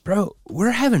Bro,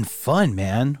 we're having fun,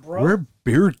 man. Bro. We're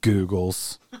beard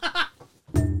Googles.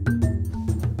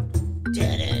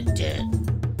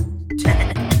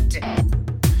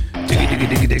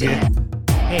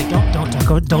 Hey,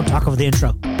 don't talk over the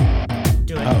intro.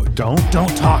 Do it. Oh, Don't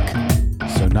talk.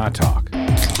 So not talk.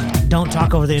 Don't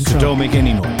talk over the intro. So don't make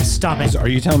any noise. Stop it. Are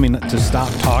you telling me not to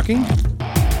stop talking?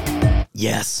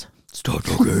 Yes. Stop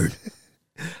talking.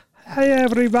 Hi,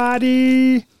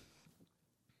 everybody.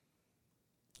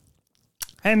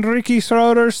 And Ricky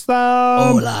Schroeder's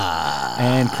thumb. Hola.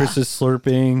 And Chris is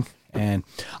slurping. And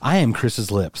I am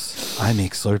Chris's lips. I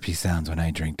make slurpy sounds when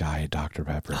I drink Diet Dr.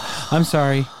 Pepper. I'm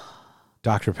sorry.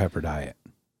 Dr. Pepper Diet.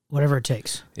 Whatever it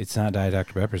takes. It's not Diet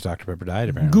Dr. Pepper. It's Dr. Pepper Diet,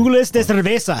 apparently. Googles de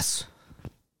cervezas.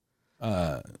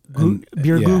 Beer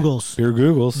Googles. Beer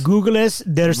Googles. Googles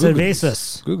de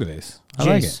cervezas. Googles. I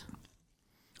like it.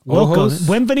 Welcome. Ojos.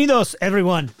 Bienvenidos,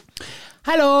 everyone.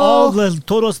 Hello. All the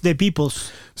todos de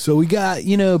peoples. So we got,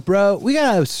 bro, we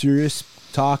got a serious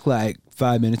talk like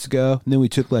 5 minutes ago, and then we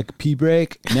took like a pee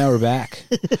break, and now we're back.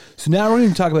 So now we're going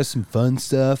to talk about some fun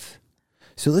stuff.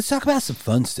 So let's talk about some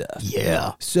fun stuff.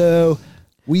 Yeah. So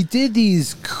we did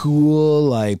these cool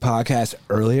like podcasts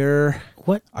earlier.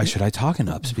 What? Should I talk in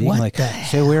upspeak? What like, the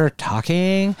so we were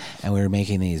talking and we were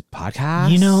making these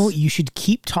podcasts. You should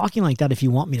keep talking like that if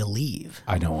you want me to leave.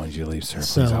 I don't want you to leave, sir.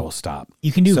 So, please, I will stop.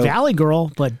 You can do Valley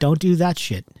Girl, but don't do that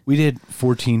shit. We did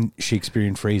 14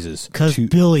 Shakespearean phrases. Because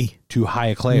Billy. To high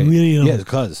acclaim. William. Yes,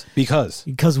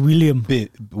 because William.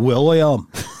 William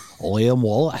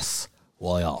Wallace.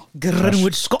 William.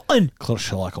 Greenwich, Scotland.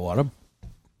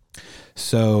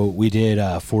 So we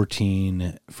did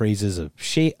 14 phrases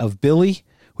of Billy.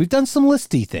 We've done some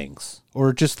listy things,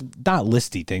 or just not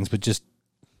listy things, but just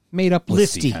made up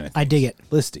listy. Kind of I dig it.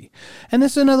 Listy. And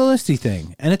this is another listy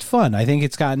thing, and it's fun. I think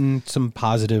it's gotten some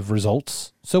positive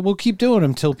results. So we'll keep doing them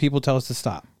until people tell us to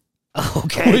stop.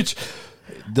 Okay. Which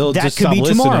they'll that just could stop be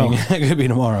listening. tomorrow. It could be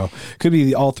tomorrow. Could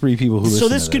be all three people who listen to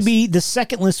this. So this could be the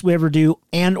second list we ever do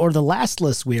or the last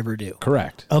list we ever do.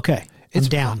 Correct. Okay. It's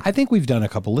down. I think we've done a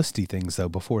couple listy things though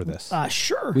before this.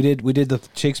 Sure. We did the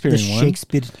Shakespearean one.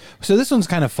 So this one's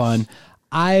kind of fun.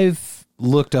 I've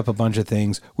looked up a bunch of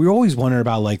things. We always wonder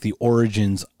about like the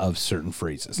origins of certain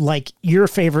phrases. Like your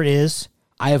favorite is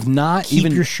I have not keep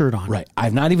even your shirt on. Right.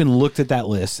 I've not even looked at that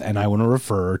list, and I want to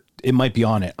refer. It might be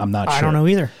on it. I'm not sure. I don't know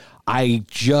either. I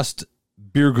just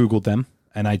beer Googled them,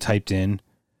 and I typed in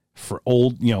for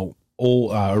origins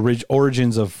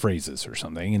of phrases or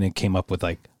something, and it came up with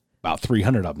like about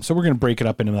 300 of them. So we're going to break it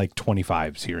up into like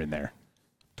 25s here and there.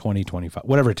 20, 25,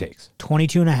 whatever it takes.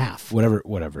 22 and a half.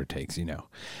 Whatever it takes,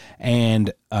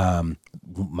 And one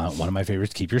of my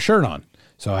favorites, keep your shirt on.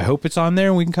 So I hope it's on there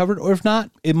and we can cover it. Or if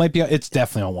not, it might be, it's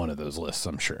definitely on one of those lists,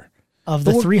 I'm sure. Of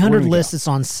the 300 lists, it's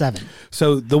on 7.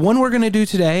 So the one we're going to do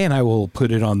today, and I will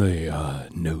put it on the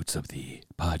notes of the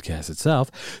podcast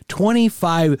itself,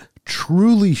 25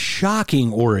 truly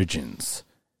shocking origins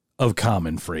of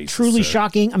common phrases. Truly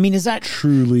shocking. I mean, is that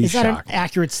truly is that shocking? An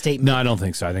accurate statement? No, I don't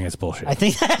think so. I think it's bullshit. I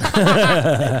think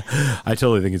I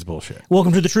totally think it's bullshit.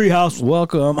 Welcome to the treehouse.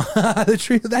 Welcome. The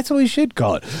tree. That's what we should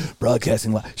call it.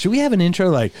 Broadcasting live. Should we have an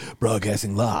intro like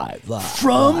broadcasting live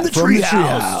from the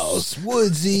treehouse?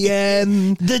 Woodsy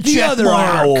and the other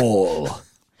owl.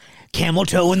 Camel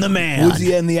Toe and the Man.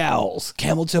 Woodsy and the owls.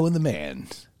 Camel Toe and the Man.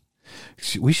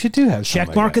 We should have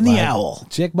check mark and the owl.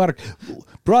 Check mark.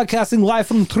 Broadcasting live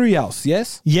from Treehouse.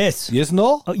 Yes. Yes. Yes.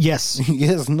 No. Yes.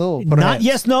 Yes. No. Perhaps. Not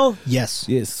yes. No. Yes.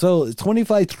 Yes. So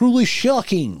 25 truly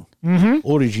shocking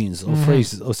origins of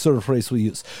phrases, or sort of phrase we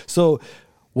use. So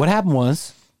what happened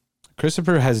was,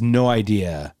 Christopher has no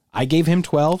idea. I gave him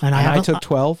 12, and I took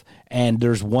 12, and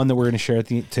there's one that we're going to share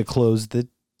to close the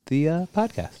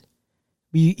podcast.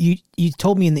 You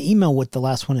told me in the email what the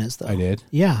last one is, though. I did.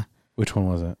 Yeah. Which one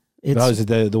was it? Is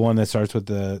it the one that starts with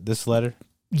this letter?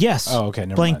 Yes. Oh, okay.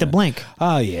 Never blank mind to that. blank.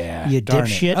 Oh, yeah. You Darn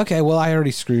dipshit. it. Okay, well, I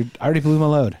already blew my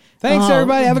load. Thanks,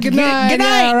 everybody. Have a good night. Good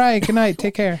night. Yeah, all right. Good night.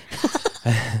 Take care.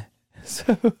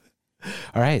 All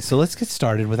right. So let's get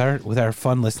started with our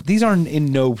fun list. These aren't in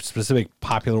no specific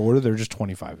popular order. They're just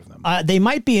 25 of them. They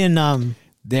might be in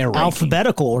They're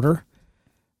alphabetical order.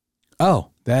 Oh,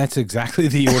 that's exactly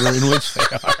the order in which they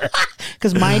are.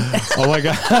 Because mine. Oh my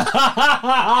god.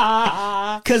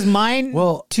 Because mine.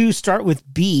 Well, to start with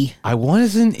B. I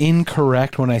wasn't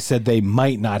incorrect when I said they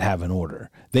might not have an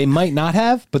order. They might not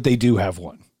have, but they do have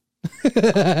one.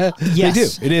 Yes, they do.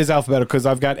 It is alphabetical because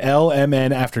I've got L, M,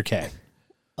 N after K.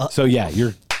 So yeah,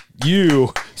 you,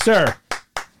 sir.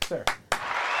 Yay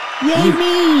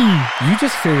me! You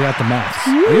just figured out the math.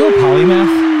 Are you a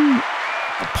polymath?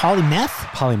 Polymath?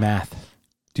 Polymath.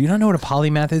 Do you not know what a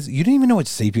polymath is? You didn't even know what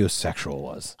sapiosexual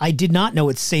was. I did not know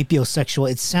it's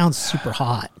sapiosexual. It sounds super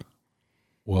hot.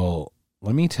 Well,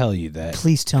 let me tell you that.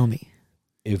 Please tell me.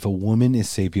 If a woman is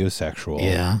sapiosexual,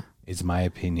 Yeah. it's my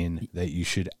opinion that you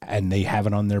should, and they have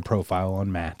it on their profile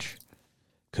on Match,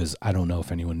 because I don't know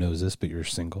if anyone knows this, but you're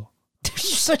single. You're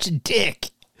such a dick.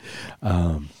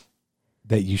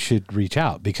 That you should reach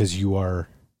out because you are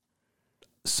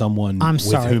someone I'm with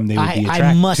sorry. whom they would be attracted.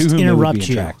 I must interrupt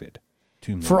you.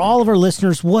 For all of our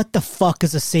listeners, what the fuck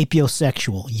is a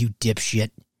sapiosexual, you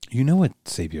dipshit? You know what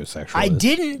sapiosexual I is?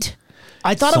 didn't.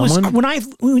 I thought it was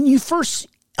when you first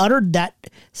uttered that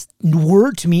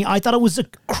word to me, I thought it was a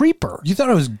creeper. You thought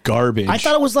it was garbage. I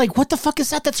thought it was like, what the fuck is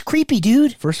that? That's creepy,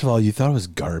 dude. First of all, you thought it was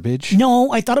garbage?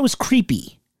 No, I thought it was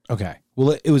creepy. Okay.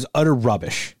 Well, it was utter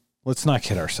rubbish. Let's not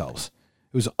kid ourselves.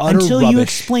 It was utter Until rubbish. you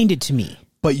explained it to me.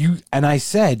 But I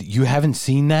said, you haven't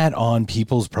seen that on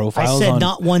people's profiles? I said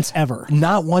not once ever.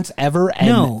 Not once ever? And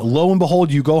no. Lo and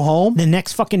behold, you go home. The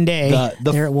next fucking day,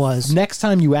 there it was. Next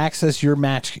time you access your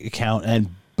Match account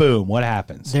and boom, what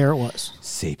happens? There it was.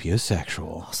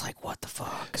 Sapiosexual. I was like, what the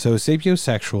fuck? So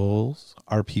sapiosexuals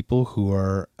are people who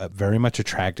are very much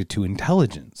attracted to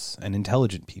intelligence and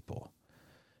intelligent people.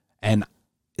 And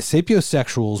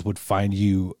sapiosexuals would find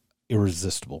you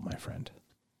irresistible, my friend.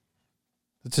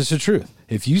 It's just the truth.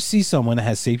 If you see someone that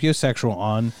has sapiosexual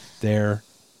on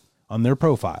their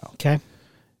profile, okay,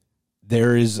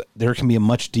 there can be a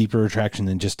much deeper attraction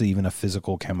than just even a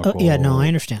physical chemical. Yeah, no, I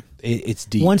understand. It's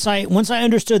deep. Once I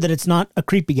understood that it's not a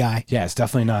creepy guy. Yeah, it's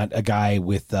definitely not a guy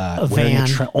with wearing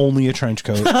only a trench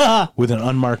coat with an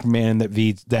unmarked man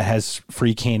that has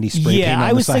free candy spray. Yeah,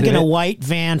 I was thinking a white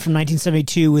van from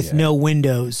 1972 with no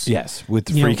windows. Yes, with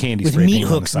free candy with spray meat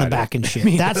hooks in the back and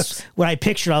shit. That's hooks. what I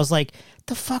pictured. I was like,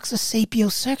 the fuck's a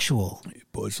sapiosexual? He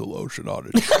puts the lotion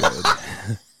on his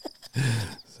shit.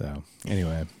 So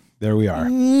anyway. There we are.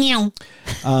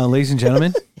 Ladies and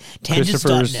gentlemen,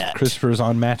 Christopher's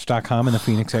on Match.com in the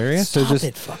Phoenix area. Stop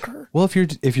it, fucker. Well,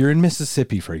 if you're in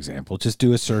Mississippi, for example, just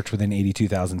do a search within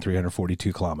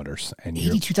 82,342 kilometers. And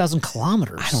 82,000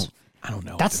 kilometers? I don't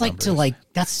know. That's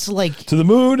to the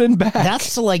moon and back.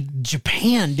 That's to like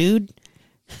Japan, dude.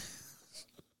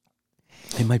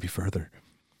 It might be further.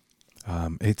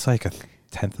 It's like a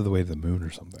 10th of the way to the moon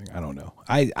or something. I don't know.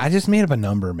 I just made up a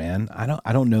number, man. I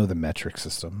don't know the metric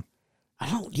system.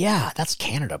 Yeah, that's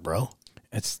Canada, bro.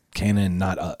 It's Canada,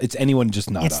 not it's anyone, just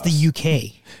not it's us. The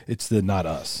UK. It's the not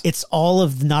us. It's all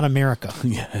of not America.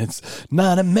 Yeah, it's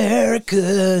not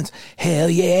Americans. Hell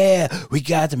yeah, we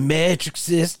got the metric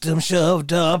system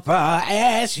shoved up our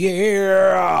ass,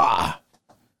 yeah.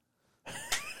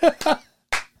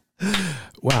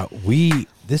 Wow,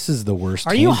 this is the worst.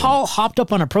 Are you all hopped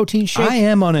up on a protein shake? I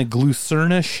am on a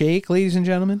glucerna shake, ladies and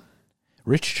gentlemen.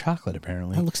 Rich chocolate,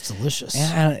 apparently. That looks delicious.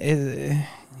 Yeah,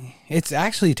 it's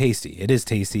actually tasty. It is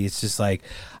tasty. It's just like,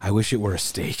 I wish it were a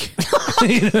steak.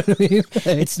 You know what I mean?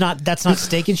 It's not. That's not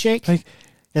steak and shake. Like,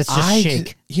 that's just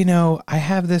shake. I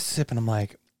have this sip, and I'm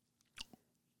like,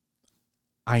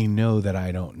 I know that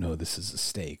I don't know this is a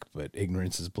steak, but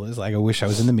ignorance is bliss. Like, I wish I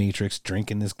was in the Matrix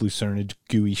drinking this glucerna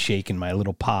gooey shake in my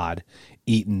little pod,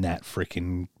 eating that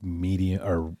freaking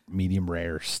medium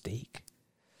rare steak.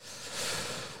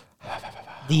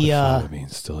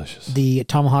 It's delicious. The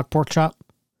tomahawk pork chop.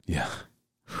 Yeah.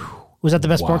 Was that the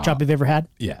best pork chop you've ever had?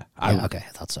 Yeah. Okay,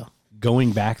 I thought so.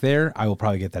 Going back there, I will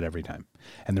probably get that every time.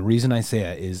 And the reason I say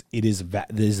that is it is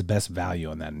the best value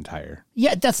on that entire.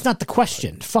 Yeah, that's not the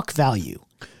question. Fuck value.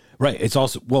 Right. It's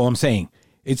also, well, I'm saying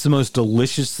it's the most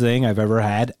delicious thing I've ever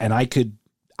had. And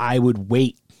I would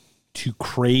wait to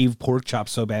crave pork chop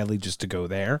so badly just to go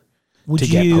there to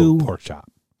get pork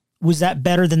chop. Was that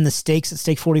better than the steaks at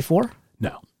Steak 44?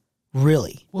 No.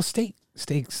 Really? Well,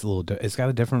 steak's a little, it's got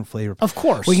a different flavor. Of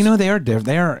course. Well, they are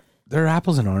different. They're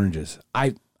apples and oranges.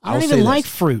 I don't even like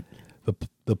fruit.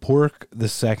 The pork the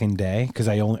second day, because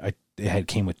it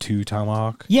came with 2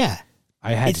 tomahawk. Yeah.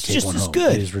 I had to take one home. It's just as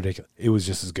good. It is ridiculous. It was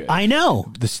just as good. I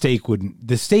know. The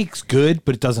steak's good,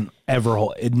 but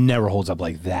it never holds up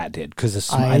like that did.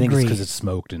 I think it's because it's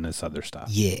smoked and this other stuff.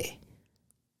 Yeah.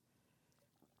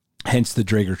 Hence the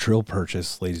Draeger Trill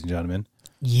purchase, ladies and gentlemen.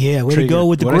 Yeah, way to go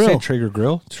with the grill. What did I say? Traeger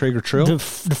grill? Traeger Trill? The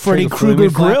Freddy Krueger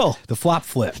grill. The flop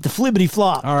flip. The flippity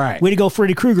flop. All right. Way to go,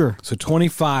 Freddy Krueger. So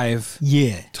 25.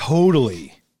 Yeah.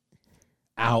 Totally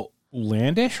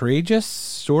outlandish, outrageous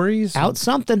stories.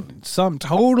 Some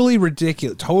totally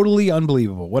ridiculous, totally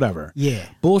unbelievable, whatever. Yeah.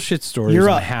 Bullshit stories. You're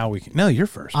up. How we can. No, you're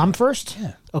first. I'm first?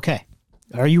 Yeah. Okay.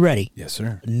 Are you ready? Yes,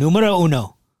 sir. Numero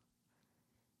uno.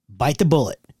 Bite the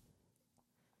bullet.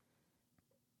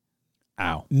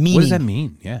 Ow. Meaning, what does that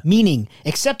mean? Yeah. Meaning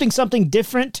accepting something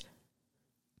different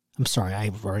I'm sorry,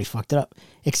 I've already fucked it up.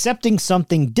 Accepting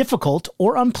something difficult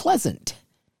or unpleasant.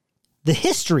 The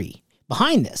history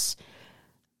behind this.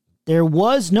 There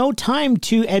was no time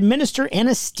to administer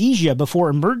anesthesia before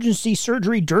emergency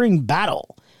surgery during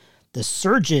battle. The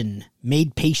surgeon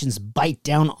made patients bite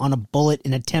down on a bullet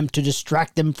in an attempt to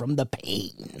distract them from the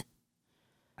pain.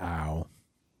 Ow.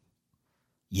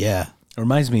 Yeah. It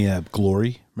reminds me of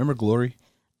Glory. Remember Glory?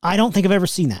 I don't think I've ever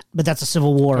seen that, but that's a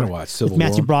Civil War. I watched Civil with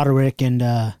Matthew War. Broderick and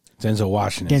Denzel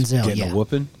Washington getting yeah. a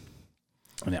whooping.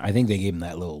 And I think they gave him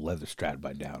that little leather strap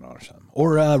bite down on or something.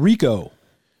 Or Rico.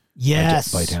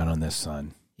 Yes. Bite down on this,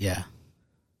 son. Yeah.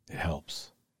 It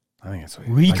helps. I think that's what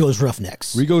Rico's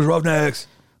Roughnecks. Rico's Roughnecks.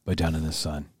 Bite down on this,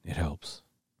 son. It helps.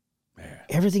 Yeah.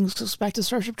 Everything goes back to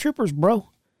Starship Troopers, bro.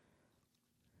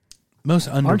 Most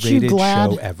underrated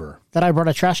show ever. That I brought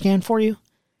a trash can for you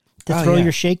to throw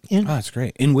your shake in? Oh, that's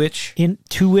great. To which.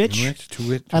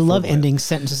 I love ending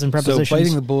sentences and prepositions. So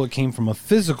biting the bullet came from a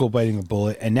physical biting the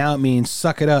bullet, and now it means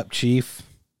suck it up, Chief.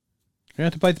 You're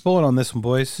going to have to bite the bullet on this one,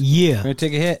 boys. Yeah. You're going to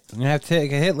take a hit. You're going to have to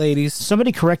take a hit, ladies.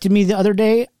 Somebody corrected me the other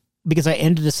day because I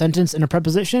ended a sentence in a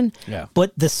preposition. Yeah.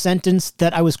 But the sentence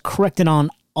that I was corrected on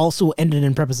also ended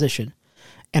in preposition.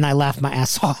 And I laughed my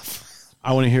ass off.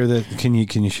 I want to hear that. Can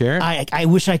you share it? I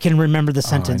wish I can remember the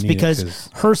sentence because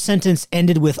her sentence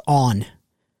ended with on.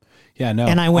 Yeah, no.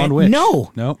 And I went, no,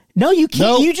 you can't.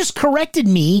 Nope. You just corrected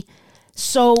me.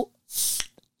 So,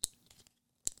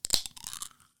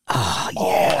 yeah.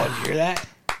 Oh, did you hear that?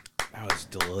 That was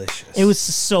delicious. It was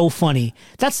so funny.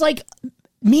 That's like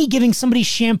me giving somebody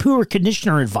shampoo or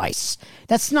conditioner advice.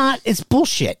 That's not, it's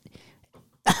bullshit.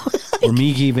 Or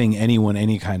me giving anyone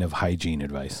any kind of hygiene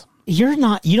advice. You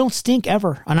don't stink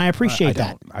ever. And I appreciate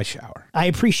that. I shower. I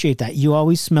appreciate that. You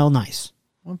always smell nice.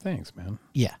 Well, thanks, man.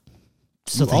 Yeah.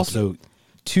 So also,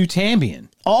 2 Tambian.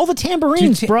 All the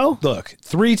tambourines, bro. Look,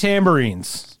 3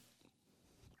 tambourines.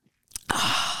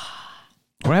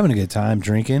 We're having a good time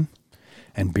drinking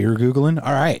and beer Googling.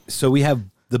 All right. So we have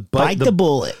the Bite the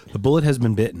bullet. The bullet has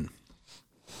been bitten.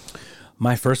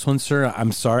 My first one, sir,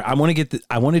 I'm sorry. I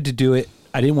wanted to do it.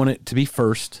 I didn't want it to be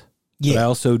first. Yeah. But I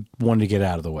also wanted to get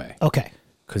out of the way. Okay.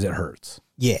 Because it hurts.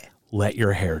 Yeah. Let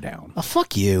your hair down. Oh,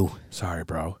 fuck you. Sorry,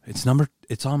 bro. It's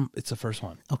the first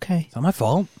one. Okay. It's not my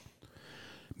fault.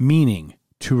 Meaning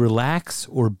to relax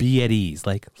or be at ease.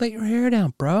 Like, let your hair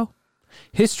down, bro.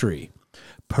 History.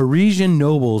 Parisian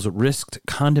nobles risked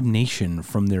condemnation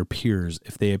from their peers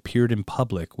if they appeared in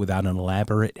public without an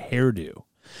elaborate hairdo.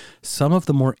 Some of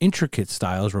the more intricate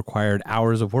styles required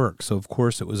hours of work, so of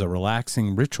course it was a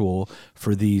relaxing ritual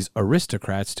for these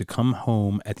aristocrats to come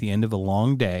home at the end of a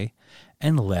long day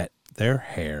and let their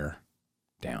hair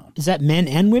down. Is that men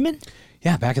and women?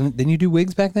 Yeah, didn't you do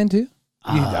wigs back then too?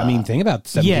 I mean, think about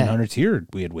 1700s here,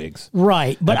 we had wigs.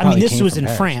 Right, but I mean, this was in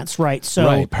France, right? So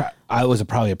right, I was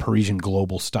probably a Parisian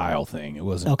global style thing. It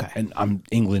wasn't, okay. And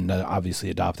England obviously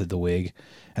adopted the wig,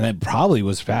 and it probably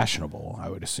was fashionable, I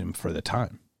would assume, for the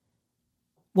time.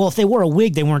 Well, if they wore a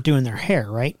wig, they weren't doing their hair,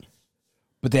 right?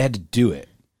 But they had to do it.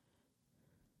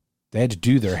 They had to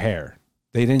do their hair.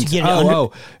 They didn't.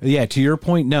 Yeah. To your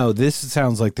point, no. This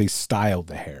sounds like they styled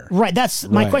the hair. Right. That's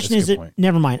my question. Is it?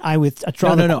 Never mind. I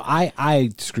withdraw. No.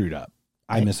 I screwed up.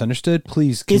 I misunderstood.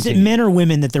 Please continue. Is it men or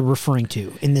women that they're referring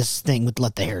to in this thing with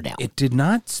let the hair down? It did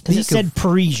not speak. Because it said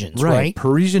Parisians, right?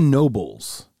 Parisian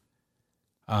nobles.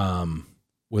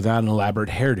 Without an elaborate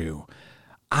hairdo.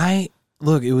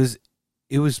 Look.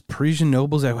 It was Parisian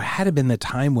nobles. It had to have been the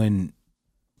time when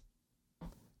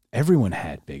everyone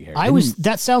had big hair.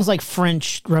 That sounds like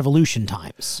French Revolution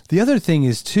times. The other thing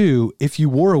is too, if you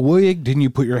wore a wig, didn't you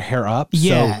put your hair up?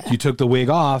 Yeah. So you took the wig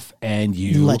off and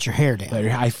you let your hair down.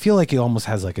 I feel like it almost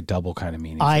has like a double kind of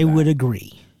meaning. I would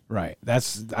agree. Right.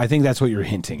 I think that's what you're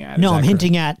hinting at. No, I'm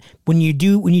hinting at when you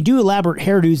do elaborate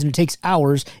hairdos and it takes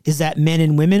hours, is that men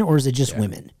and women or is it just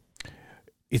women?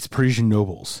 It's Parisian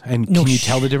nobles. And can you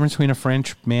tell the difference between a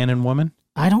French man and woman?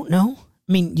 I don't know.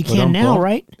 I mean, you can now,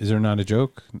 right? Is there not a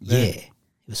joke there? Yeah. It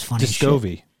was funny.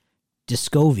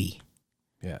 Discovy.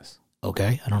 Yes.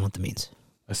 Okay. I don't know what that means.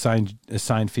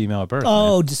 Assigned female at birth.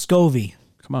 Oh, man. Discovy.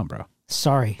 Come on, bro.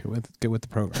 Sorry. Get with the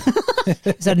program.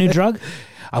 Is that a new drug?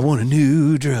 I want a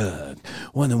new drug.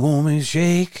 One that won't make me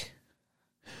shake.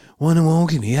 One that won't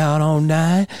keep me out all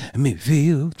night and make me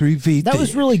feel 3 feet That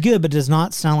was really good, but does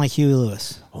not sound like Huey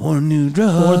Lewis. I want a new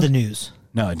drug. Or the news.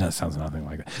 No, it does. Sounds nothing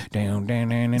like that.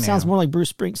 It sounds more like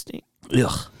Bruce Springsteen.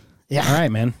 Ugh. Yeah. All right,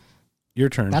 man. Your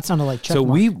turn. That sounded like Chuck So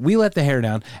Mark. we let the hair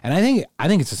down, and I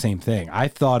think it's the same thing. I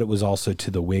thought it was also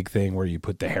to the wig thing where you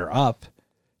put the hair up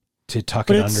to tuck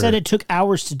it under. But it said it took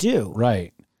hours to do.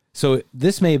 Right. So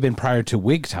this may have been prior to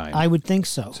wig time. I would think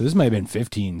so. So this might have been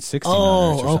 15, 16.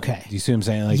 Oh, okay. Do you see what I'm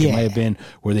saying? Like it might have been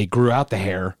where they grew out the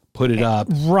hair, put it up,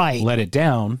 right, let it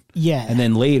down. Yeah. And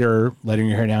then later, letting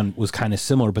your hair down was kind of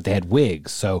similar, but they had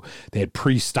wigs. So they had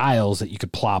pre-styles that you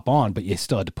could plop on, but you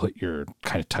still had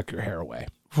to tuck your hair away.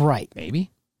 Right.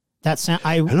 Maybe.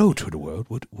 Hello, Twitter world.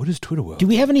 What is Twitter world? Do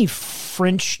we have any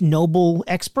French noble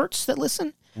experts that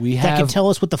listen? That can tell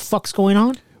us what the fuck's going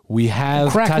on? We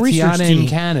have Tatiana in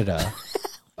Canada.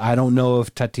 I don't know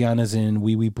if Tatiana's in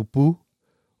Wee Wee Poo Poo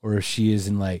or if she is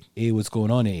in like, hey, what's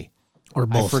going on, eh? Or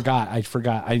both. I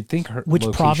forgot. I think her Which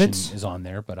location province is on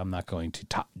there, but I'm not going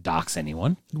to dox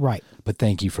anyone. Right. But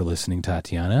thank you for listening,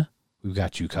 Tatiana. We've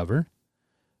got you covered.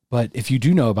 But if you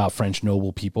do know about French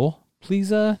noble people,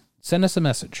 please send us a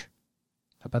message.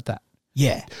 How about that?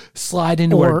 Yeah. Slide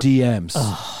into our DMs.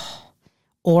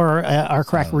 Or our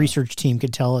crack research team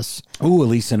could tell us. Oh,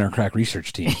 Elise in our crack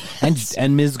research team.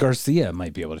 And Ms. Garcia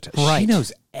might be able to tell. Right. She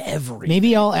knows everything.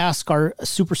 Maybe I'll ask our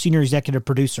super senior executive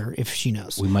producer if she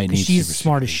knows. We might need she's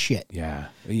smart as shit. Yeah.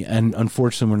 And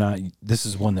unfortunately, this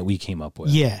is one that we came up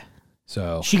with. Yeah.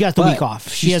 So she got the week off.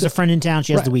 She has a friend in town.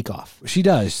 She has the week off. She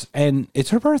does. And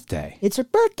it's her birthday. It's her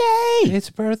birthday. It's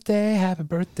her birthday. Happy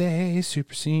birthday.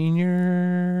 Super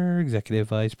senior, executive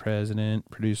vice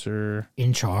president, producer.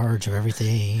 In charge of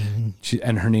everything.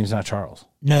 And her name's not Charles.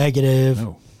 Negative.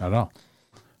 No, not at all.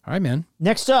 All right, man.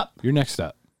 Next up. You're next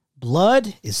up.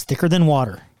 Blood is thicker than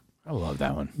water. I love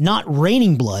that one. Not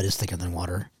raining blood is thicker than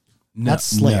water. No, that's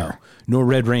Slayer. No. Nor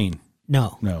Red Rain.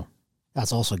 No.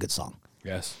 That's also a good song.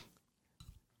 Yes.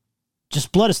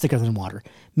 Just blood is thicker than water,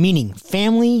 meaning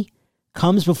family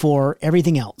comes before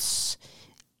everything else.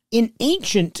 In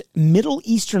ancient Middle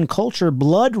Eastern culture,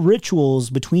 blood rituals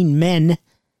between men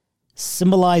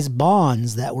symbolized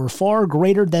bonds that were far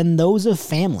greater than those of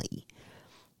family.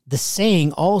 The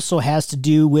saying also has to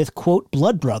do with, quote,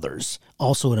 blood brothers,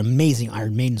 also an amazing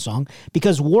Iron Maiden song,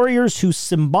 because warriors who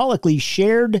symbolically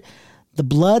shared the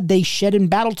blood they shed in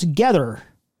battle together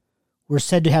were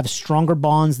said to have stronger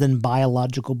bonds than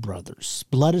biological brothers.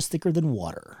 Blood is thicker than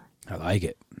water. I like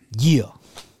it. Yeah.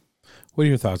 What are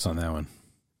your thoughts on that one?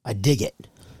 I dig it.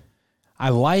 I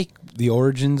like the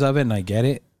origins of it, and I get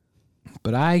it,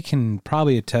 but I can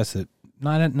probably attest that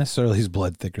not necessarily is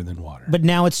blood thicker than water. But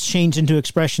now it's changed into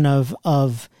expression of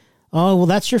oh, well,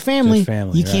 that's your family.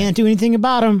 You can't do anything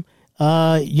about them.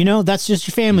 That's just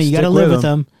your family. You got to live with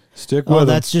them. Stick with them.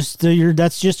 That's just your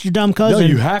dumb cousin. No,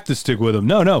 you have to stick with them.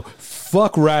 No.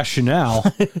 Fuck rationale.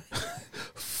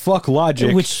 Fuck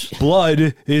logic.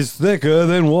 Blood is thicker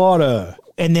than water.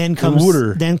 And then comes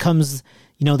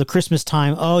the Christmas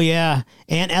time. Oh yeah,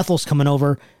 Aunt Ethel's coming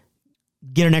over.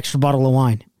 Get an extra bottle of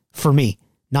wine for me,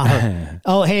 not her.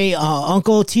 Oh hey,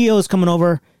 Uncle Tio's coming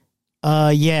over.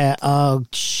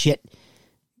 Shit.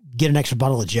 Get an extra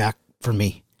bottle of Jack for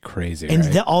me. Crazy. And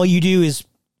right? all you do is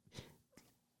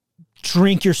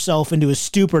drink yourself into a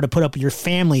stupor to put up with your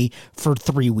family for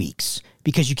 3 weeks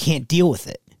because you can't deal with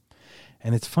it.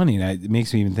 And it's funny. It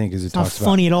makes me even think because it's not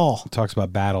funny at all. It talks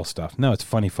about battle stuff. No, it's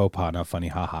funny faux pas, not funny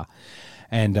haha.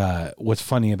 And what's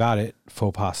funny about it,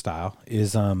 faux pas style,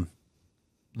 is the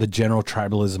general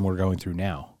tribalism we're going through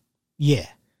now. Yeah,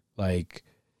 like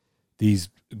these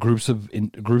groups of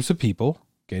people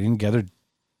getting together,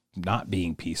 not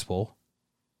being peaceful,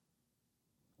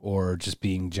 or just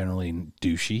being generally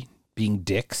douchey, being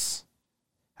dicks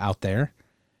out there,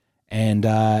 and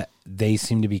they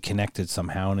seem to be connected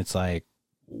somehow. And it's like,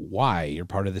 why? You're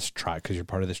part of this tribe because you're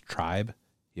part of this tribe.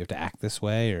 You have to act this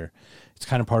way, or it's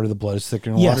kind of part of the blood is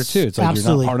thicker than water too. It's like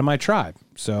absolutely. You're not part of my tribe.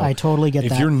 So I totally get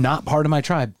that. If you're not part of my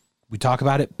tribe, we talk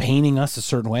about it painting us a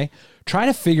certain way. Try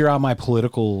to figure out my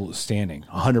political standing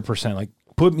 100%. Like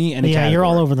put me in a category. You're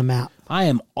all over the map. I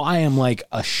am like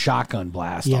a shotgun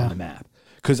blast on the map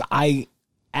because I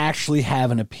actually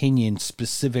have an opinion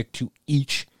specific to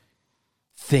each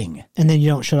thing. And then you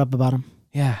don't shut up about them.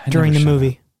 Yeah. During the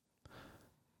movie. Up.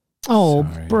 Oh,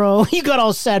 sorry. Bro, you got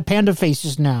all sad panda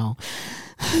faces now.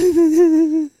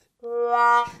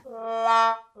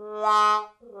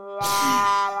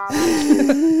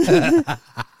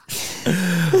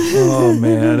 Oh,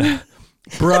 man.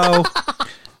 Bro,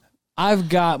 I've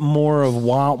got more of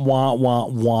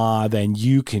wah than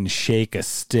you can shake a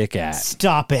stick at.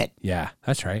 Stop it. Yeah,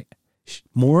 that's right.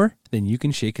 More than you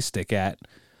can shake a stick at.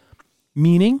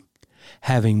 Meaning,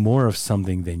 having more of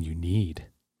something than you need.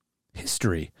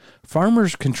 History.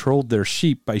 Farmers controlled their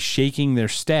sheep by shaking their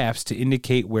staffs to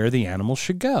indicate where the animals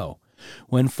should go.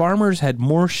 When farmers had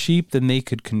more sheep than they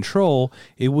could control,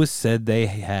 it was said they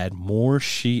had more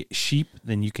sheep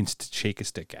than you can shake a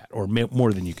stick at, or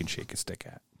more than you can shake a stick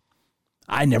at.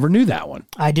 I never knew that one.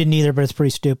 I didn't either, but it's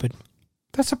pretty stupid.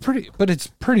 But it's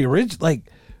pretty original. Like,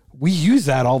 we use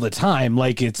that all the time.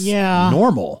 Like, it's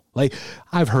normal. Like,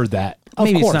 I've heard that.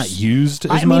 Maybe it's not used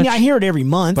as much. I hear it every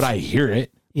month. But I hear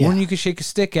it. Yeah. One you can shake a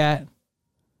stick at.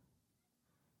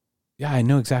 Yeah, I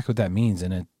know exactly what that means,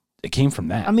 and it came from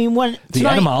that. I mean, the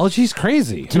etymology is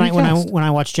crazy. Tonight, when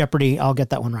I watch Jeopardy, I'll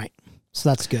get that one right. So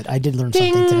that's good. I did learn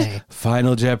something today.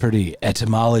 Final Jeopardy,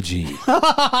 etymology.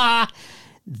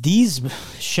 These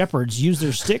shepherds use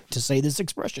their stick to say this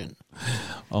expression.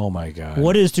 Oh, my God.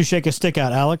 What is to shake a stick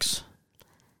at, Alex?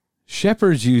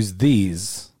 Shepherds use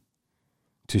these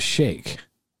to shake.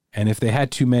 And if they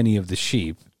had too many of the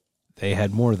sheep, they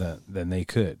had more than they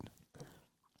could.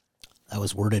 That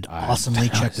was worded awesomely.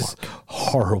 Checkmark.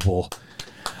 Horrible.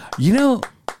 You know,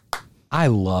 I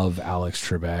love Alex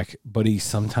Trebek, but he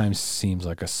sometimes seems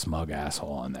like a smug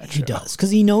asshole on that show. He does, because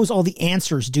he knows all the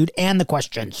answers, dude, and the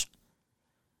questions.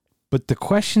 But the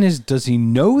question is, does he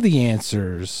know the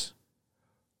answers,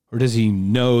 or does he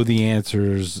know the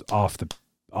answers off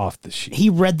the sheet? He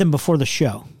read them before the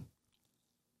show.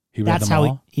 He read them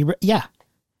all? Yeah.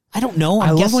 I don't know.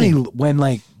 I love when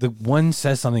like the one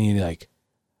says something and you're like,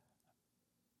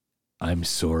 I'm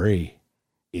sorry,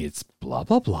 it's blah,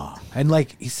 blah, blah. And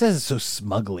like, he says it so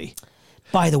smugly.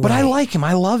 By the way. But I like him.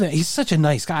 I love him. He's such a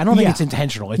nice guy. I don't think it's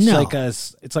intentional. It's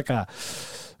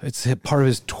it's part of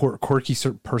his quirky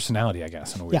personality, I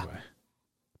guess, in a weird way.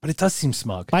 But it does seem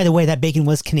smug. By the way, that bacon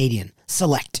was Canadian.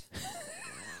 Select.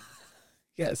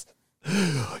 Yes.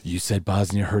 You said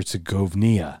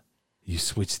Bosnia-Herzegovina. You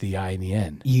switched the I and the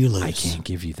N. You lose. I can't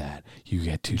give you that. You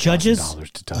get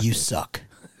 $2,000 to touch you it. suck.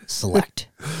 Select.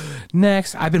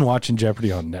 Next, I've been watching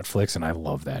Jeopardy on Netflix, and I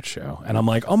love that show. And I'm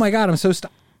like, oh my God, I'm so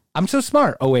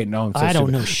smart. Oh wait, no, I'm so stupid. I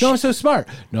don't know shit. No, I'm so smart.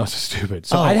 No, I'm so stupid.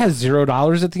 So I'd have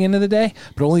 $0 at the end of the day,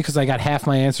 but only because I got half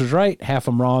my answers right, half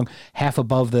them wrong, half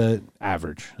above the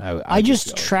average. I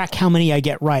just track how many I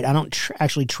get right. I don't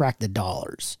actually track the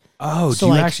dollars. Oh, so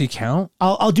do you actually count?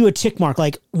 I'll do a tick mark,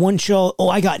 like one show. Oh,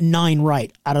 I got 9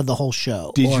 right out of the whole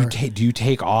show. Do you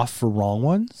take off for wrong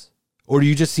ones, or do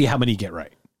you just see how many you get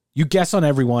right? You guess on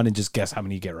every one and just guess how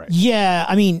many you get right. Yeah,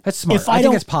 I mean, that's smart. I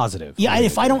think it's positive. Yeah,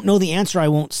 if I don't know the answer, I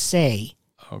won't say.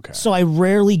 Okay. So I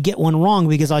rarely get one wrong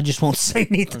because I just won't say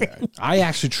anything. Okay. I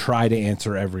actually try to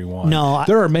answer every one. No,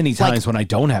 there are many times when I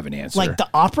don't have an answer. Like the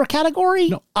opera category,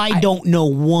 no, I don't know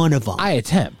one of them. I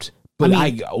attempt, but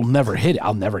I'll never hit it.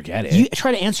 I'll never get it. You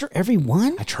try to answer every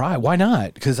one? I try. Why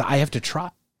not? Because I have to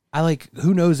try.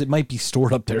 Who knows? It might be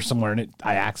stored up there somewhere and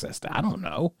I accessed it. I don't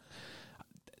know.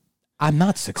 I'm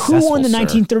not successful. Who won the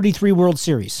 1933 World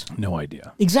Series? No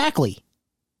idea. Exactly.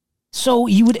 So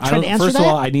you would try to answer that? First of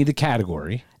all, I need the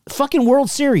category. Fucking World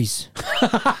Series.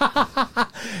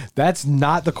 That's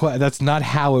not That's not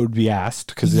how it would be asked,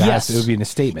 because it would be in a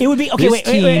statement. It would be okay. Wait.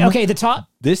 Okay, the top.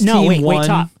 This team won. Wait.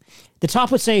 Top. The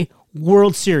top would say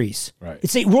World Series. Right.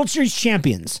 It'd say World Series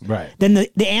champions. Right. Then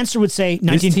the answer would say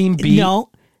 19. This team beat.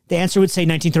 No, the answer would say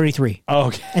 1933. Oh,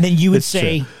 okay. And then you would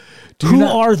say, who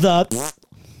are the?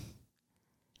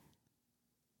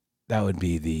 That would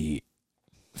be the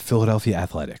Philadelphia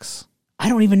Athletics. I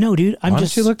don't even know, dude. Why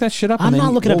don't you look that shit up? I'm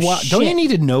not looking up shit. Don't you need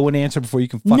to know an answer before you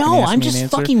can fucking ask me an answer? No, I'm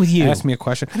just fucking with you. Ask me a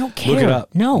question. I don't care. Look it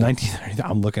up. No. 1930.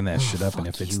 I'm looking that shit up, and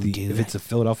if it's a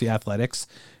Philadelphia Athletics,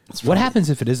 what happens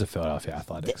if it is a Philadelphia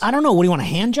Athletics? I don't know. What do you want, a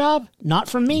hand job? Not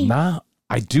from me. Nah,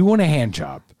 I do want a hand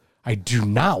job. I do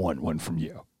not want one from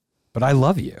you, but I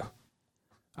love you.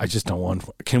 I just don't want.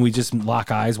 Can we just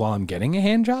lock eyes while I'm getting a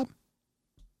hand job?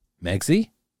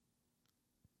 Megsy?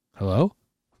 Hello?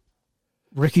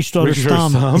 Ricky Stroder's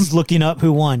thumb is looking up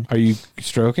who won. Are you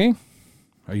stroking?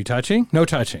 Are you touching? No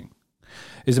touching.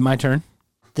 Is it my turn?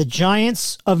 The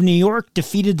Giants of New York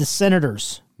defeated the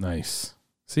Senators. Nice.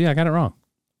 See, I got it wrong.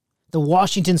 The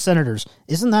Washington Senators.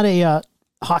 Isn't that a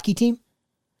hockey team?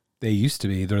 They used to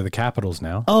be. They're the Capitals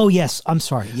now. Oh, yes. I'm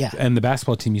sorry. Yeah. And the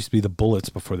basketball team used to be the Bullets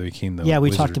before they became the we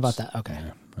Wizards. talked about that. Okay.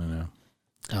 Yeah,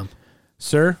 I know.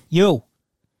 Sir?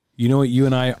 You know what you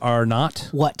and I are not?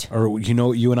 What? Or you know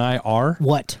what you and I are?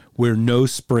 What? We're no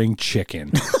spring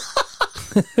chicken.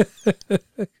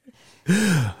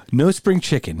 No spring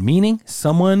chicken, meaning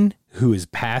someone who is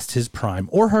past his prime,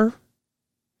 or her.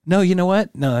 No, you know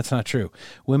what? No, that's not true.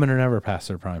 Women are never past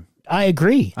their prime. I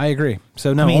agree.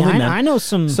 So no, only men. I know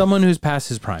someone who's past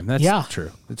his prime. That's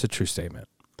true. It's a true statement.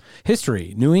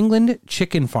 History. New England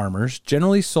chicken farmers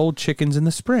generally sold chickens in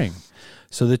the spring.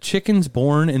 So the chickens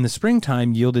born in the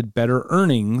springtime yielded better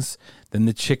earnings than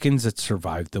the chickens that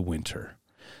survived the winter.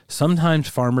 Sometimes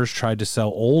farmers tried to sell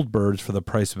old birds for the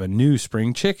price of a new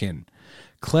spring chicken.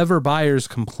 Clever buyers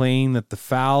complained that the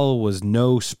fowl was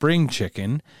no spring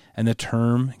chicken, and the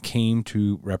term came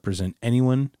to represent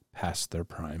anyone past their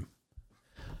prime.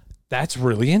 That's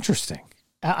really interesting.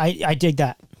 I dig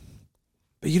that.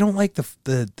 But you don't like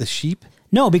the sheep?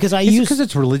 No, because It's because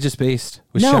it's religious based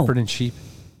with shepherd and sheep.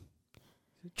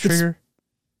 Trigger.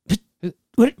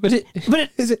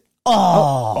 Is it?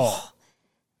 Oh.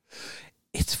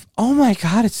 It's, oh my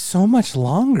God, it's so much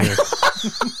longer.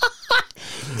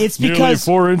 It's nearly because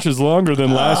 4 inches longer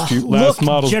than last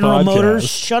model's General podcast. Motors,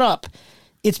 shut up.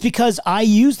 It's because I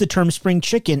use the term spring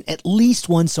chicken at least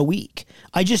once a week.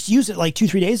 I just used it like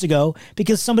 2-3 days ago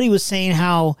because somebody was saying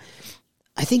how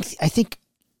I think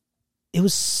it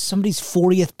was somebody's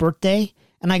 40th birthday,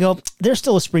 and I go, they're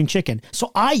still a spring chicken.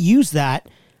 So I use that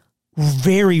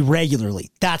very regularly.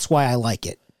 That's why I like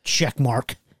it. Check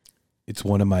mark. It's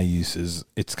one of my uses.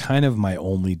 It's kind of my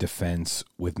only defense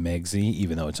with Megsy,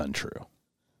 even though it's untrue.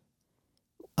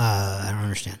 I don't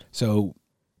understand. So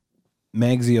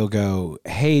Megsy will go,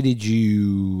 hey, did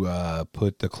you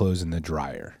put the clothes in the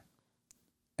dryer?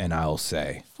 And I'll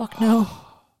say, fuck no.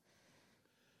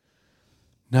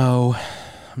 No,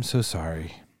 I'm so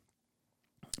sorry.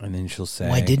 And then she'll say,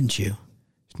 why didn't you?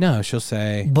 No, she'll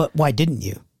say, but why didn't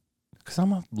you? Because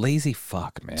I'm a lazy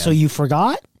fuck, man. So you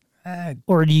forgot?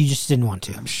 Or you just didn't want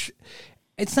to?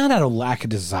 It's not out of lack of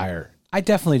desire. I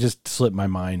definitely just slipped my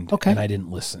mind and I didn't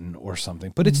listen or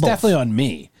something. But it's definitely on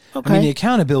me. Okay. I mean, the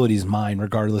accountability is mine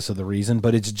regardless of the reason,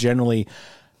 but it's generally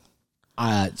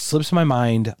it slips my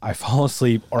mind, I fall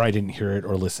asleep, or I didn't hear it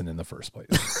or listen in the first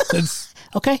place.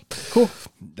 Okay, cool.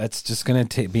 That's just going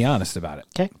to be honest about it.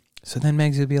 Okay. So then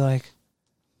Megsy would be like,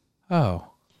 oh.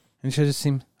 And she'll just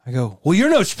seem, I go, well, you're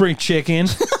no spring chicken.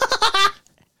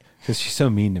 Because she's so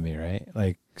mean to me, right?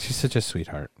 Like, she's such a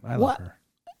sweetheart. I love her.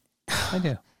 I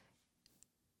do.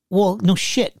 Well, no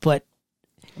shit, but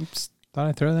I just thought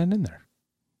I'd throw that in there.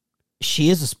 She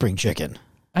is a spring chicken.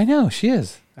 I know, she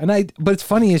is. But it's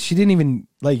funny is she didn't even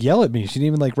like yell at me. She didn't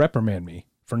even like reprimand me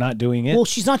for not doing it. Well,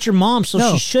 she's not your mom, so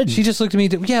she shouldn't. She just looked at me.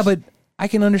 Yeah, but I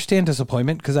can understand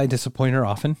disappointment because I disappoint her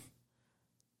often.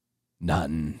 Not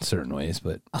in certain ways,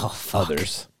 but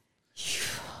others.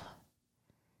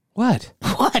 What?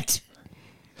 What?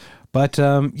 But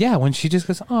yeah, when she just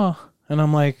goes, oh, and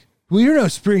I'm like, well, you're no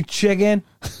spring chicken.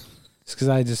 It's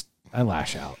because I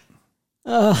lash out.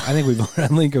 I think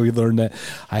we learned that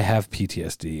I have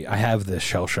PTSD. I have the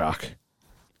shell shock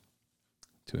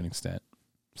to an extent.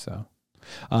 So,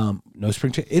 no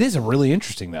spring chicken. It is really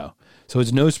interesting though. So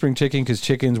it's no spring chicken because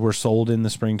chickens were sold in the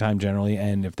springtime generally,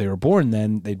 and if they were born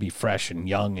then, they'd be fresh and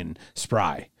young and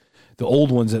spry. The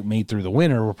old ones that made through the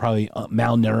winter were probably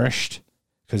malnourished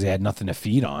because they had nothing to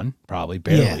feed on, probably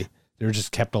barely. Yeah. They were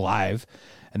just kept alive,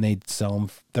 and they'd sell them.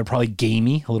 They're probably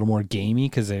gamey, a little more gamey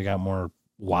because they got more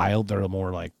wild. They're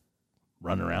more like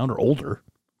running around or older.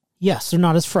 Yes, they're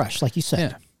not as fresh, like you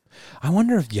said. Yeah. I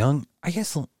wonder if lamb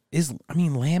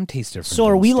tastes different. So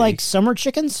are we like summer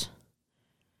chickens?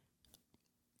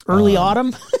 Early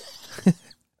autumn?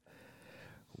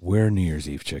 We're New Year's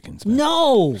Eve chickens. Man.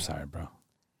 No. Sorry, bro.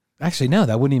 Actually, no,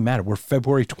 that wouldn't even matter. We're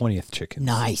February 20th chickens.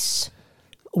 Nice.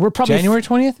 We're probably January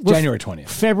 20th? January 20th.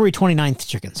 February 29th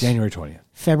chickens. January 20th.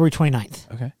 February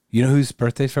 29th. Okay. You know whose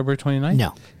birthday is February 29th?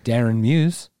 No. Darren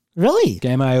Muse. Really?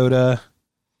 Gamma Iota.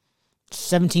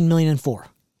 17,000,004.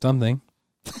 Something.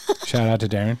 Shout out to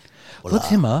Darren. Look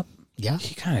him up. Yeah.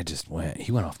 He kind of just went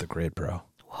off the grid, bro.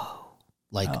 Whoa.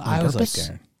 Like I was like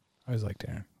Darren. I was like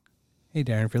Darren. Hey,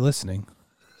 Darren, if you're listening.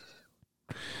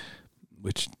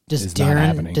 Which is not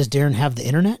happening. Does Darren have the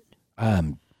internet?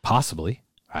 Possibly.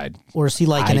 Or is he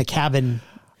like in a cabin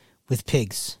with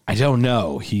pigs? I don't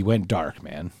know. He went dark,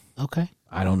 man. Okay.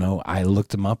 I don't know. I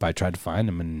looked him up. I tried to find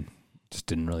him and just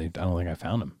didn't really. I don't think I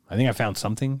found him. I think I found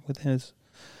something with his.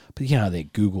 But you know, the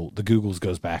Googles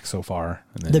goes back so far.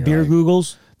 And then the beer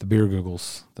Googles? The beer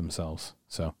Googles themselves.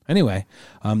 So anyway,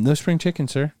 no spring chicken,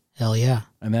 sir. Hell yeah.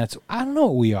 And I don't know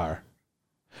what we are.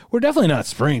 We're definitely not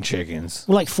spring chickens.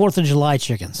 We're like 4th of July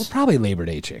chickens. We're probably Labor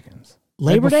Day chickens.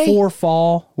 Labor Day? Before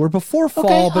fall. We're before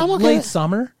fall, but late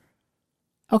summer.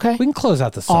 Okay. We can close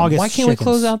out the summer. August Why can't we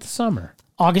close out the summer?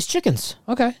 August chickens.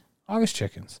 Okay. August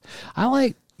chickens. I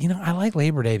like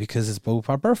Labor Day because it's both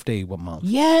our birthday month.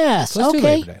 Yes. So let's do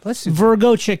Labor Day. Let's do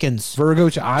Virgo chickens.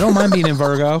 I don't mind being in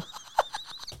Virgo.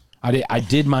 I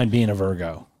did mind being a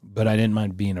Virgo, but I didn't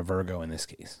mind being a Virgo in this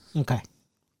case. Okay.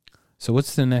 So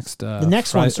what's the next? The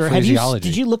next one, sir.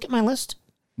 Did you look at my list?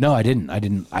 No, I didn't.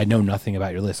 I know nothing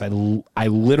about your list. I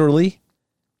literally,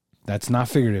 that's not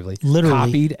figuratively,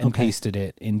 copied and pasted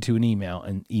it into an email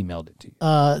and emailed it to you.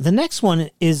 The next one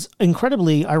is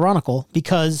incredibly ironical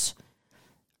because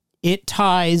it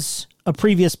ties a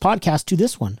previous podcast to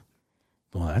this one.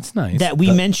 Well, that's nice. That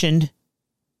we mentioned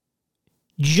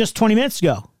just 20 minutes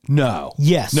ago. No.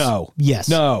 Yes. No. Yes.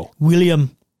 No.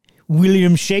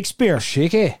 William Shakespeare.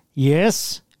 Shaky.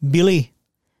 Yes. Billy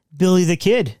the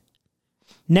Kid.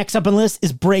 Next up on the list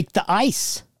is Break the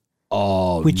Ice.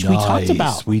 Oh, which we talked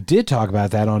about. We did talk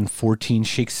about that on 14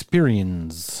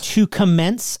 Shakespeareans. To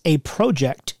commence a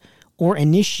project or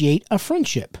initiate a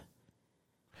friendship.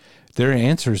 Their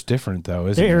answer is different, though,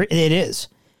 isn't it? It is.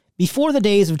 Before the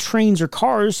days of trains or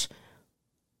cars,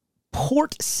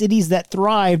 port cities that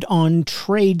thrived on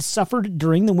trade suffered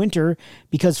during the winter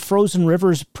because frozen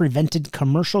rivers prevented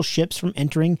commercial ships from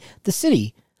entering the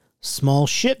city. Small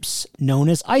ships, known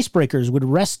as icebreakers, would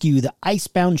rescue the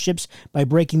icebound ships by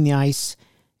breaking the ice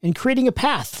and creating a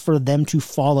path for them to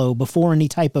follow. Before any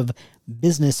type of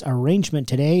business arrangement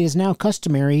today, it is now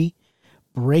customary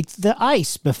break the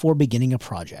ice before beginning a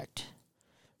project.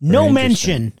 No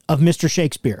mention of Mr.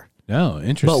 Shakespeare. No,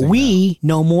 interesting. But we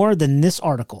know more than this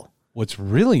article. What's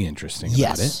really interesting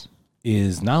about it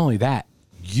is not only that,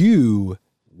 you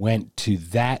went to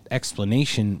that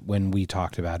explanation when we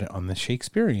talked about it on the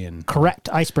Shakespearean. Correct,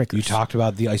 icebreakers. You talked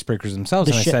about the icebreakers themselves.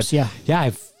 The and ships, I said, yeah, I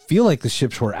feel like the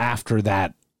ships were after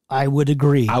that. I would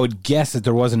agree. I would guess that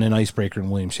there wasn't an icebreaker in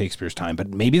William Shakespeare's time, but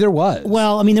maybe there was.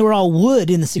 Well, I mean, they were all wood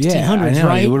in the 1600s, yeah, I know.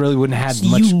 right? You really wouldn't have So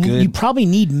much good. You probably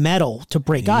need metal to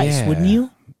break ice, wouldn't you?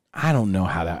 I don't know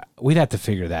how that. We'd have to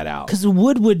figure that out. Because the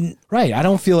wood wouldn't. Right. I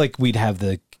don't feel like we'd have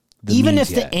the even if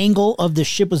means the yet. angle of the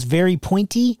ship was very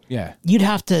pointy, you'd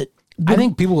have to. I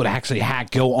think people would actually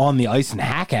go on the ice and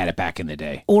hack at it back in the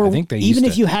day. Or I think they even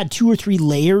used if you had 2 or 3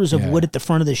 layers of wood at the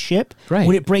front of the ship, Right.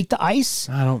 would it break the ice?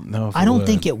 I don't know. If I don't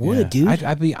think it would, dude.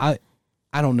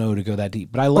 I don't know to go that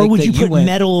deep, but I like. Or would that you put went,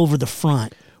 metal over the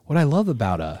front? What I love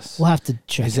about us, We'll have to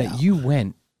check is it that out. you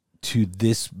went to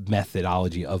this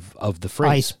methodology of the phrase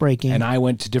Ice breaking, and I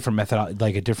went to different methodology,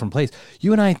 like a different place.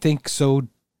 You and I think so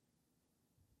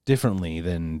differently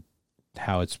than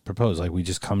how it's proposed. Like we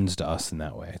just comes to us in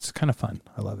that way. It's kind of fun.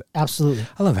 I love it. Absolutely.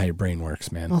 I love how your brain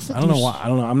works, man. Well, I don't know why. I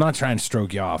don't know. I'm not trying to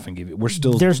stroke you off and give you. We're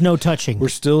still. There's no touching. We're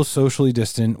still socially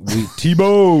distant.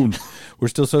 T-bone. We're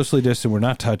still socially distant. We're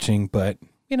not touching, but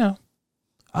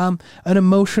an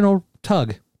emotional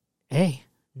tug. Hey,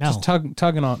 no. Just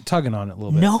tugging on it a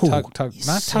little bit. No.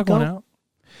 Not tugging out.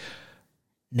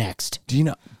 Next. Do you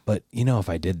know? But if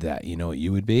I did that, you know what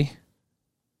you would be?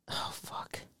 Oh,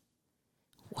 fuck.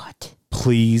 What?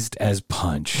 Pleased as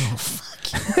punch. Oh, fuck.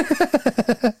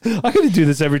 I'm going to do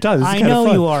this every time. This is I kinda know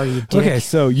fun. you are, you dick. Okay,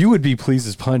 so you would be pleased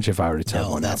as punch if I were to tell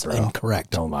No, one that's out, bro.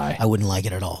 incorrect. Don't lie. I wouldn't like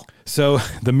it at all. So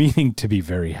the meaning to be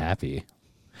very happy.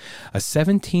 A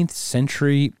 17th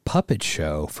century puppet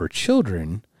show for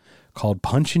children called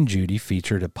Punch and Judy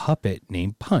featured a puppet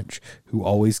named Punch who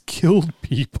always killed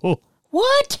people.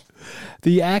 What?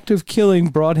 The act of killing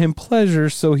brought him pleasure,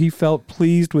 so he felt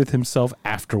pleased with himself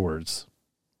afterwards.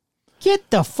 Get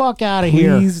the fuck out of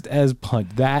here. Pleased as punch.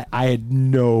 That I had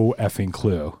no effing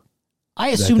clue. I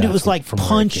assumed it was like from where it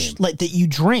punch, came. like that you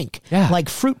drink. Yeah. Like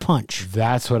fruit punch.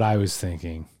 That's what I was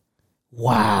thinking.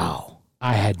 Wow.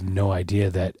 I had no idea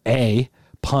that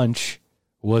Punch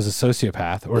was a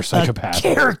sociopath or psychopath. A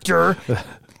character.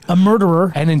 A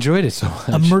murderer. And enjoyed it so much.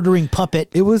 A murdering puppet.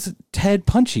 It was Ted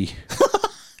Punchy.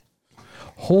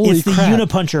 Holy it's the crap.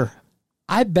 Unipuncher.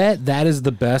 I bet that is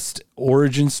the best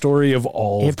origin story of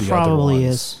all of the other ones. It probably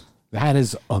is. That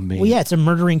is amazing. Well, yeah, it's a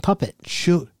murdering puppet.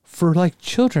 For like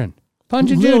children.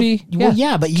 Punch and Little- Judy. well,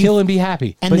 yeah, but you- kill and be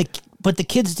happy. And but the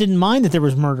kids didn't mind that there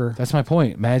was murder. That's my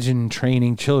point. Imagine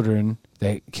training children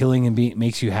that killing and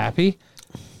makes you happy.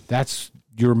 That's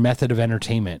your method of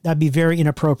entertainment. That'd be very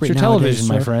inappropriate. It's your nowadays, television,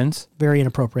 my sir. friends. Very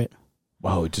inappropriate.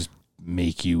 Wow, it would just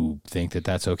make you think that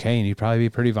that's okay, and you'd probably be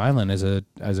pretty violent as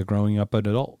a growing up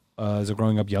adult, as a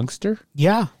growing up youngster,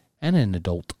 Yeah. and an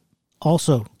adult.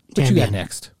 Also, What you got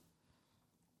next?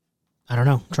 I don't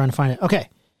know. I'm trying to find it. Okay.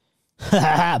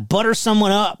 Butter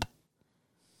someone up.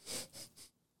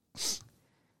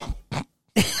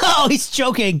 Oh, he's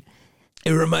joking.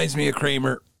 It reminds me of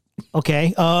Kramer.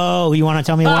 Okay. Oh, you want to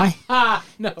tell me why?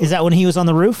 No. Is that when he was on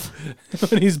the roof?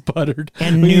 When he's buttered.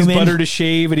 And when he's Newman. buttered to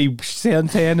shave and he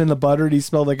tanned in the butter and he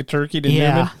smelled like a turkey to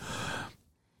Yeah. Newman.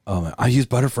 Oh, man. I use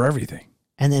butter for everything.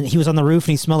 And then he was on the roof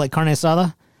and he smelled like carne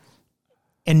asada.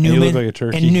 And he Newman, looked like a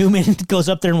turkey. And Newman goes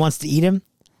up there and wants to eat him.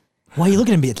 Why are you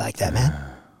looking at me like that, man?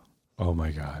 Oh,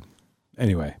 my God.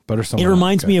 Anyway, butter someone It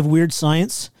reminds up. me of Weird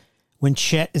Science when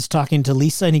Chet is talking to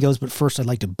Lisa and he goes, but first I'd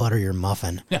like to butter your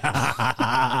muffin.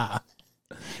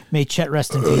 May Chet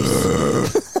rest in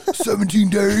peace. 17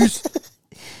 days.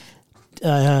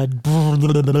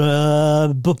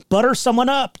 Butter someone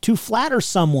up to flatter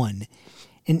someone.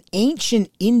 an ancient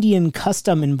Indian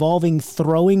custom involving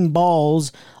throwing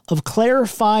balls of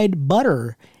clarified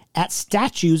butter at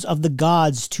statues of the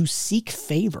gods to seek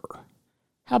favor.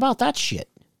 How about that shit?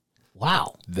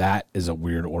 Wow. That is a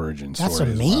weird origin story. That's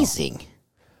amazing. Well.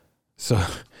 So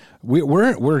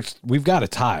we've got a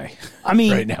tie. I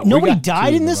mean, right now. Nobody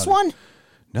died in this one?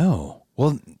 No.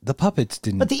 Well, the puppets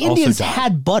didn't. But the Indians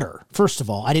had butter, first of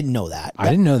all. I didn't know that. I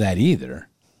didn't know that either.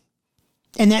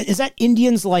 And is that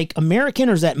Indians like American,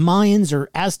 or is that Mayans or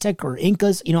Aztec or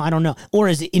Incas? I don't know. Or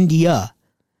is it India?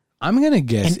 I'm going to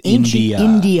guess an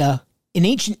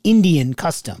ancient Indian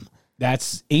custom.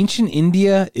 That's ancient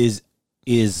India is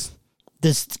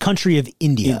this country of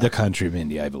India. The country of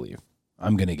India, I believe.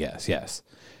 I'm going to guess, yes.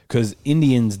 Because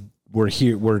Indians were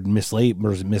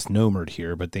misnomered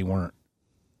here, but they weren't.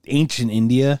 Ancient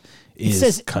India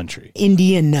is country.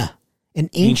 Indian. An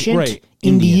ancient right,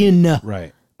 Indian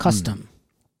custom.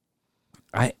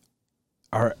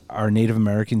 Are Native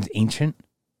Americans ancient?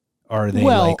 Or are they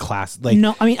like class? Like,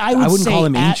 no, I mean, I wouldn't call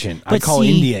them ancient. I call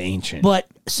India ancient. But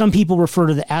some people refer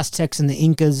to the Aztecs and the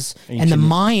Incas and the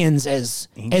Mayans as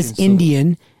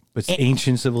Indian. But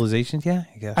ancient civilizations, yeah,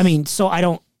 I guess. I mean, so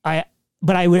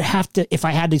but I would have to, if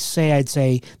I had to say, I'd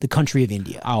say the country of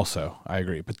India. Also, I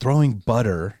agree. But throwing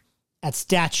butter at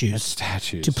statues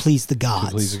to please the gods.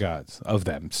 To please the gods of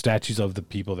them. Statues of the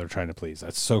people they're trying to please.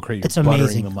 That's so crazy. It's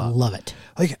amazing. Them up. Love it.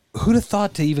 Like, who'd have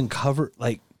thought to even cover,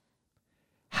 like,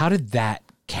 how did that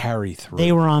carry through?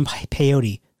 They were on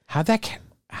peyote.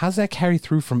 How's that carry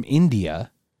through from India,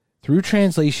 through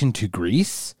translation to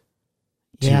Greece?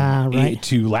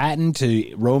 To Latin,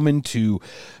 to Roman, to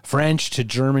French, to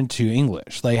German, to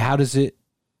English. Like, how does it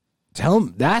tell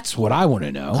them? That's what I want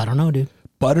to know. I don't know, dude.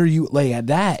 Butter you like at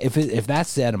that. If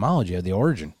that's the etymology of the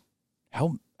origin,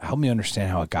 help me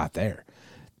understand how it got there.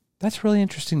 That's really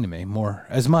interesting to me. More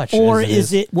as much. Or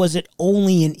as was it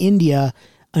only in India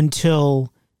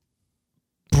until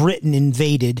Britain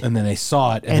invaded, and then they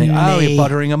saw it, and they're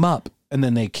buttering them up, and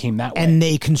then they came that way, and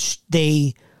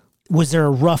they. Was there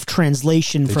a rough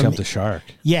translation they jumped the shark?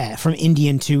 Yeah, from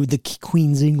Indian to the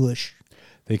Queen's English.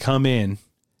 They come in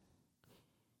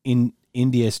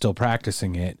India is still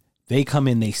practicing it. They come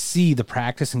in, they see the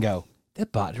practice and go, they're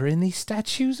buttering these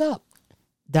statues up.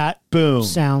 That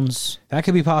sounds... That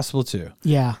could be possible too.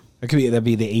 Yeah. That'd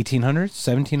be the 1800s,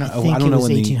 1700s? I don't know it was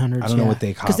 1800s. I don't know what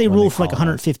they call it. Because they ruled for like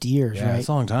 150 years, right? It's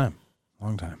a long time.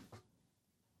 Long time.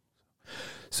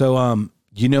 So,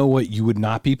 you know what you would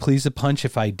not be pleased to punch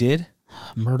if I did?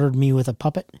 Murdered me with a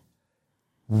puppet?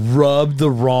 Rubbed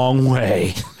the wrong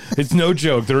way. It's no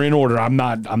joke. They're in order. I'm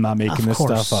not making this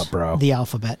stuff up, bro. The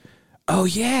alphabet. Oh,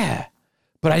 yeah.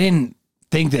 But I didn't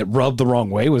think that rubbed the wrong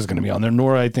way was going to be on there,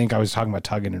 nor I think I was talking about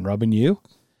tugging and rubbing you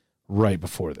right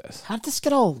before this. How did this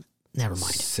get all... Never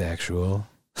mind. Sexual.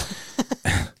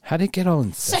 How did it get all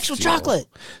incestual? Sexual chocolate.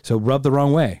 So rub the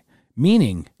wrong way,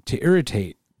 meaning to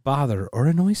irritate, bother, or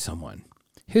annoy someone.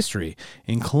 History.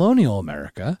 In colonial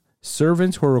America,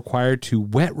 servants were required to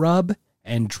wet rub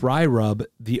and dry rub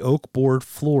the oak board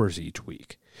floors each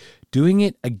week. Doing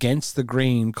it against the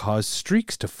grain caused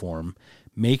streaks to form,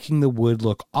 making the wood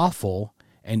look awful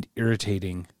and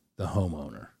irritating the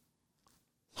homeowner.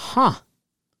 Huh.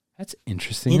 That's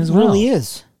interesting as well. It really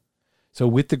is. So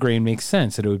with the grain makes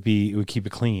sense that it would keep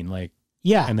it clean, like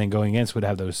yeah, and then going against would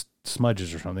have those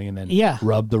smudges or something, and then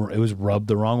rubbed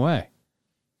the wrong way.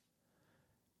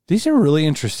 These are really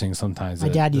interesting sometimes. My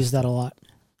dad used that a lot.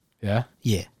 Yeah?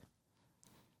 Yeah.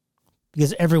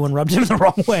 Because everyone rubbed him the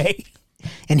wrong way,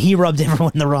 and he rubbed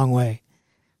everyone the wrong way.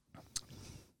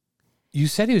 You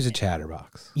said he was a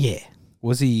chatterbox. Yeah.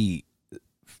 Was he?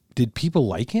 Did people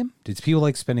like him? Did people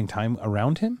like spending time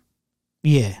around him?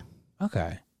 Yeah.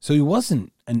 Okay. So he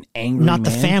wasn't an angry Not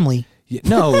man. The family. Yeah,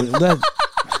 no.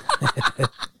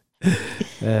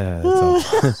 That's all.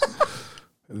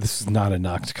 This is not a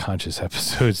knocked conscious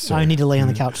episode, sir. I need to lay on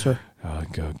the couch, sir.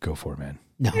 Go for it, man.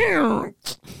 No.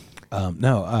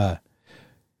 No.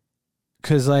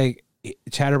 Because like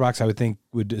chatterbox, I would think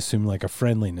would assume like a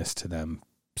friendliness to them.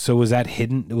 So was that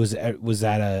hidden? Was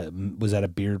that a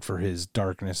beard for his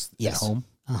darkness at home?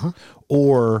 Uh-huh.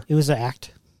 Or it was an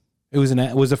act. It was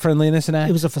was a friendliness an act?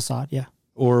 It was a facade, yeah.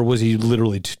 Or was he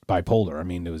literally bipolar? I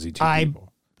mean, was he two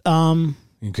people? And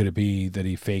could it be that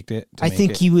he faked it? I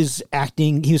think he was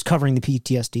acting. He was covering the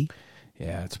PTSD.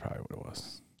 Yeah, that's probably what it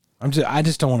was. I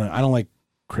just don't want to. I don't like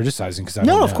criticizing because I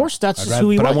don't know. Of course that's who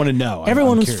he was. But I want to know.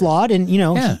 Everyone was flawed, and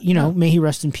may he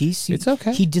rest in peace. It's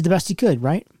okay. He did the best he could,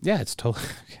 right? Yeah, it's totally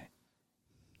okay.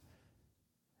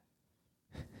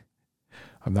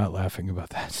 I'm not laughing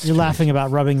about that. You're laughing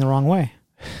about rubbing the wrong way.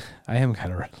 I am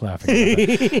kind of laughing at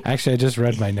that. Actually, I just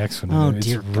read my next one. And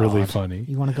it's really funny.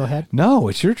 You want to go ahead? No,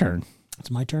 it's your turn. It's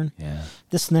my turn? Yeah.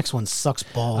 This next one sucks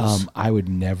balls. I would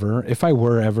never, if I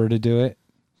were ever to do it,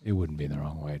 it wouldn't be the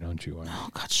wrong way, don't you? Oh,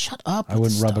 God, shut up. I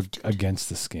wouldn't rub against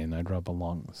the skin. I'd rub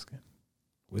along the skin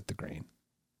with the grain.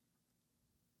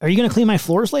 Are you going to clean my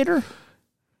floors later?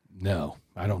 No,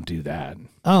 I don't do that.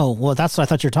 Oh, well, that's what I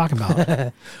thought you were talking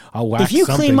about. I'll wax if you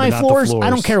clean my floors, I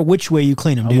don't care which way you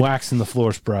clean them, dude. I'm waxing the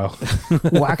floors, bro.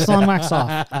 Wax on, wax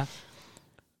off.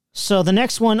 So the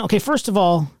next one, okay, first of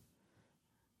all,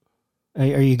 are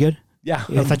you good? Yeah.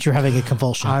 I thought you were having a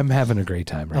convulsion. I'm having a great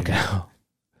time right now.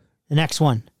 The next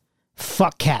one,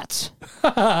 fuck cats.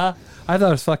 I thought it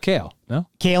was fuck kale. No?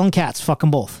 Kale and cats, fuck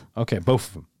them both. Okay, both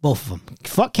of them. Both of them.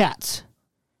 Fuck cats.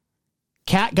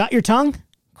 Cat got your tongue?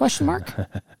 Question mark.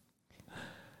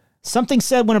 Something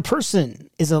said when a person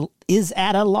is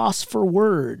at a loss for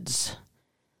words.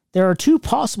 There are two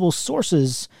possible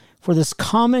sources for this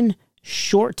common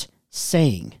short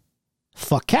saying.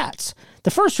 Fuck cats.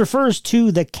 The first refers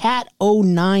to the cat o'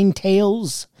 nine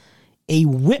tails, a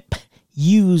whip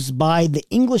used by the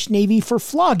English Navy for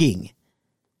flogging.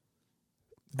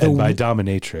 And by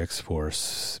dominatrix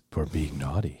for being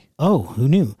naughty. Oh, who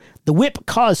knew? The whip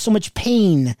caused so much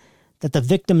pain that the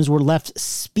victims were left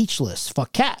speechless.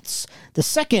 Fuck cats. The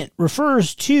second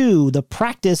refers to the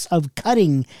practice of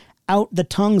cutting out the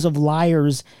tongues of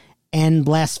liars and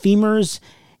blasphemers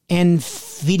and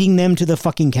feeding them to the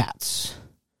fucking cats.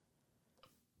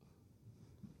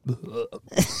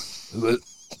 Why'd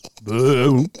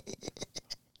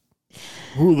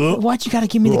you gotta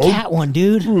give me the cat one,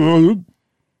 dude?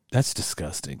 That's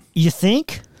disgusting. You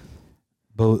think?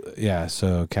 Both, yeah,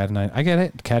 so cat and nine. I get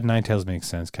it. Cat and nine tails makes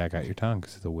sense. Cat got your tongue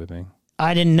because of the whipping.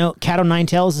 I didn't know cat o' nine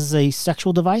tails is a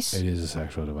sexual device. It is a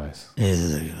sexual device. It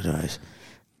is a sexual device.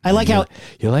 I like how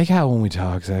you like how when we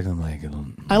talk, exactly like.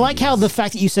 I like how the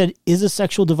fact that you said "is a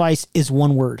sexual device" is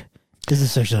one word. Is a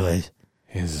sexual device.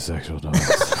 Is a sexual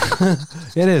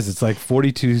device. It is. It's like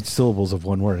 42 syllables of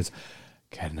one word. It's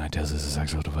cat and nine tails is a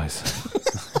sexual device.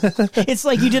 It's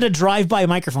like you did a drive-by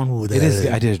microphone. Ooh, it is.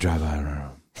 I did a drive-by. I don't know.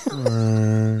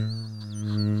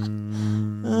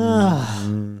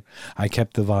 I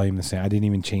kept the volume the same. I didn't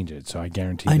even change it, so I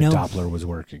guarantee the Doppler was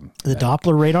working. The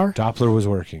Doppler radar? Doppler was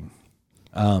working.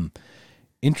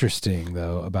 Interesting,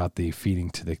 though, about the feeding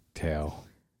to the tail.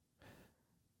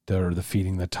 Or the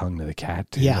feeding the tongue to the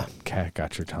cat. Too. Yeah. The cat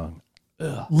got your tongue.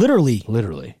 Ugh. Literally.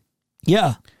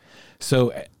 Yeah.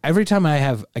 So every time I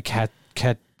have a cat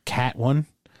one,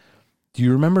 do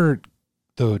you remember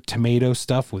the tomato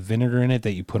stuff with vinegar in it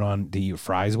that you put on the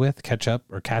fries with ketchup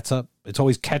or catsup? It's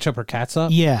always ketchup or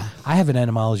catsup. Yeah. I have an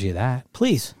etymology of that.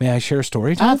 Please. May I share a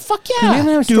story time? Fuck yeah. We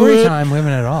haven't had a story time. We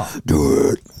haven't at all.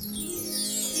 Do it.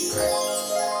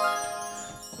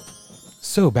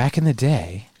 So back in the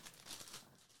day,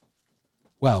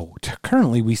 well,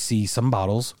 currently we see some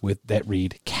bottles that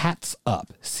read Cats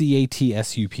Up,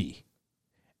 CATSUP,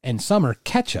 and some are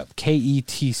ketchup,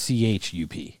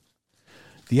 KETCHUP.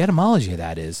 The etymology of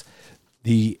that is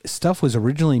the stuff was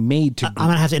originally made to... I'm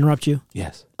going to have to interrupt you.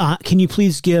 Yes. Can you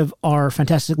please give our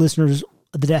fantastic listeners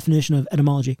the definition of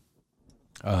etymology?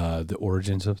 The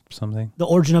origins of something? The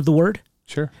origin of the word?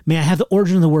 Sure. May I have the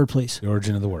origin of the word, please? The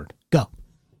origin of the word. Go.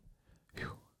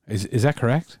 Is that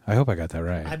correct? I hope I got that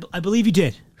right. I believe you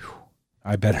did.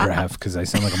 I better have, because I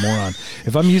sound like a moron.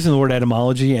 If I'm using the word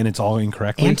etymology and it's all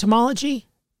incorrectly... Entomology?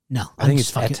 No. I think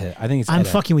it's fucking... I'm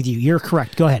fucking with you. You're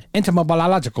correct. Go ahead.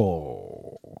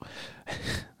 Entomological.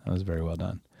 That was very well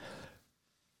done.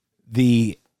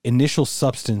 The initial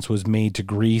substance was made to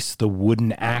grease the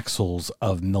wooden axles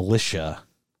of militia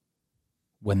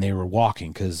when they were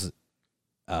walking, because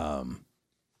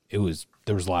there was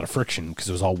a lot of friction because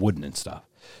it was all wooden and stuff.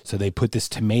 So they put this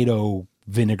tomato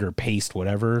vinegar paste,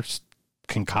 whatever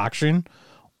concoction,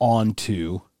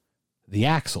 onto the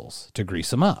axles to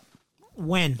grease them up.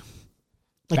 When?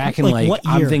 Back in what year?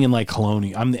 I'm thinking like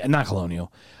colonial. I'm not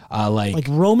colonial. Like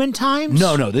Roman times?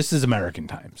 No, this is American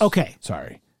times. Okay.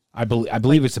 Sorry. I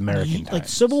believe it's American times. Like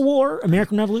Civil War,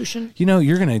 American Revolution? You know,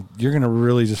 you're gonna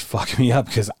really just fuck me up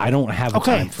because I don't have a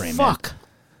time frame. Fuck.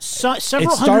 Several hundred years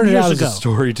ago. It started out as a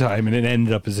story time and it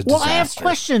ended up as a disaster. Well, I have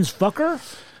questions, fucker.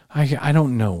 I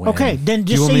don't know when. Okay, then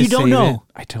just say you don't know.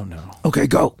 I don't know. Okay,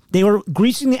 go. They were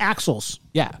greasing the axles.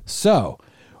 Yeah. So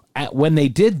when they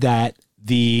did that,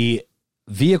 the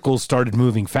vehicles started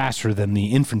moving faster than the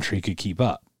infantry could keep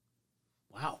up.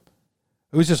 Wow.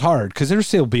 It was just hard because they were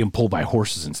still being pulled by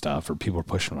horses and stuff, or people were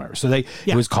pushing them over. So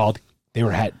it was called, they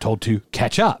were told to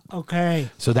catch up. Okay.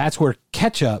 So that's where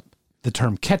the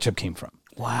term ketchup came from.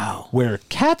 Wow. Where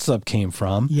catsup came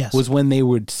from was when they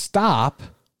would stop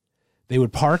They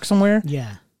would park somewhere.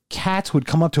 Yeah. Cats would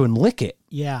come up to and lick it.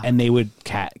 Yeah. And they would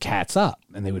cats up,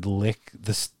 and they would lick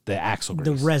the axle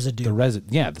grease. The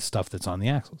residue. The stuff that's on the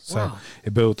axles. So Wow.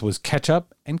 it both was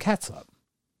ketchup and catsup.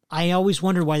 I always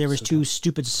wondered why there was two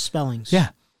stupid spellings. Yeah.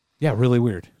 Yeah, really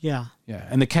weird. Yeah. Yeah.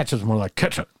 And the ketchup's more like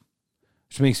ketchup,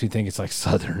 which makes me think it's like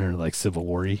Southern or like Civil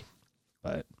War-y.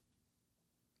 But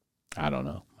I don't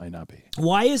know. Might not be.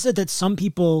 Why is it that some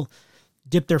people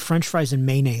dip their French fries in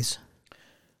mayonnaise?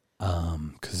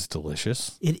 Because it's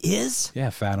delicious. It is? Yeah,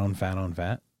 fat on fat on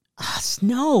fat.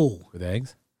 No. With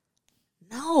eggs?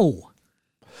 No.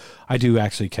 I do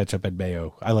actually ketchup and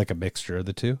mayo. I like a mixture of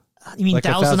the two. You mean like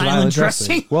Thousand Island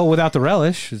dressing? Well, without the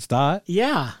relish, it's not.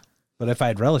 Yeah. But if I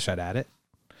had relish, I'd add it.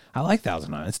 I like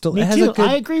Thousand Island. Me it has too. a good,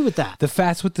 I agree with that. The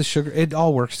fats with the sugar, it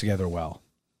all works together well.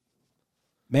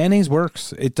 Mayonnaise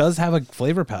works. It does have a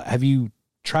flavor palette. Have you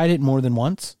tried it more than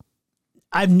once?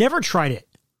 I've never tried it.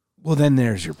 Well, then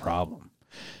there's your problem.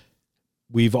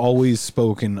 We've always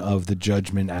spoken of the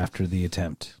judgment after the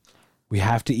attempt. We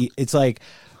have to eat. It's like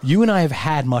you and I have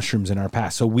had mushrooms in our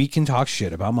past, so we can talk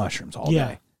shit about mushrooms all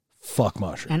day. Fuck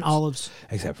mushrooms. And olives.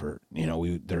 Except for,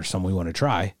 there's some we want to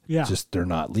try. Yeah. Just they're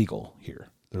not legal here.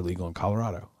 They're legal in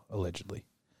Colorado, allegedly.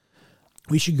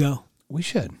 We should go. We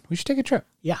should. We should take a trip.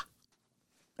 Yeah.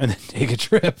 And then take a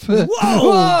trip. Whoa!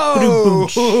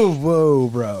 Whoa! Whoa,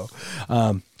 bro.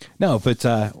 No, but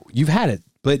you've had it.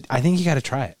 But I think you got to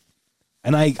try it.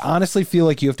 And I honestly feel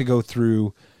like you have to go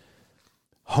through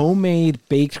homemade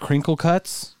baked crinkle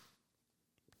cuts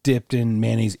dipped in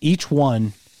mayonnaise. Each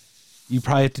one, you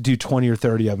probably have to do 20 or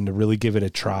 30 of them to really give it a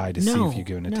try to see if you're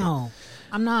giving it No,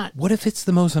 I'm not. What if it's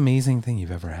the most amazing thing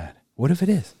you've ever had? What if it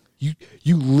is?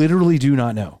 You literally do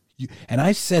not know. And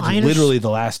I've said literally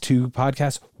the last two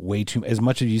podcasts way too as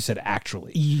much as you said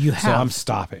actually. You have. So I'm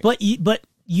stopping. But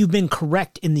you've been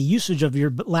correct in the usage of your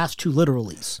last two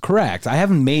literallys. Correct. I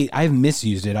haven't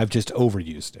misused it. I've just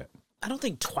overused it. I don't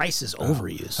think twice is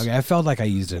overused. Okay, I felt like I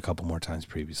used it a couple more times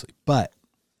previously. But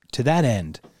to that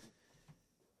end,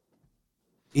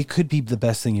 it could be the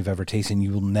best thing you've ever tasted, and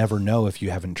you will never know if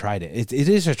you haven't tried it. It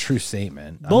is a true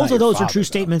statement. Both of those are true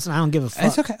statements, and I don't give a fuck.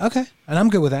 It's okay. Okay. And I'm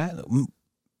good with that.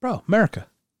 Bro, America.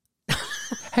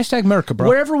 Hashtag America, bro.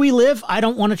 Wherever we live, I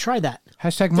don't want to try that.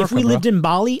 Hashtag America, if we lived in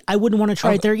Bali, I wouldn't want to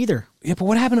try it there either. Yeah, but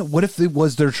what happened? What if it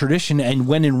was their tradition, and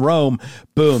when in Rome,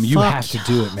 boom, you have to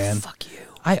do it, man. Fuck you.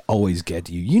 I always get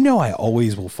you. You know I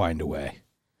always will find a way.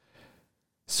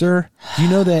 Sir, do you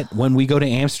know that when we go to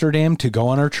Amsterdam to go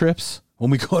on our trips,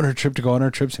 when we go on our trip to go on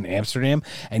our trips in Amsterdam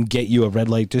and get you a red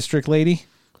light district lady?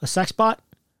 A sex bot?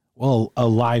 Well,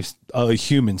 a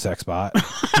human sex bot.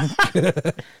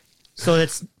 So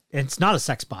it's not a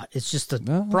sex bot. It's just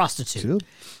a prostitute.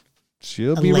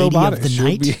 She'll a be lady robotic. Of the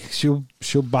night.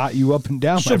 She'll bot you up and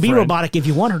down. She'll be robotic if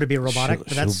you want her to be robotic, but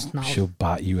that's not. She'll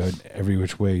bot you out every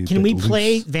which way. Can we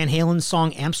play Van Halen's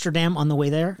song Amsterdam on the way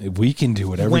there? We can do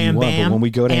whatever Wham, you want. bam, But when we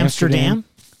go to Amsterdam,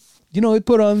 we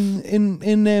put on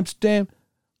in Amsterdam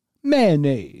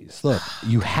mayonnaise. Look,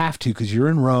 you have to because you're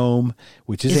in Rome,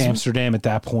 which is Amsterdam at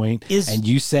that point, and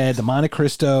you said the Monte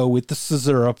Cristo with the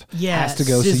syrup has to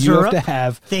go. So you have to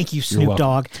have. Thank you, Snoop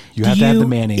Dogg. You have to have the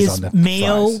mayonnaise on the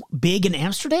mayo fries. Big in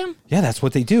Amsterdam? Yeah, that's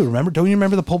what they do. Remember? Don't you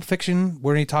remember the Pulp Fiction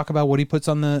where he talk about what he puts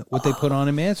on what they put on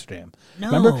in Amsterdam?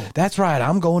 No. Remember? That's right.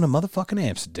 I'm going to motherfucking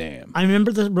Amsterdam. I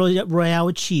remember the Royale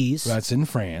with cheese. That's in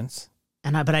France.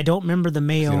 But I don't remember the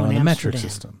mayo in the Amsterdam. metric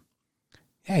system.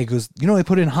 Yeah, he goes, they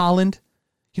put in Holland?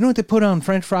 You know what they put on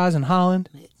French fries in Holland?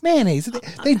 Mayonnaise.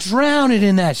 They drown it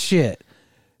in that shit.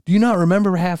 Do you not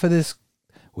remember half of this?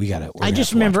 We got it. I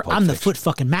just remember I'm the foot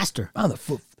fucking master. I'm the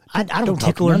foot. I don't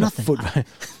tickle or nothing.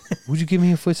 Would you give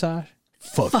me a foot massage?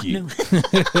 Fuck you.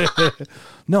 No.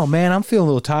 No, man, I'm feeling a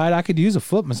little tired. I could use a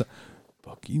foot massage.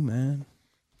 Fuck you, man.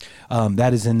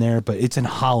 That is in there, but it's in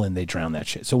Holland. They drown that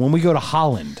shit. So when we go to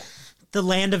Holland, the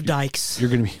land of dykes, you're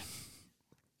gonna be.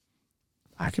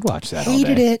 I could watch that. Hated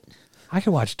all day. it. I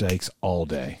could watch Dykes all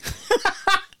day.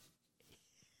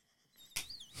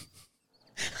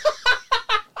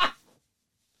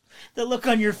 The look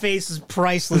on your face is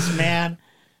priceless, man.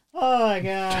 Oh my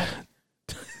god.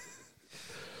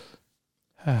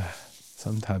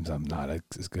 Sometimes I'm not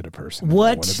as good a person.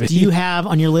 What do you have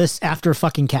on your list after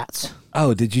fucking cats?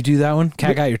 Oh, did you do that one?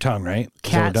 Cat got your tongue, right?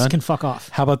 Cats can fuck off.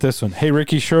 How about this one? Hey,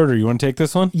 Ricky Schroeder, you want to take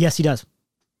this one? Yes, he does.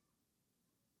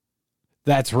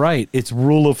 That's right. It's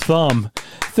rule of thumb.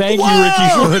 Thank you, Ricky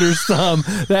Schroeder's thumb.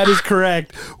 That is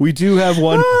correct. We do have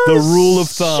one. The rule of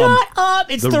thumb. Shut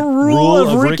up. It's the rule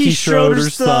of Ricky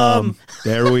Schroeder's thumb.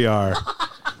 There we are.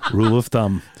 Rule of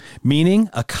thumb. Meaning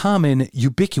a common,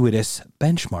 ubiquitous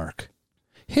benchmark.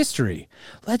 History.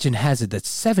 Legend has it that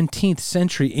 17th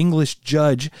century English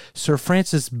judge Sir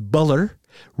Francis Buller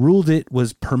ruled it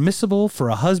was permissible for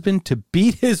a husband to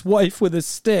beat his wife with a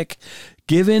stick,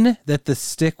 given that the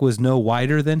stick was no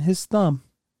wider than his thumb.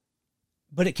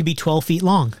 But it could be 12 feet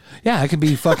long. Yeah, it could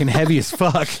be fucking heavy as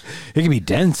fuck. It could be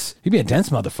dense. It could be a dense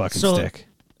motherfucking stick.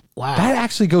 Wow. That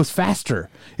actually goes faster.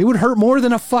 It would hurt more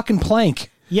than a fucking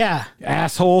plank. Yeah.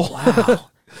 Asshole. Wow.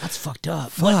 That's fucked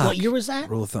up. What year was that?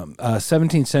 Rule of thumb.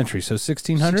 17th century, so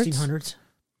 1600s?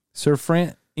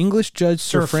 1600s. English judge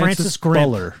Sir Francis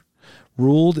Buller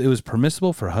ruled it was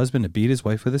permissible for a husband to beat his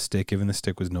wife with a stick, given the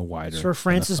stick was no wider. Sir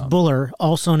Francis Buller,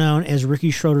 also known as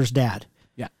Ricky Schroeder's dad.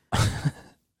 Yeah.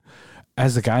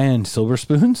 As the guy in Silver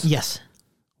Spoons? Yes.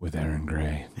 With Aaron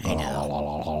Gray. I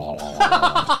know.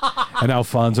 And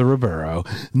Alfonso Ribeiro.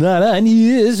 Not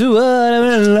unusual.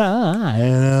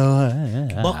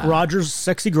 Buck Rogers'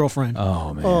 sexy girlfriend.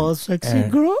 Oh, man. Oh, sexy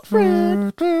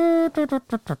girlfriend.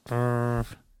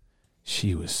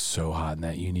 She was so hot in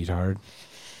that unitard.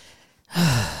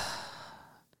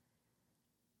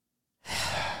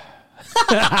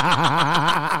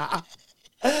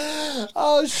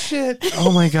 Oh shit.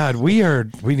 Oh my god, we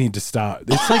need to stop.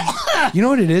 It's like, you know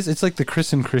what it is? It's like the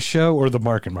Chris and Chris show or the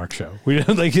Mark and Mark show. We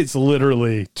like, it's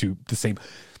literally the same.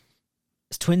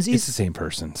 It's twinsies? It's the same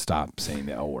person. Stop saying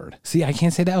the L word. See, I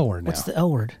can't say the L word now. What's the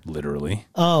L word? Literally.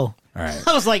 Oh. All right.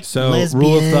 I was like, so lesbian.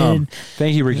 Rule of thumb.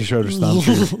 Thank you, Ricky Schroeder's thumb.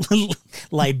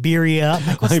 Liberia. I'm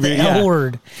like, what's the L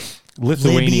word?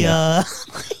 Lithuania.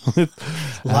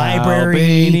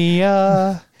 Library.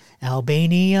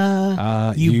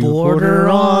 Albania. You border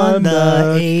on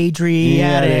the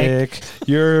Adriatic.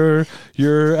 Your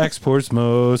exports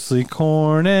mostly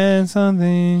corn and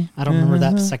something. I don't remember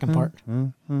that second part.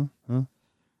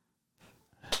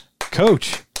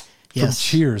 Coach from Yes.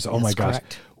 Cheers. Oh my gosh.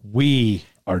 Correct. We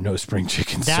are no spring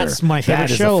chickens, That's sir. my favorite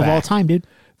That is show a of all fact. time, dude.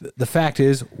 The fact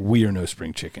is, we are no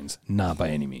spring chickens. Not by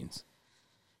any means.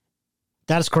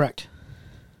 That is correct.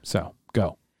 So,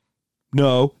 go.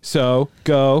 No. So,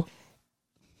 go.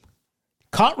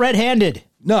 Caught red-handed.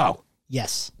 No.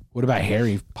 Yes. What about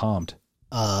Harry palmed?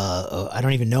 I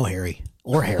don't even know Harry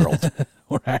or Harold.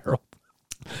 Or Harold?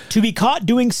 To be caught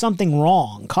doing something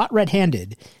wrong, caught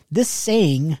red-handed, this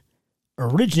saying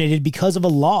originated because of a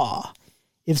law.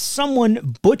 If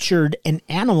someone butchered an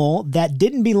animal that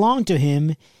didn't belong to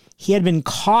him, he had been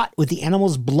caught with the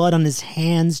animal's blood on his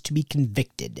hands to be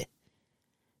convicted.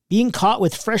 Being caught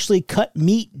with freshly cut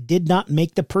meat did not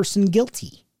make the person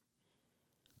guilty.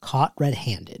 Caught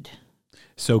red-handed.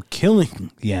 So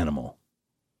killing the animal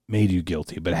made you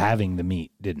guilty, but having the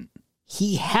meat didn't.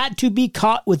 He had to be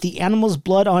caught with the animal's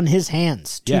blood on his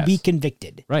hands to be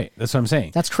convicted. Right. That's what I'm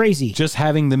saying. That's crazy. Just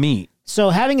having the meat. So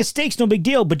having a steak's no big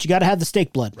deal, but you got to have the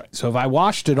steak blood. Right. So if I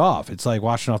washed it off, it's like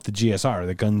washing off the GSR,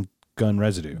 the gun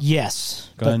residue. Yes.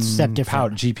 Gun but step different.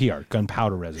 powder, GPR,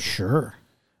 gunpowder residue. Sure.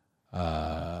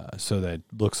 So that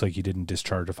looks like you didn't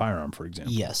discharge a firearm, for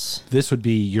example. Yes. This would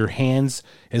be your hands,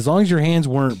 as long as your hands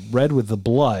weren't red with the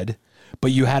blood,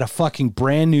 but you had a fucking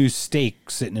brand new steak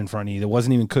sitting in front of you that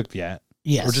wasn't even cooked yet.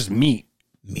 Yes. Or just meat.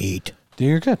 Meat. Then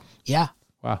you're good. Yeah.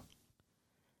 Wow.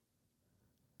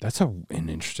 That's an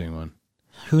interesting one.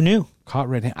 Who knew? Caught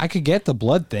red-handed. I could get the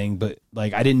blood thing, but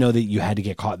like I didn't know that you had to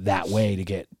get caught that way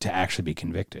to actually be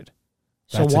convicted.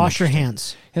 So wash your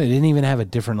hands. Yeah, they didn't even have a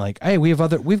different like, hey, we've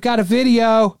got a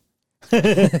video.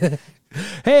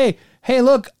 hey,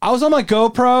 look, I was on my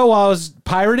GoPro while I was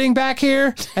pirating back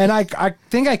here, and I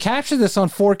think I captured this on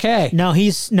 4K.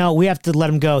 No, we have to let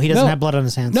him go. He doesn't have blood on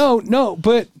his hands. No,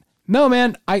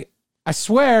 man, I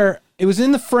swear it was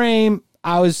in the frame.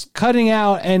 I was cutting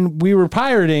out, and we were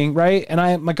pirating, right?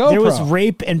 And my GoPro. There was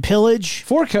rape and pillage.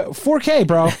 4K,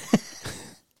 bro.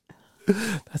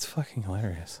 That's fucking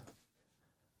hilarious.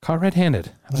 Caught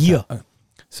red-handed. Yeah.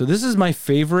 So this is my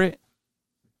favorite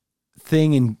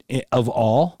thing of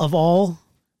all. Of all?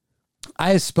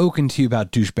 I have spoken to you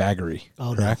about douchebaggery.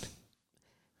 Oh, correct? No.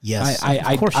 Yes. I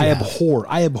abhor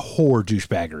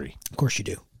douchebaggery. Of course you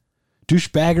do.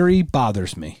 Douchebaggery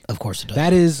bothers me. Of course it does.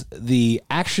 That is the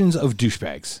actions of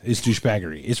douchebags. Is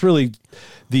douchebaggery. It's really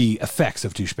the effects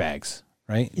of douchebags,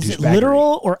 right? Is it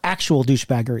literal or actual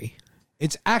douchebaggery?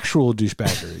 It's actual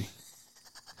douchebaggery.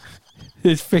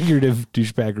 It's figurative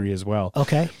douchebaggery as well.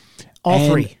 Okay. All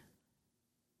three.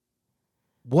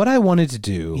 What I wanted to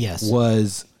do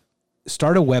was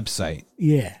start a website.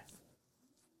 Yeah.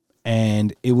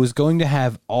 And it was going to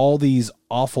have all these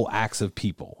awful acts of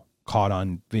people caught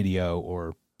on video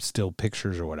or still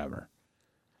pictures or whatever.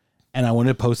 And I wanted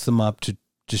to post them up to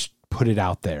just put it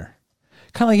out there.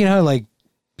 Kind of like, like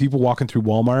people walking through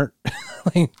Walmart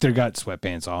Like they got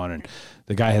sweatpants on, and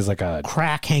the guy has like a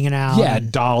crack hanging out. Yeah,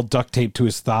 doll duct tape to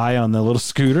his thigh on the little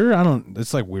scooter.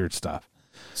 It's like weird stuff.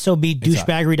 So be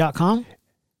douchebaggery.com?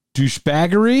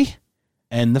 Douchebaggery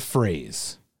and the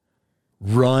phrase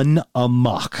run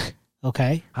amok.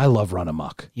 Okay. I love run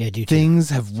amok. Yeah, I do too. Things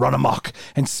have run amok.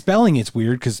 And spelling it's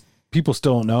weird because people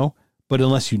still don't know, but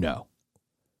unless you know.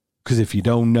 Because if you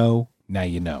don't know, now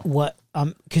you know. What?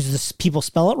 Because people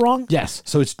spell it wrong? Yes.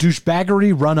 So it's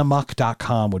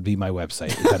douchebaggeryrunamuck.com would be my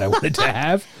website that I wanted to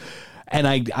have. And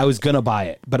I was going to buy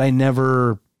it, but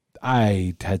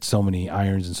I had so many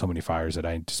irons and so many fires that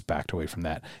I just backed away from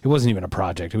that. It wasn't even a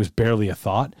project. It was barely a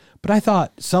thought. But I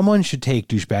thought someone should take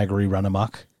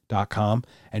douchebaggeryrunamuck.com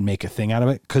and make a thing out of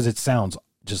it because it sounds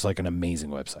just like an amazing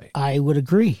website. I would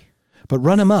agree. But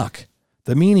run amok,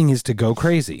 the meaning is to go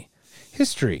crazy.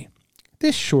 History.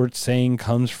 This short saying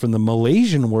comes from the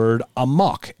Malaysian word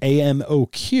amok,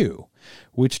 A-M-O-Q,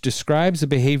 which describes the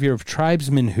behavior of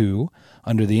tribesmen who,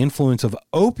 under the influence of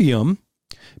opium,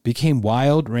 became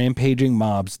wild, rampaging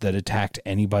mobs that attacked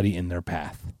anybody in their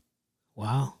path.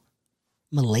 Wow.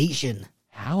 Malaysian.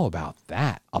 How about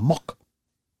that? Amok.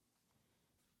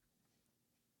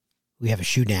 We have a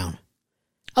shoe down.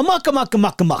 Amok, amok,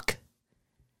 amok, amok.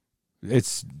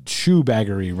 It's shoe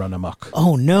baggery run amok.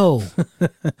 Oh, no.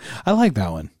 I like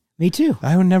that one. Me too.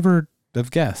 I would never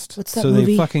have guessed. What's that so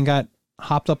movie? They fucking got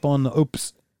hopped up on the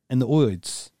oops and the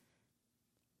oids.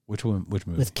 Which one? Which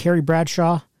movie? With Carrie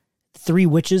Bradshaw, Three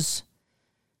Witches.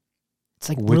 It's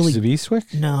like Witches of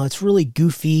Eastwick? No, it's really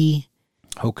goofy.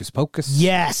 Hocus Pocus?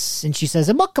 Yes. And she says,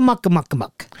 amok, amok, amok,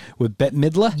 amok. With Bette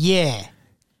Midler? Yeah.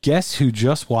 Guess who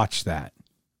just watched that?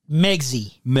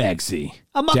 Megsy.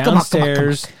 Amok,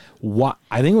 downstairs. amok, amok. What?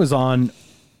 I think it was on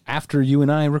after you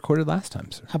and I recorded last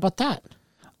time, sir. How about that?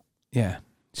 Yeah.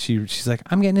 She's like,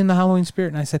 I'm getting in the Halloween spirit.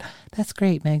 And I said, that's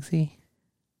great, Megsy.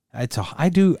 I've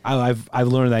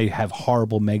learned that I have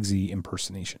horrible Megsy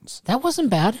impersonations. That wasn't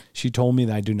bad. She told me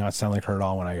that I do not sound like her at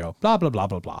all when I go, blah, blah, blah,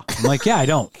 blah, blah. I'm like, yeah, I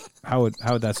don't. How would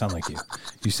that sound like you?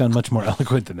 You sound much more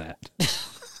eloquent than that.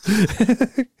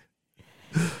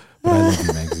 But I love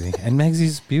you, Megsy. And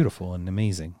Megsy's beautiful and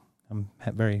amazing. I'm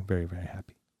very, very, very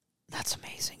happy. That's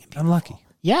amazing. I'm lucky.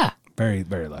 Yeah. Very,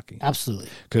 very lucky. Absolutely.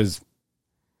 Because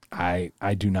I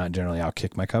do not generally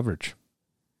outkick my coverage.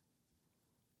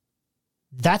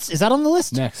 Is that on the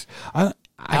list? Next. I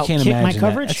can't Outkick imagine my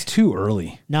coverage? That's too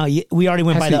early. No, we already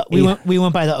went by the we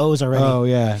went by the O's already. Oh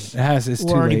yeah. It's We're too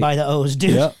already late. by the O's,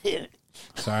 dude. Yep.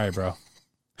 Sorry, bro.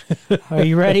 Are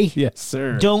you ready? Yes,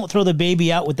 sir. Don't throw the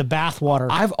baby out with the bathwater.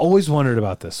 I've always wondered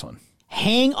about this one.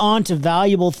 Hang on to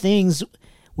valuable things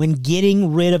when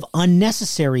getting rid of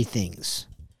unnecessary things.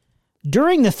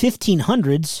 During the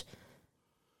 1500s,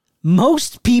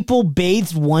 most people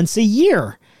bathed once a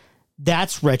year.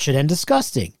 That's wretched and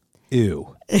disgusting.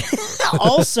 Ew.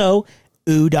 Also,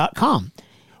 ooh.com.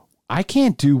 I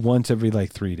can't do once every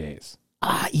 3 days.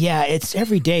 Yeah, it's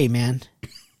every day, man.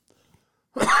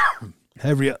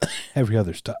 Every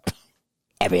other stuff.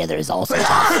 Every other is also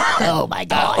tough. Oh, my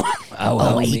God.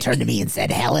 He turned to me and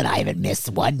said, Helen, I haven't missed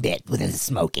one bit with his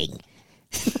smoking.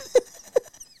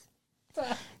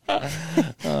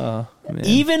 Man.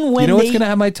 Even when you know what's going to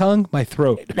have my tongue? My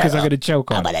throat. Because I'm going to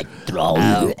choke on it. I'm going to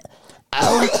throw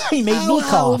he made me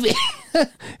cough.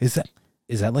 Is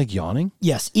that like yawning?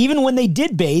 Yes. Even when they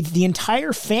did bathe, the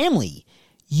entire family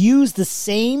used the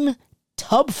same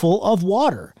tub full of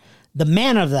water. The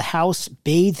man of the house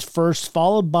bathed first,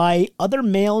 followed by other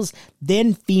males,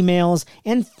 then females,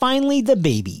 and finally the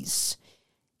babies.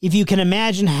 If you can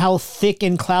imagine how thick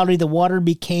and cloudy the water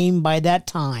became by that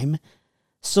time,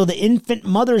 so the infant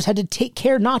mothers had to take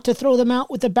care not to throw them out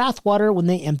with the bathwater when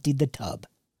they emptied the tub.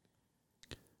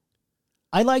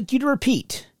 I'd like you to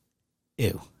repeat.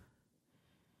 Ew.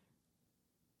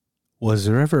 Was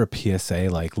there ever a PSA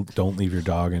like, don't leave your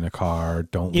dog in a car,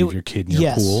 don't leave your kid in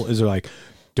your pool? Is there like,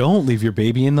 don't leave your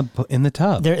baby in the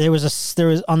tub? There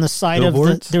was on the side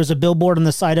Billboards? there was a billboard on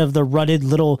the side of the rutted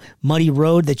little muddy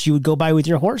road that you would go by with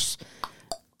your horse.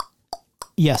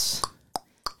 Yes.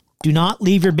 Do not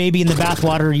leave your baby in the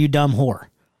bathwater, you dumb whore.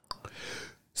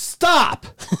 Stop.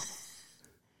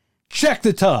 Check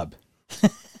the tub.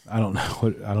 I don't know.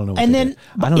 What And then,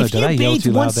 I don't know. if Did you I yell bathed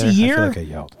too loud once there? a year, I feel like I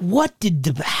yelled. what did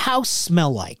the house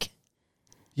smell like?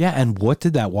 Yeah, and what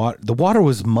did that water? The water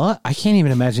was mud. I can't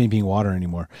even imagine it being water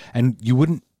anymore. And you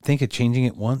wouldn't think of changing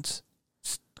it once?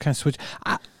 Kind of switch.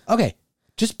 Okay,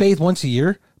 just bathe once a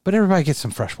year, But everybody gets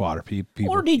some fresh water. People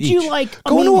Or did you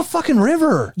go into a fucking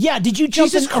river? Yeah, did you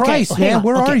jump Jesus in? Christ, okay, man,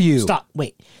 where are you? Stop.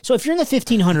 Wait. So if you're in the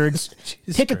 1500s,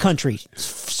 pick a country: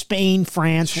 Spain,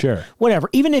 France, sure, whatever.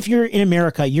 Even if you're in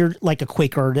America, you're like a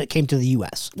Quaker that came to the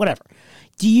U.S. Whatever.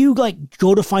 Do you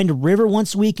go to find a river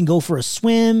once a week and go for a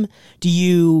swim?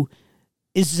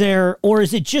 Is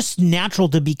it just natural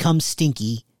to become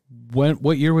stinky?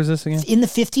 What year was this again? In the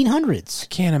 1500s. I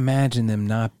can't imagine them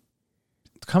not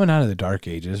coming out of the Dark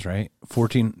Ages, right?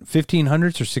 1500s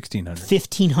or 1600s?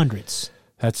 1500s.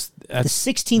 That's the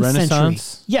 16th Renaissance?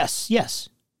 century. Yes.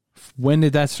 When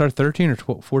did that start? 13 or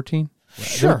 14?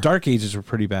 Sure. The Dark Ages were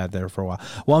pretty bad there for a while.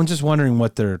 Well, I'm just wondering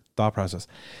what their thought process.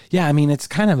 Yeah, I mean, it's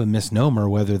kind of a misnomer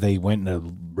whether they went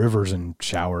into rivers and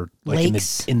showered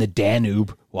lakes in the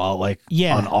Danube while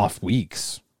on off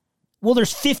weeks. Well,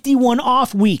 there's 51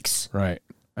 off weeks. Right.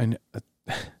 I know.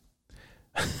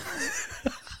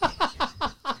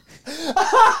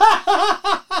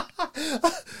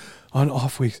 On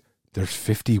off weeks, there's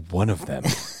 51 of them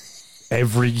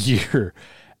every year.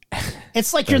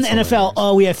 It's like you're in the NFL. Hilarious.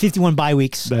 Oh, we have 51 bye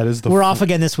weeks. That is we're off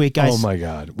again this week, guys. Oh my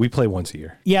God, we play once a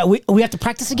year. Yeah, we have to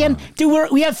practice again,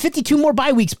 dude. We have 52 more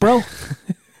bye weeks, bro.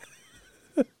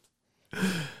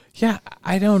 Yeah,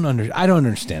 I don't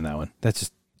understand that one. That's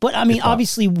just. But I mean,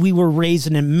 obviously, we were raised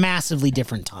in a massively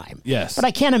different time. Yes. But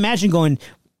I can't imagine going,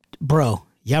 bro.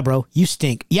 Yeah, bro, you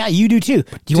stink. Yeah, you do too.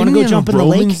 Do you want to go jump in the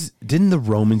lake? Didn't the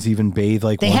Romans even bathe once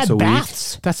a week? They had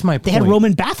baths. That's my point. They had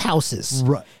Roman bathhouses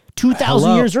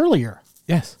 2,000 years earlier.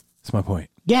 Yes, that's my point.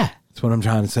 Yeah. That's what I'm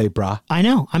trying to say, brah. I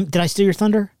know. Did I steal your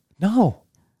thunder? No.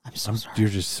 I'm so sorry. You're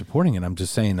just supporting it. I'm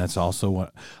just saying that's also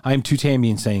what... I'm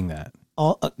Tutamian saying that.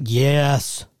 Oh,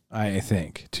 yes. I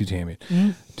think. Tutamian.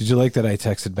 Mm-hmm. Did you like that I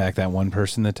texted back that one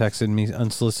person that texted me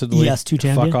unsolicitedly? Yes,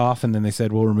 Tutamian. Fuck off. And then they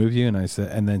said, we'll remove you. And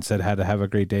then said, how to have a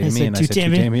great day to me. And I said,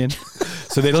 Tutamian.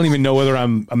 So they don't even know whether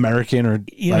I'm American or...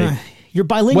 Yeah. You're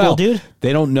bilingual, dude.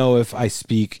 They don't know if I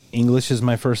speak English as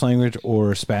my first language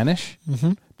or Spanish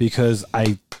because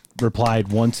I replied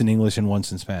once in English and once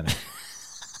in Spanish.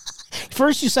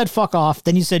 First you said fuck off,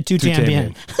 then you said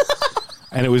Tutamian.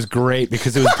 And it was great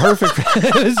because it was perfect.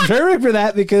 It was perfect for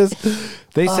that because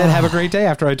they said have a great day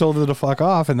after I told them to fuck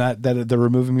off and that they're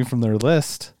removing me from their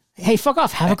list. Hey, fuck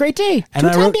off. Have a great day. And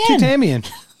I wrote Tutamian.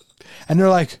 And they're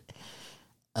like,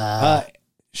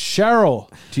 Cheryl,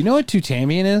 do you know what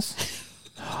Tutamian is?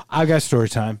 I've got story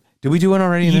time. Did we do one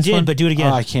already in this one? You did, but do it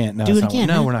again. Oh, I can't. No, do it again.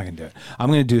 No, we're not going to do it. I'm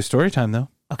going to do a story time, though.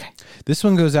 Okay. This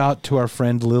one goes out to our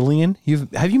friend Lillian.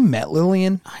 Have you met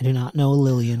Lillian? I do not know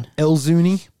Lillian.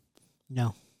 Elzuni?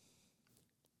 No.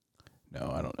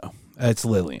 No, I don't know. It's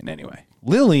Lillian anyway.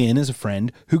 Lillian is a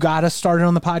friend who got us started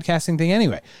on the podcasting thing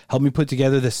anyway. Helped me put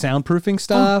together the soundproofing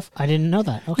stuff. Oh, I didn't know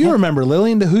that. Okay. You remember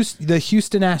Lillian, the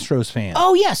Houston Astros fan.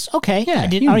 Oh, yes. Okay. Yeah, I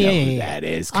did. That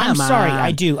is. I'm sorry.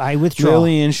 I do. I withdraw.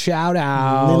 Lillian, shout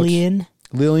out.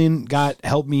 Lillian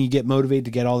helped me get motivated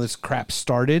to get all this crap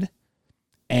started.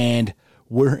 And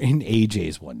we're in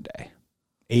AJ's one day.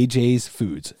 AJ's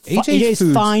Foods. AJ's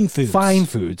Foods, Fine Foods. Fine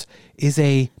Foods is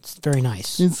It's very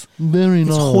nice. It's very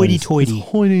nice. It's hoity-toity. It's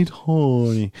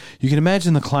hoity-toity. You can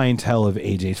imagine the clientele of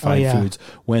AJ's Fine Foods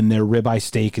when their ribeye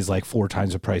steak is like 4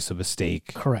 times the price of a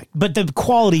steak. Correct. But the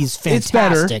quality is fantastic. It's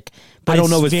better. But I don't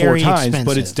know if it's 4 times, expensive.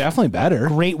 but it's definitely better.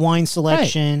 Great wine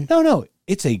selection. Right. No.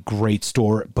 It's a great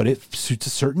store, but it suits a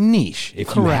certain niche.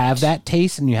 If you have that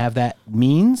taste and you have that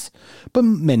means, but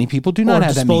many people do not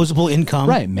have that disposable income.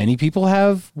 Right. Many people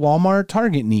have Walmart,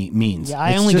 Target means. Yeah,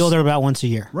 I only go there about once a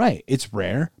year. Right. It's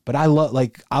rare, but I love,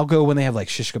 I'll go when they have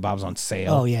shish kebabs on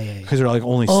sale. Oh, yeah. Because they're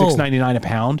only $6.99 a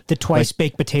pound. The twice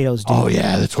baked potatoes, dude. Oh,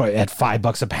 yeah. That's why at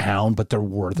 $5 a pound, but they're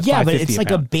worth it. Yeah, but it's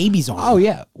like a baby's arm. Oh,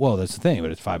 yeah. Well, that's the thing,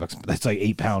 but it's $5. That's like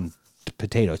 8-pound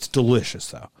potato. It's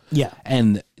delicious, though. Yeah.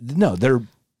 And no, their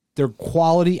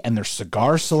quality and their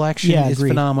cigar selection is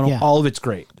phenomenal. Yeah. All of it's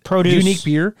great. Produce.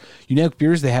 Unique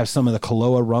beers. They have some of the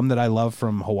Kahlua rum that I love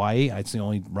from Hawaii. It's the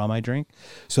only rum I drink.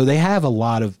 So they have a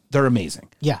lot of, they're amazing.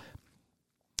 Yeah.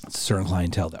 It's a certain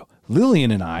clientele though.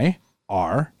 Lillian and I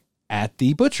are at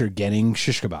the butcher getting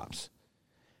shish kebabs.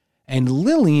 And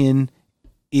Lillian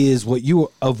is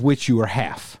of which you are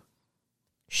half.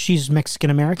 She's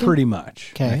Mexican-American? Pretty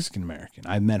much. Okay. Mexican-American.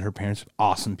 I've met her parents.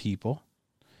 Awesome people.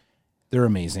 They're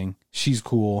amazing. She's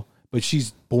cool, but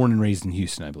she's born and raised in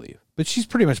Houston, I believe. But she's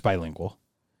pretty much bilingual.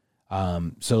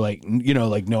 So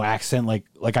no accent.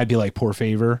 Like I'd be like, por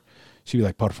favor. She'd be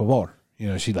like, por favor.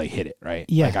 She'd hit it, right?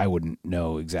 Yeah. I wouldn't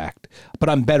know exact. But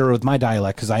I'm better with my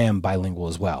dialect because I am bilingual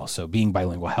as well. So being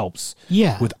bilingual helps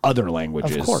with other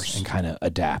languages. Of course. And kind of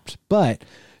adapt. But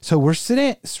so we're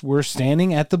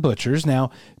standing at the butcher's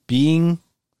now, being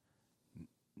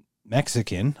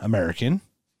Mexican American,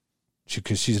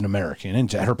 because she's an American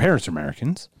and her parents are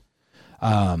Americans.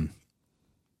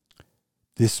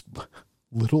 This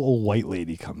little old white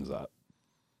lady comes up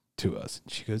to us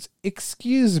and she goes,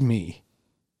 "Excuse me,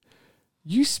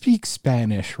 you speak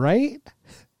Spanish, right?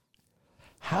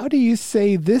 How do you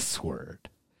say this word?"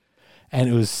 And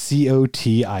it was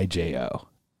Cotijo.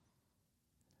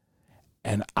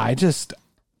 And I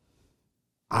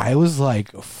was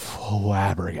like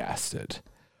flabbergasted.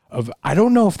 I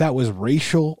don't know if that was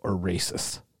racial or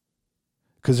racist,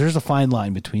 because there's a fine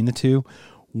line between the two.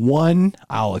 One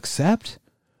I'll accept,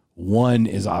 one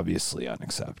is obviously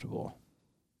unacceptable.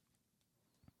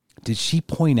 Did she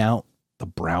point out the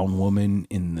brown woman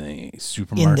in the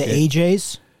supermarket? In the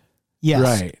AJ's? Yes.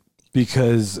 Right.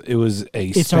 Because it was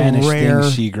it's Spanish thing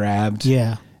she grabbed.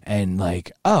 Yeah. And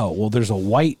like, oh, well, there's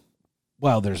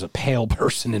a pale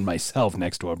person in myself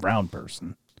next to a brown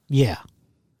person. Yeah.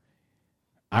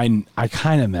 I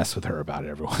kind of mess with her about it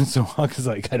every once in a while, because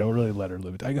like I don't really let her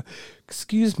live it. I go,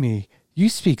 "Excuse me, you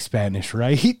speak Spanish,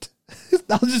 right?"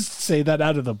 I'll just say that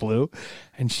out of the blue,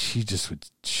 and she just would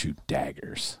shoot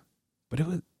daggers. But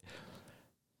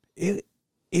it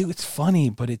was funny,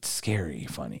 but it's scary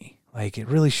funny. Like, it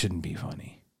really shouldn't be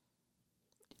funny.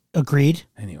 Agreed.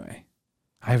 Anyway,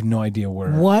 I have no idea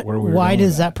where why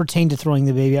does that pertain to throwing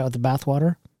the baby out with the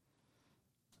bathwater?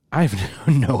 I have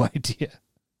no idea.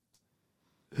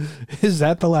 Is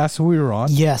that the last one we were on?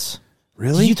 Yes.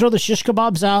 Really? Did you throw the shish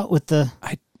kebabs out with the...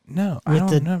 I don't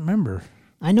remember.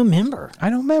 I don't remember. I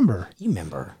don't remember. You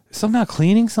remember. Something about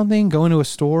cleaning something, going to a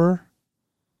store,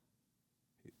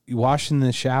 you wash in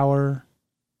the shower.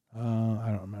 I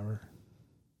don't remember.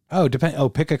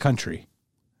 Pick a country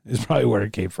is probably where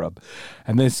it came from.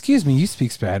 And then, "Excuse me, you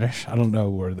speak Spanish." I don't know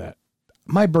where that...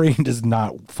 My brain does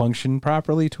not function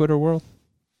properly, Twitter world.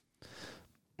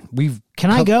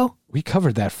 Can I go? We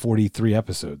covered that 43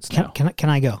 episodes now. Can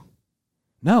I go?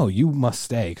 No, you must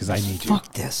stay, because I need you.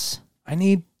 Fuck this. I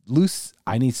need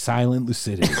silent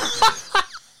lucidity.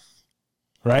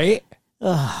 Right?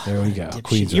 There we go.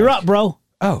 Queens. You're up, bro.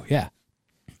 Oh, yeah.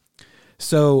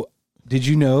 So, did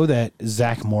you know that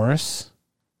Zach Morris,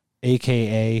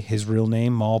 a.k.a. his real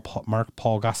name, Mark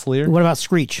Paul Gosselaar, What about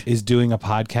Screech? is doing a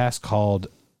podcast called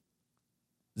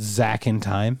Zach in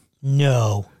Time?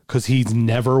 No. Because he's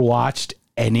never watched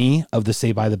any of the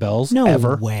Saved by the Bells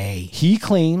ever. No way. He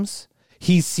claims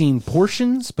he's seen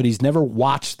portions, but he's never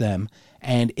watched them.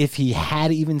 And if he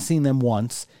had even seen them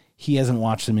once, he hasn't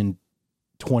watched them in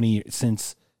 30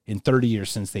 years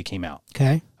since they came out.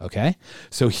 Okay.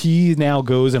 So he now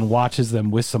goes and watches them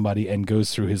with somebody and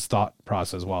goes through his thought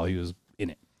process while he was in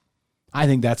it. I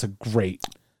think that's a great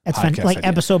podcast like idea.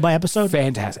 Episode by episode?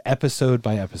 Fantastic. Episode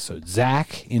by episode.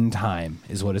 Zach in Time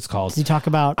is what it's called. Does he talk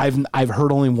about... I've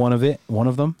heard only one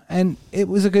of them, and it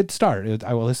was a good start.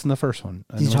 I will listen to the first one.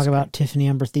 Does he talk about Tiffany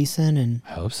Amber Thiessen and...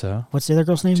 I hope so. What's the other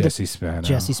girl's name? Jessie Spano.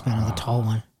 Jessie Spano, the tall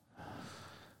one.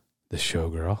 The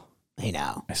showgirl. I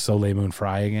know. Soleil Moon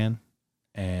Frye again.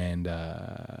 And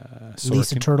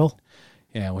Lisa Turtle.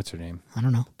 Yeah, what's her name? I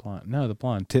don't know. The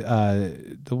blonde.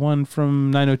 The one from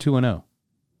 90210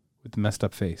 with the messed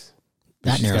up face.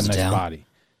 That narrows it down. She's got a nice body.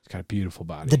 She's got a beautiful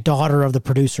body. The daughter of the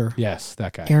producer. Yes,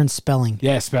 that guy. Aaron Spelling.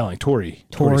 Yeah, Spelling. Tori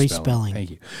Spelling. Thank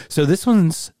you. So this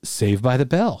one's Saved by the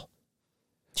Bell.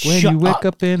 When you wake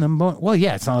up in the morning. Well,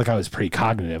 yeah, it's not like I was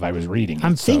precognitive. I was reading it.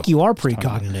 I think you are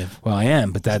precognitive. Well, I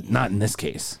am, but not in this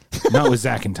case. Not with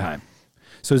Zach in Time.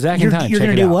 So Zach in Time, you're check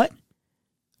gonna it do out. what?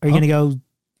 Are you gonna go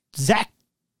Zach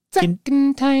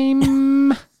in Time?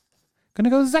 Gonna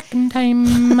go Zach in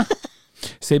Time.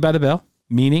 Saved by the Bell,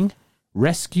 meaning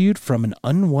rescued from an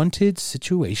unwanted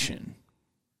situation.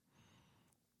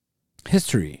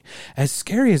 History. As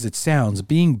scary as it sounds,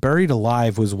 being buried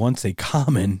alive was once a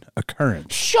common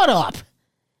occurrence. Shut up.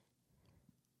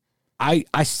 I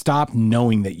stopped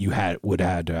knowing that you would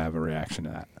have to have a reaction to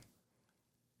that.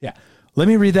 Yeah. Let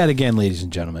me read that again, ladies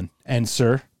and gentlemen. And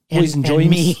sir, boys and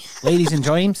James, me. ladies and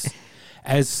James.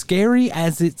 As scary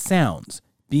as it sounds,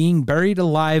 being buried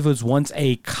alive was once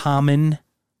a common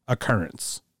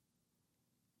occurrence.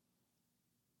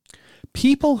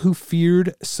 People who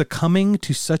feared succumbing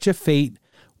to such a fate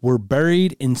were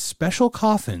buried in special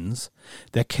coffins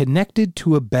that connected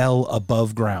to a bell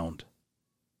above ground.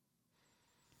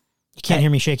 You can't hear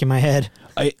me shaking my head.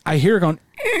 I hear it going,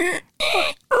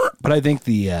 but I think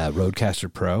the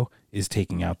Rodecaster Pro is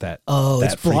taking out that. Oh,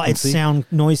 it's sound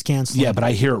noise canceling. Yeah, but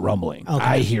I hear it rumbling. Okay.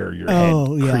 I hear your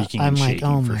head creaking and shaking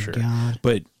oh for my sure. God.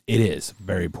 But it is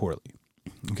very poorly.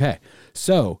 Okay.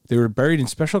 So they were buried in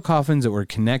special coffins that were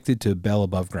connected to a bell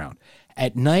above ground.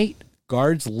 At night,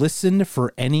 guards listened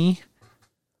for any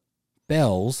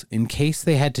bells in case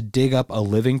they had to dig up a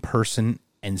living person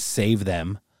and save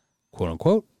them, quote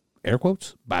unquote, air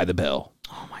quotes, by the bell.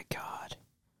 Oh my God.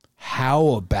 How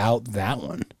about that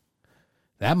one?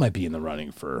 That might be in the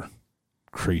running for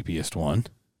creepiest one.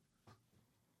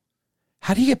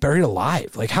 How do you get buried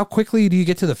alive? Like, how quickly do you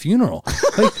get to the funeral?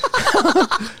 Like,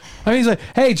 I mean, he's like,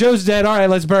 hey, Joe's dead. All right,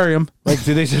 let's bury him. Like,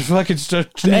 did they just fucking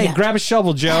hey, grab a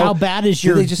shovel, Joe? How bad is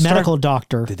your medical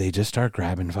doctor? Did they just start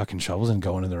grabbing fucking shovels and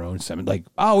going to their own cemetery? Like,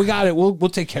 oh, we got it. We'll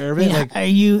take care of it. Like,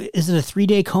 is it a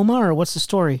 3-day coma or what's the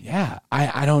story? Yeah,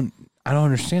 I don't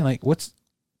understand. Like,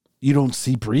 you don't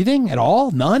see breathing at all?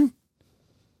 None?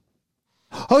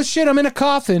 Oh shit, I'm in a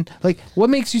coffin. Like, what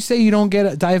makes you say you don't get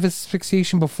a die of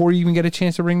asphyxiation before you even get a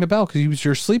chance to ring the bell? Because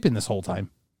you're sleeping this whole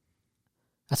time.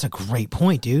 That's a great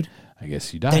point, dude. I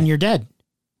guess you die. Then you're dead.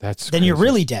 Then crazy. You're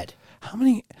really dead.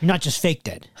 You're not just fake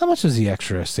dead. How much was the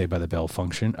extra Saved by the Bell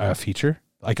feature?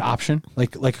 Like option?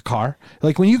 Like a car?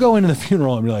 Like when you go into the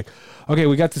funeral and you're like, okay,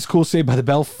 we got this cool Saved by the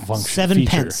Bell function 7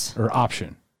 feature pence. or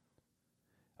option.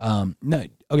 No.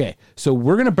 Okay. So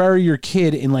we're going to bury your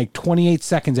kid in like 28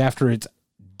 seconds after it's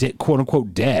quote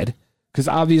unquote dead. Because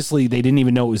obviously they didn't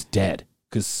even know it was dead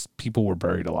because people were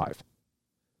buried alive.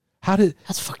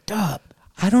 That's fucked up.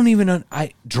 I don't even,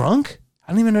 drunk?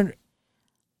 I don't even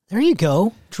There you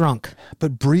go. Drunk.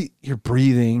 But you're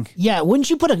breathing. Yeah. Wouldn't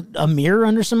you put a mirror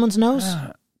under someone's nose?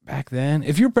 Back then,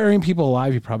 if you're burying people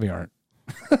alive, you probably aren't.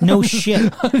 No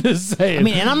shit. I'm just saying. I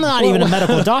mean, and I'm not even a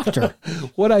medical doctor.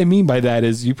 What I mean by that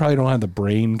is you probably don't have the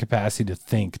brain capacity to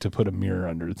think to put a mirror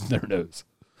under their nose.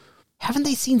 Haven't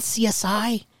they seen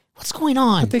CSI? What's going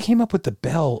on? But they came up with the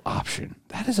bell option.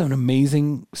 That is an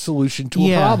amazing solution to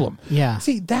a problem. Yeah.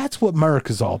 See, that's what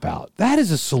America's all about. That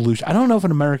is a solution. I don't know if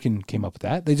an American came up with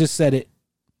that. They just said it.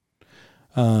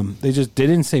 They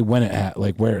didn't say when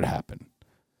where it happened.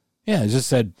 Yeah, it just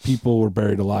said people were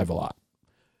buried alive a lot.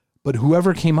 But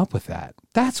whoever came up with that,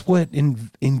 that's what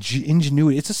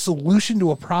ingenuity. It's a solution to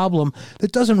a problem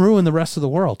that doesn't ruin the rest of the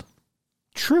world.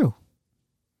 True.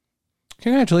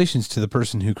 Congratulations to the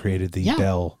person who created the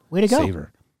bell Way to go.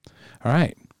 saver. All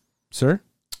right, sir.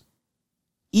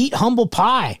 Eat humble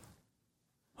pie.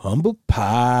 Humble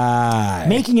pie.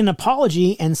 Making an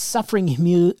apology and suffering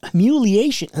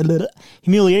humiliation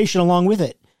along with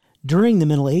it. During the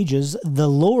Middle Ages, the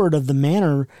lord of the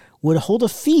manor would hold a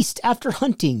feast after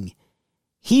hunting.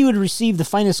 He would receive the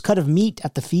finest cut of meat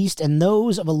at the feast, and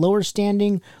those of a lower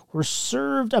standing were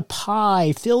served a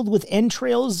pie filled with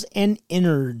entrails and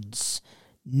innards,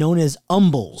 known as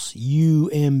umbles,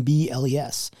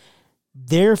 U-M-B-L-E-S.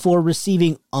 Therefore,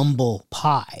 receiving humble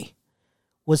pie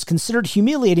was considered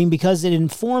humiliating because it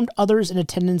informed others in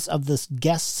attendance of the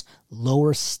guest's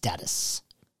lower status.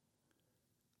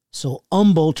 So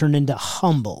humble turned into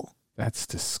humble. That's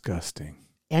disgusting.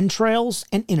 Entrails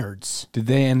and innards. Did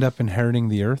they end up inheriting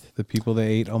the earth, the people that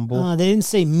ate umble? They didn't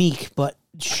say meek, but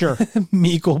sure.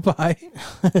 Meekle pie.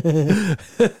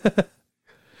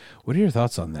 What are your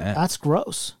thoughts on that? That's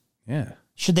gross. Yeah.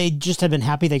 Should they just have been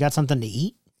happy they got something to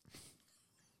eat?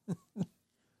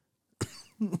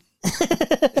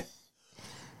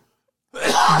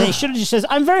 They should have just said,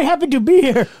 I'm very happy to be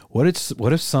here. What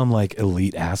if some like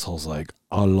elite assholes like,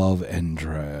 I love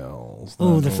entrails.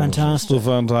 Oh, they're fantastic. They're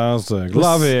fantastic.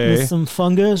 Love it. With some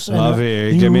fungus. Love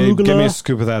it. Give me a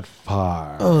scoop of that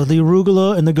pie. Oh, the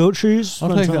arugula and the goat cheese.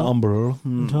 I'll take the umber.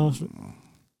 Fantastic.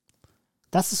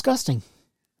 That's disgusting.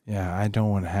 Yeah, I don't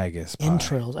want haggis pie.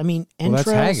 Entrails. I mean, entrails.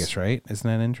 Well, that's haggis, right? Isn't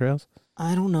that entrails?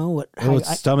 I don't know what.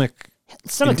 It's stomach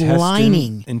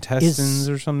lining. Intestines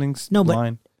or something. No,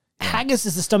 but haggis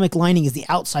is the stomach lining is the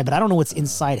outside, but I don't know what's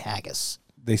inside haggis.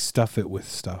 They stuff it with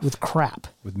stuff. With crap.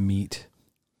 With meat.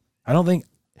 I don't think.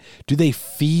 Do they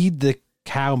feed the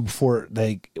cow before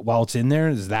while it's in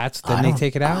there? Then they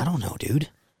take it out? I don't know, dude.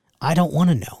 I don't want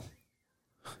to know.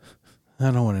 I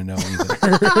don't want to know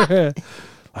either.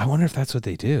 I wonder if that's what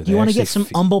they do. Do you want to get some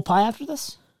humble pie after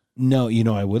this? No,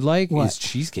 I would like is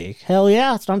cheesecake. Hell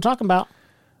yeah, that's what I'm talking about.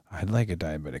 I'd like a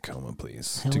diabetic coma,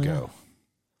 please, Hell to yeah. go.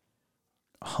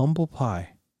 Humble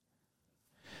pie.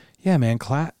 Yeah, man.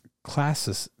 Class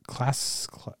system?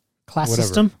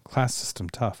 Class system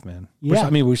tough, man. Yeah.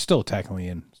 We're still technically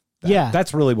in that. Yeah.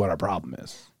 That's really what our problem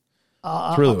is.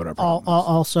 That's really what our problem is.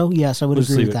 Also, yes, I would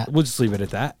agree with that. We'll just leave it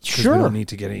at that. Sure. We don't need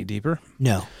to get any deeper.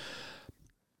 No.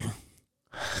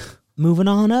 Moving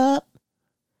on up.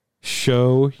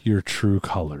 Show your true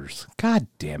colors. God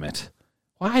damn it.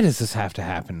 Why does this have to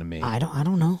happen to me? I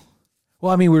don't know.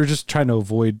 Well, we were just trying to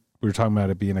avoid We were talking about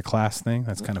it being a class thing.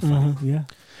 That's kind of funny. Yeah.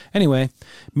 Anyway,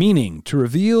 meaning to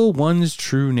reveal one's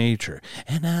true nature.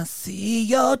 And I see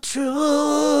your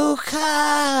true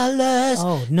colors.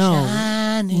 Oh, no.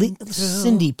 Shining through.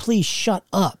 Cindy, please shut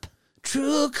up.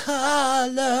 True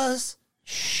colors.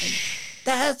 Shh.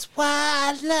 That's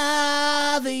why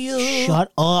I love you.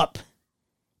 Shut up.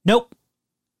 Nope.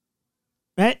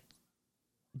 Right?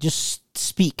 Just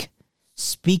speak.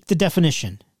 Speak the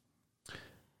definition.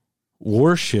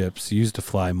 Warships used to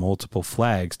fly multiple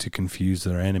flags to confuse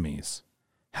their enemies.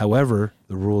 However,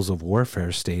 the rules of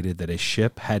warfare stated that a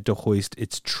ship had to hoist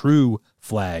its true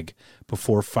flag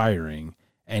before firing,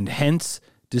 and hence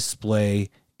display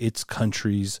its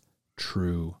country's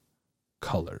true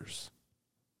colors.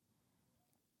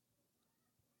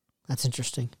 That's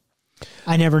interesting.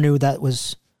 I never knew that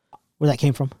was where that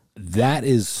came from. That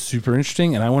is super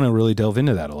interesting, and I want to really delve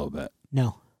into that a little bit.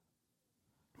 No.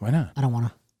 Why not? I don't want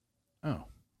to. Oh,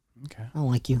 okay. I don't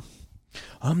like you.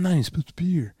 I'm not even supposed to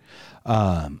be here.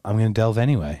 I'm going to delve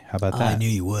anyway. How about that? I knew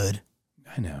you would.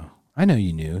 I know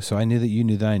you knew, so I knew that you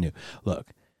knew that I knew.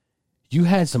 Look, you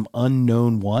had some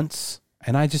unknown wants,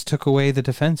 and I just took away the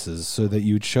defenses so that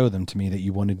you would show them to me that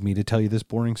you wanted me to tell you this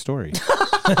boring story.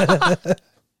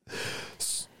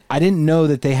 I didn't know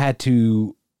that they had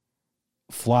to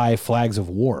fly flags of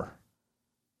war.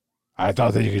 I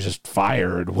thought that you could just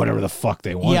fire whatever the fuck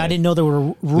they wanted. Yeah, I didn't know there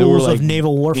were rules of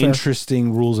naval warfare.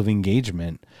 Interesting rules of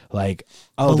engagement. Like,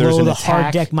 below there's an the attack.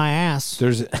 hard deck my ass.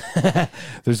 There's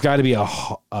got to be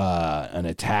an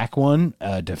attack one,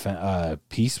 a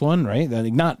peace one, right?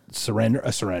 Not a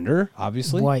surrender,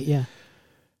 obviously. Right, yeah.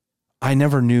 I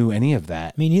never knew any of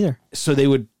that. Me neither. So they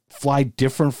would fly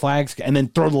different flags and then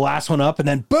throw the last one up and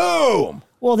then boom.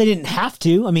 Well, they didn't have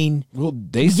to. I mean, well,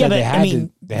 they said they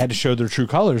had to show their true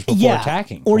colors before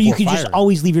attacking. Or you could firing. just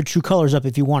always leave your true colors up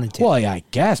if you wanted to. Well, yeah, I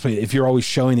guess. But if you're always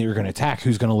showing that you're going to attack,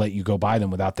 who's going to let you go by them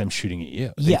without them shooting at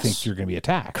you? They think you're going to be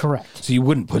attacked. Correct. So you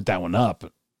wouldn't put that one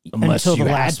up unless until you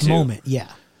the had last to. moment. Yeah.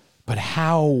 But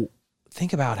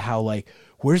think about how, like,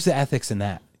 where's the ethics in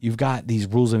that? You've got these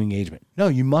rules of engagement. No,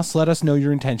 you must let us know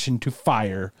your intention to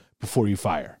fire before you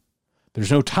fire. There's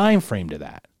no time frame to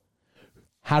that.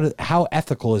 How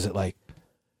ethical is it? Like,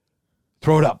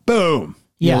 throw it up, boom.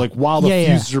 Yeah. You know, like while the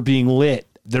fuses are being lit,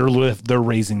 they're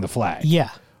raising the flag.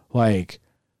 Yeah. Like,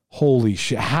 holy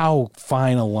shit! How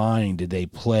fine a line did they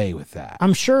play with that?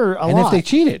 I'm sure a lot. And if they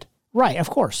cheated, right? Of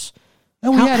course.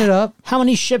 And we added up. How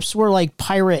many ships were like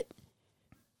pirate,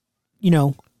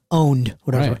 owned,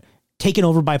 whatever, taken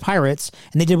over by pirates,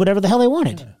 and they did whatever the hell they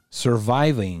wanted?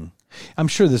 Surviving. I'm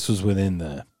sure this was within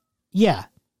the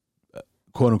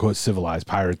quote unquote civilized.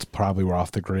 Pirates probably were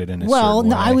off the grid in a certain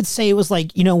way. I would say it was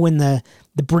like, when the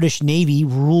British Navy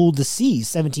ruled the seas,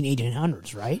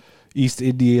 1800s, right? East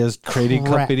India's Trading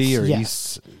Company or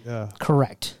yes.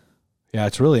 Correct. Yeah,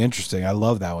 it's really interesting. I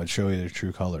love that one. Show you their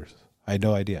true colors. I had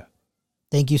no idea.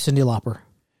 Thank you, Cyndi Lauper.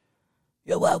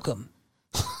 You're welcome.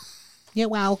 You're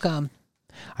welcome.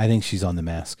 I think she's on The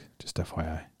Mask, just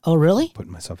FYI. Oh, really?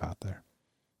 Putting myself out there.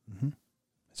 Mm-hmm.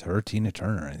 It's her, Tina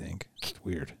Turner, I think. It's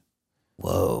weird.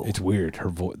 Whoa. It's weird.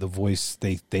 The voice,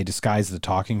 they disguise the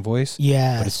talking voice.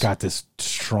 Yeah. But it's got this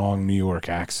strong New York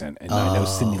accent. And I know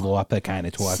Cyndi Lauper kind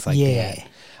of twice like that.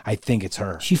 I think it's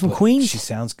her. She from Queens?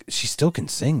 She still can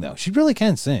sing, though. She really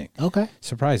can sing. Okay.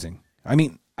 Surprising. I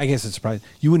mean, I guess it's surprising.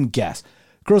 You wouldn't guess.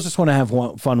 Girls Just Want to Have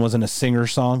Fun wasn't a singer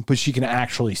song, but she can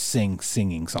actually sing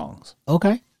singing songs.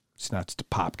 Okay. She's not just a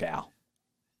pop gal.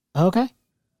 Okay.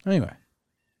 Anyway.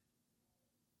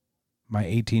 My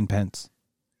 18 pence.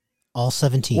 All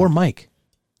 17. Or Mike.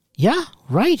 Yeah,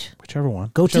 right. Whichever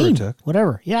one. Go Whichever team. Took.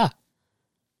 Whatever. Yeah.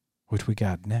 Which we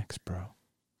got next, bro?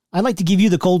 I'd like to give you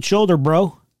the cold shoulder,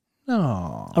 bro.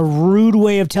 No. A rude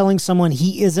way of telling someone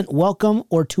he isn't welcome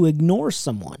or to ignore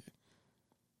someone.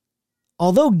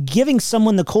 Although giving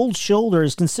someone the cold shoulder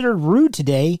is considered rude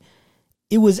today,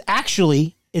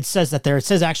 it says that there. It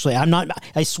says actually.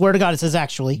 I swear to God, it says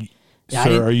actually.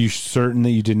 Sir, are you certain that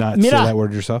you did not say that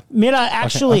word yourself? Mira,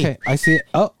 actually. Okay. I see it.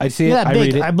 Oh, I see it. I big.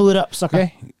 read it. I blew it up, sucker.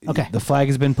 Okay. The flag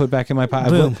has been put back in my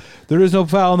pocket. Boom. There is no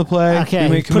foul on the play.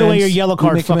 Okay. Put away your yellow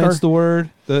card, fucker. The word,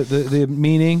 the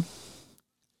meaning.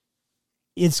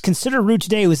 It's considered rude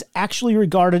today. It was actually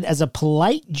regarded as a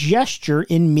polite gesture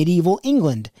in medieval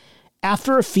England.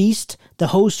 After a feast, the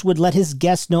host would let his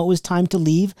guests know it was time to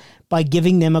leave by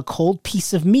giving them a cold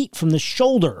piece of meat from the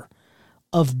shoulder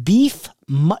of beef,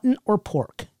 mutton, or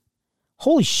pork.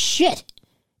 Holy shit.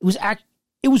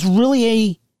 It was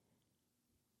really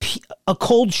a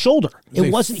cold shoulder.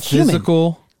 It wasn't human.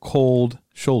 Physical cold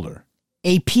shoulder.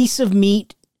 A piece of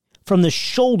meat from the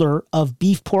shoulder of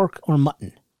beef, pork, or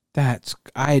mutton.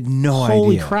 I had no idea.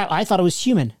 Holy crap. I thought it was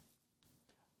human.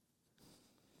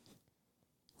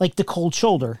 Like the cold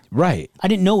shoulder. Right. I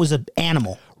didn't know it was an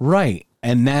animal. Right.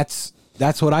 And that's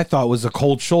what I thought was a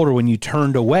cold shoulder when you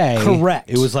turned away. Correct.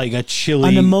 It was like an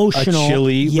emotional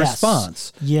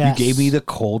response. Yes. You gave me the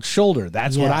cold shoulder.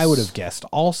 That's what I would have guessed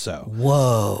also.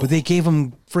 Whoa. But they gave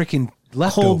him freaking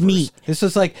leftovers. Cold meat. It's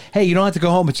just like, hey, you don't have to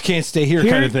go home, but you can't stay here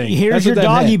kind of thing. Here's your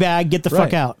doggy bag. Get the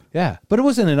fuck out. Yeah. But it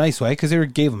wasn't a nice way because they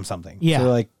gave him something. Yeah. So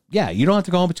they're like, yeah, you don't have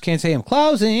to go home, but you can't say him.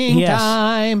 Closing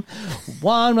time.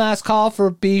 One last call for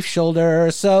beef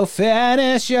shoulder. So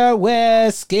finish your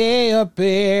whiskey or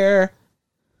beer.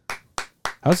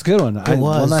 That was a good one.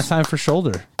 One last time for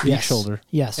shoulder. Beef shoulder.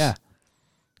 Yes. Yeah.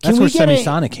 That's where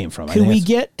Semisonic came from. Can we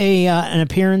get an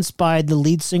appearance by the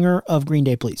lead singer of Green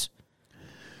Day, please?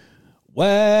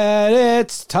 When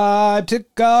it's time to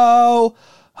go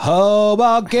home,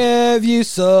 I'll give you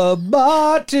some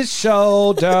mutton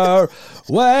shoulder.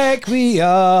 Wake me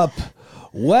up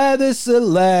when this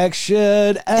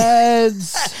election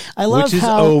ends. I love which is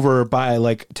over by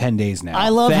like 10 days now. I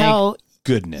love how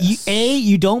goodness.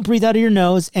 You don't breathe out of your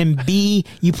nose, and B,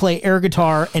 you play air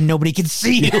guitar and nobody can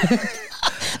see you.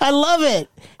 I love it.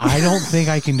 I don't think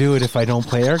I can do it if I don't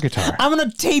play air guitar. I'm going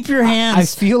to tape your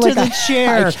hands to the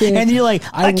chair, and you're like,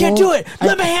 I can't do it.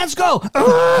 Let my hands go.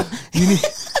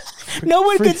 No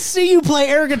one can see you play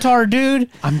air guitar, dude.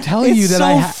 I'm telling you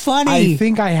that funny. I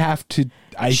think I have to.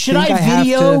 Should I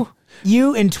video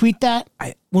you and tweet that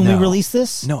when we release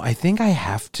this? No, I think I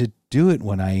have to do it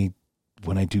when I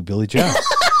do Billy Joe.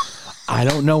 I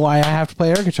don't know why I have to play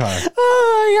air guitar.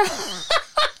 Oh, yeah.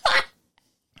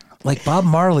 Like Bob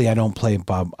Marley, I don't play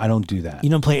Bob. I don't do that. You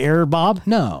don't play air Bob?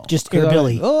 No. Just air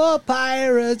Billy.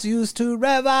 Pirates used to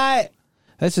revive.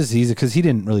 That's just easy because he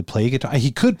didn't really play guitar.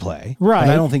 He could play. Right.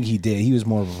 But I don't think he did. He was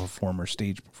more of a performer,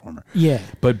 stage performer. Yeah.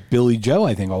 But Billy Joe,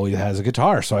 I think, always has a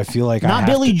guitar. So I feel like Not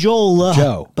Billy Joel.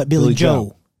 Joe. But Billy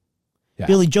Joe. Yeah.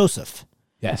 Billy Joseph.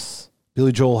 Yes.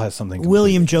 Billy Joel has something.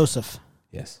 William Joseph.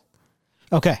 Yes.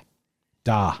 Okay.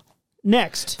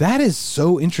 Next. That is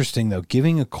so interesting, though. Give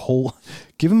him a cold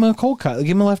cut.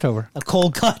 Give him a leftover. A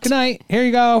cold cut. Good night. Here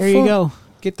you go. Here you go.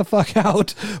 Get the fuck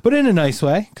out. But in a nice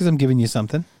way, because I'm giving you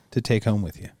something to take home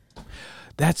with you.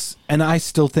 And I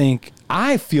still think,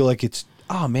 I feel like it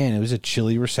was a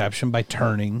chilly reception by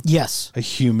turning. Yes. A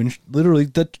human, literally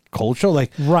the cold show,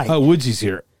 like, right. Oh, Woodsy's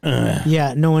here.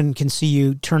 Yeah, no one can see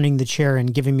you turning the chair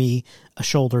and giving me a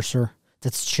shoulder, sir.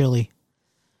 That's chilly.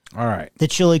 All right. The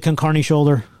chili con carne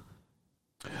shoulder.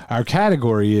 Our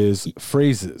category is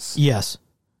phrases. Yes.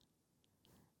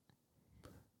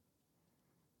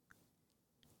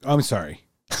 I'm sorry.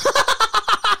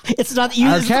 It's not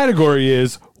Our category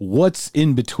is what's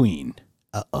in between.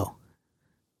 Uh-oh.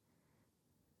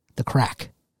 The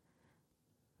crack.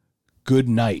 Good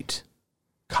night,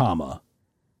 comma.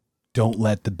 Don't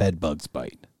let the bed bugs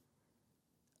bite.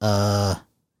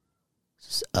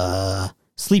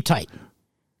 Sleep tight.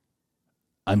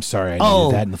 I'm sorry, I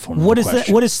needed that in the form of a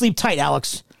question. What is sleep tight,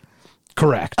 Alex?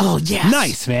 Correct. Oh, yes.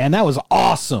 Nice, man. That was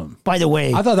awesome. By the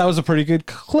way, I thought that was a pretty good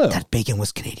clue. That bacon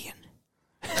was Canadian.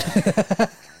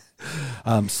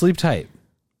 Sleep tight.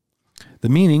 The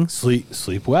meaning,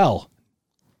 sleep well.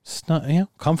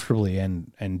 Comfortably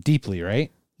and deeply,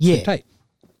 right? Yeah. Sleep tight.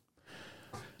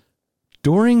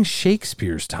 During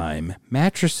Shakespeare's time,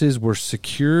 mattresses were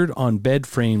secured on bed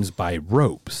frames by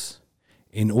ropes.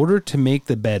 In order to make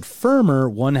the bed firmer,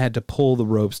 one had to pull the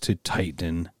ropes to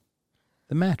tighten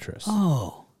the mattress.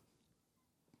 Oh.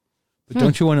 But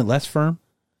don't you want it less firm?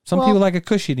 Some people like it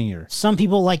cushionier. Some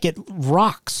people like it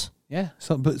rocks. Yeah.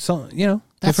 That's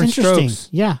different interesting. Strokes.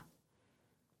 Yeah.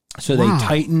 So they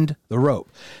tightened the rope.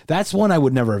 That's one I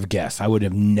would never have guessed. I would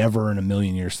have never in a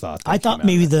million years thought. I thought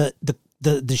maybe the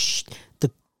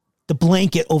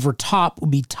blanket over top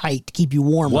would be tight to keep you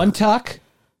warm. One tuck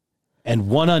and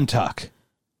one untuck.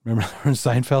 Remember in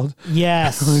Seinfeld?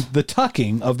 Yes. The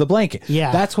tucking of the blanket.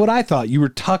 Yeah. That's what I thought. You were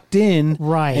tucked in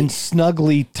and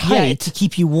snugly tight. Yeah, to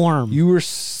keep you warm. You were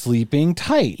sleeping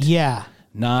tight. Yeah.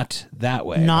 Not that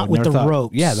way. Not with the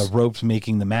ropes. Yeah, the ropes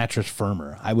making the mattress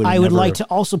firmer. I would like to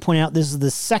also point out this is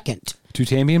the second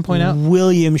Tutambian point out?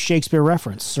 William Shakespeare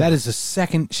reference. Sir. That is the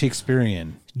second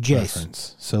Shakespearean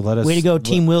reference. So let us way to go,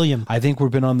 Team William. I think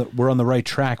we're on the right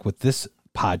track with this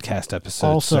podcast episode.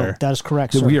 Also, sir. that is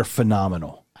correct. Sir. We are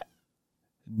phenomenal.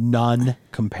 None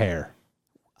compare.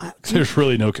 There's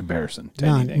really no comparison to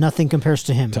anything. Nothing compares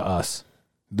to him. To us.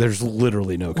 There's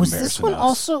literally no comparison. Was this one to us.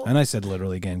 also? And I said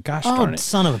literally again. Gosh darn it.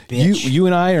 Son of a bitch. You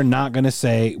and I are not going to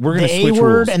say, we're going to switch rules. The A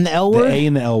word rules. and the L word? The A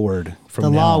and the L word. From the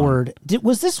now law on. word.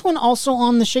 Was this one also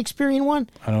on the Shakespearean one?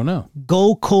 I don't know.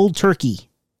 Go cold turkey.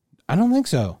 I don't think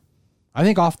so. I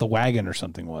think Off the Wagon or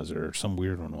something was, or some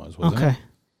weird one wasn't it?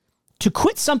 To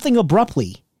quit something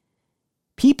abruptly.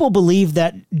 People believe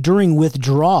that during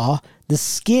withdrawal, the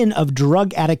skin of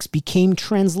drug addicts became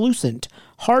translucent,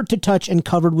 hard to touch, and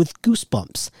covered with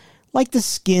goosebumps, like the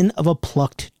skin of a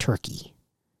plucked turkey.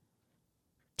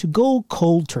 To go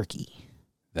cold turkey.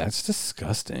 That's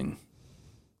disgusting.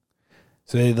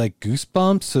 So they had like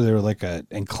goosebumps, so they were like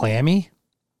and clammy?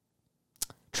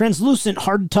 Translucent,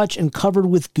 hard to touch, and covered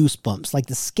with goosebumps, like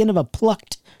the skin of a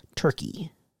plucked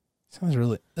turkey. Sounds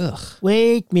really, ugh.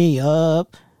 Wake me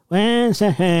up when...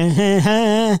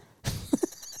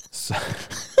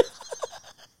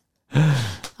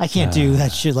 I can't do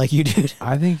that shit like you do.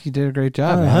 I think you did a great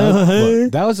job, man.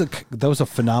 Look, that was a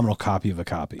phenomenal copy of a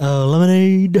copy.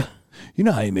 Lemonade. You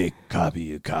know how you make a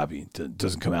copy that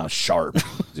doesn't come out sharp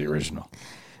as the original.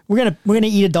 We're gonna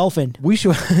eat a dolphin. We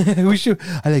should.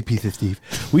 I like Pizza Steve.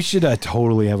 We should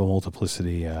totally have a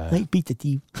multiplicity. I like Pizza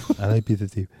Steve. I like Pizza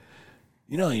Steve.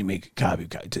 You know how you make a copy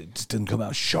it just doesn't come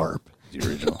out sharp as the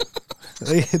original.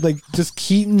 Like just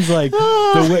Keaton's like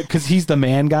the way, because he's the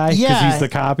man guy. Because he's the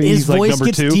copy. His he's like voice number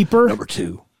gets 2. Deeper. Number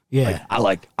 2. Yeah.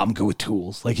 I'm good with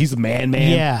tools. Like he's the man.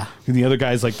 Yeah. And the other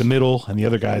guy's like the middle, and the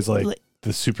other guy's like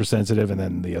the super sensitive, and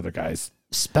then the other guy's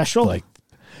special. Like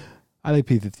I like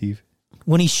Pizza Steve.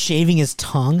 When he's shaving his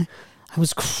tongue, I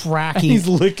was cracking. He's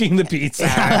licking the pizza.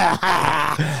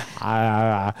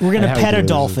 We're gonna pet a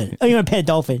dolphin. Oh, you're gonna pet a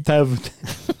dolphin.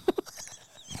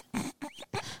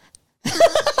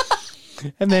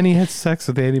 And then he had sex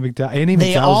with Andy McDowell. Andy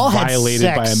McDowell was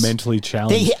violated by a mentally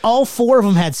challenged. All 4 of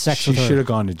them had sex with her. She should have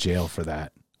gone to jail for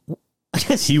that.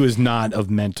 He was not of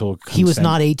mental consent. He was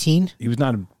not 18? He was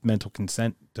not of mental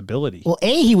consent ability. Well,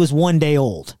 he was 1 day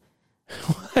old.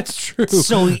 That's true.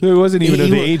 So it wasn't even of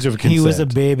the age of consent. He was a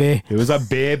baby. He was a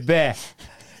baby.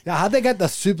 Yeah, how they got the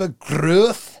super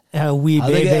growth? Wee how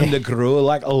baby. They get him to grow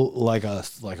like a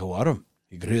what?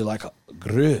 He grew like a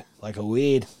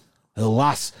weed. The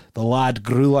lad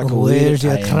grew like a weed. Where's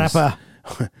your crapper?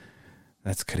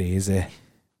 That's crazy.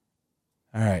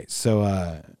 All right,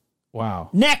 so wow.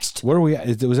 Next, where are we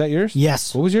at? Was that yours?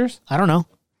 Yes. What was yours? I don't know.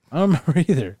 I don't remember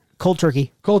either. Cold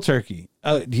turkey. Cold turkey.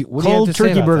 What do you cold have to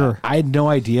turkey say about burger. That? I had no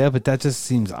idea, but that just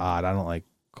seems odd. I don't like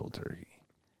cold turkey.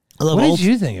 What did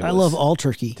you think it was? I love all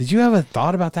turkey. Did you have a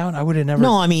thought about that one? I would have never.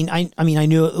 No, I mean, I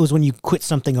knew it was when you quit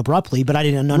something abruptly, but I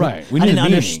didn't. I didn't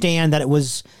understand that it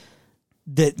was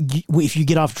that if you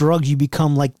get off drugs, you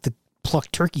become like the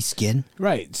plucked turkey skin.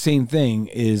 Right. Same thing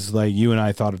is like you and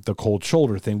I thought of the cold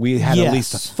shoulder thing. We had at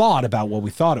least a thought about what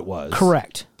we thought it was.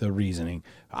 Correct. The reasoning.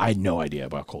 I had no idea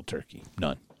about cold turkey.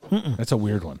 None. That's a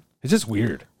weird one. It's just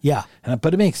weird. Yeah.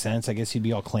 But it makes sense. I guess you'd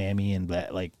be all clammy and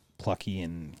like plucky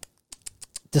and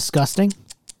disgusting.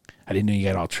 I didn't know you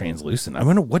got all translucent. I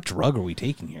wonder what drug are we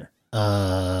taking here?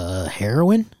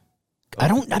 Heroin? I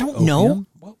don't know.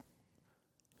 Well,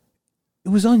 it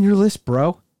was on your list,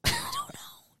 bro. I don't know.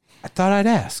 I thought I'd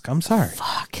ask. I'm sorry.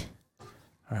 Fuck.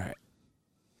 All right.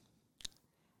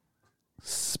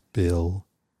 Spill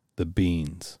the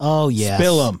beans. Oh, yeah.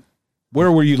 Spill them.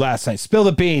 Where were you last night? Spill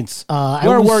the beans.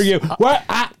 Where were you?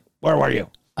 Where were you?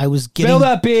 I was getting spill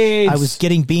the beans. I was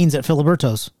getting beans at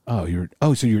Filiberto's.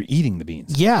 Oh, so you're eating the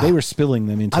beans? Yeah, they were spilling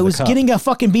them into. I was getting a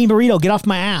fucking bean burrito. Get off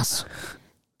my ass.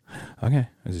 Okay, I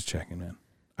was just checking, man.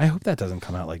 I hope that doesn't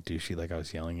come out like douchey, like I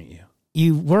was yelling at you.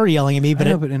 You were yelling at me,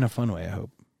 but but in a fun way. I hope.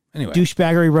 Anyway,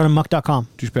 douchebaggeryrunamuck.com.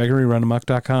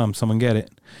 Douchebaggeryrunamuck.com. Someone get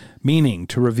it. Meaning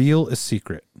to reveal a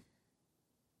secret.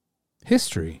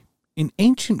 History in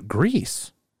ancient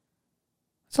Greece.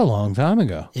 It's a long time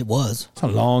ago. It was. It's a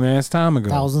long ass time ago.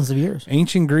 Thousands of years.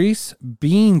 Ancient Greece,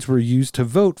 beans were used to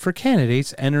vote for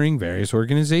candidates entering various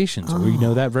organizations. We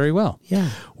know that very well. Yeah.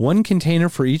 One container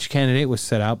for each candidate was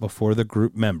set out before the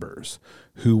group members,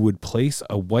 who would place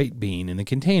a white bean in the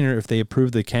container if they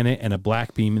approved the candidate and a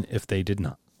black bean if they did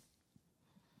not.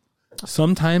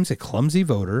 Sometimes a clumsy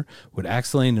voter would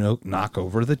accidentally knock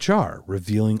over the jar,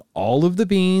 revealing all of the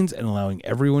beans and allowing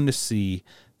everyone to see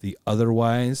the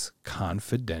otherwise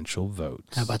confidential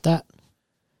votes. How about that?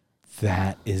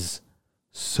 That is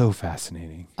so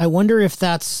fascinating. I wonder if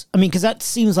that's, because that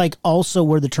seems like also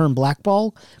where the term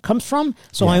blackball comes from.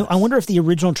 So yes. I wonder if the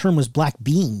original term was black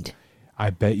beaned.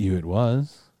 I bet you it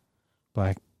was.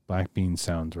 Black bean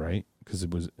sounds right because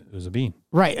it was a bean.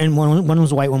 Right, and one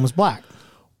was white, one was black.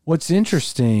 What's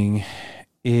interesting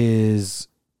is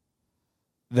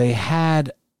they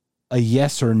had a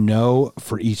yes or no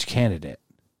for each candidate.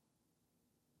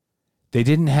 They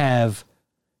didn't have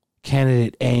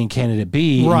candidate A and candidate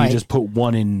B. Right. And you just put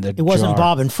one in the jar. It wasn't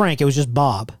Bob and Frank. It was just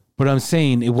Bob. But I'm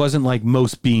saying it wasn't like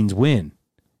most beans win.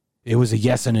 It was a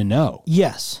yes and a no.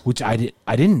 Yes. Which I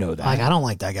didn't know that. Like, I don't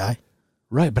like that guy.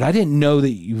 Right, but I didn't know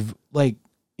that you've, like,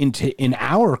 in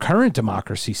our current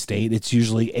democracy state, it's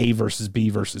usually A versus B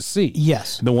versus C.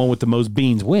 Yes. The one with the most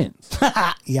beans wins.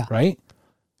 Yeah. Right?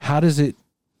 How does it...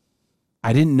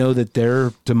 I didn't know that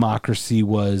their democracy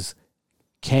was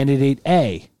candidate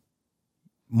A,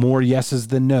 more yeses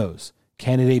than no's.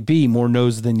 Candidate B, more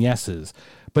no's than yeses.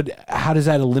 But how does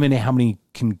that eliminate how many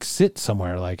can sit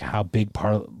somewhere? Like how big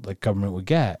government would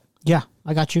get? Yeah,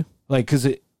 I got you. Like, because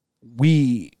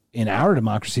in our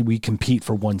democracy, we compete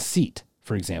for one seat,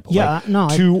 for example. Yeah, like no.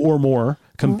 Two or more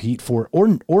compete for,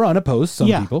 or unopposed, some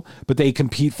people, but they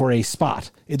compete for a spot.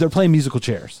 They're playing musical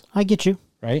chairs. I get you.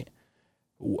 Right?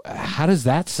 How does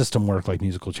that system work like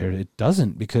musical chairs? It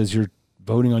doesn't, because you're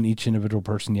voting on each individual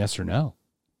person, yes or no.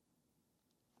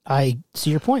 I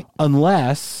see your point.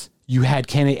 Unless you had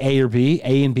candidate A or B,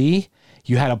 A and B,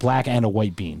 you had a black and a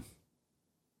white bean.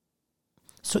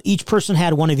 So each person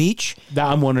had one of each?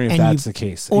 I'm wondering if that's the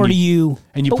case. Or you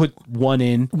put one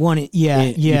in. Yeah.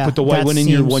 You put the white one in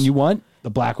your one you want, the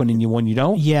black one in your one you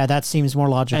don't. Yeah, that seems more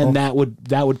logical. And that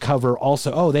would cover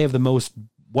also, they have the most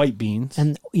white beans.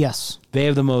 And yes. They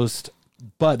have the most,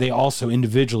 but they also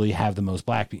individually have the most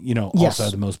black beans. Also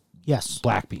have the most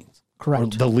black beans. Correct.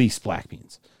 Or the least black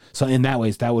beans. So in that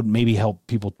ways, that would maybe help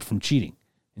people from cheating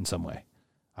in some way.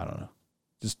 I don't know.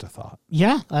 Just a thought.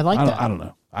 Yeah, I like that. I don't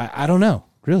know. I don't know.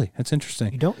 Really, that's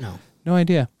interesting. You don't know. No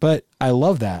idea. But I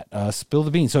love that. Spill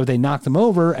the beans. So if they knocked them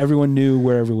over, everyone knew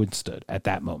where everyone stood at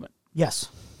that moment. Yes.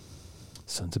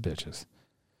 Sons of bitches.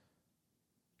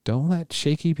 Don't let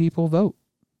shaky people vote.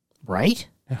 Right?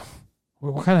 Yeah.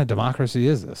 What kind of democracy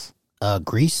is this?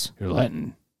 Greece. You're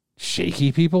letting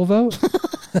shaky people vote?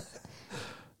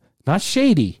 Not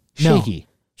shady. Shaky. No.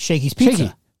 Shakey's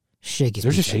Pizza. Shakey's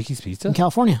There's Pizza. a Shakey's Pizza? In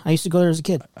California. I used to go there as a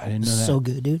kid. I didn't know that. So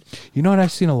good, dude. You know what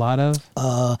I've seen a lot of?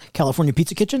 California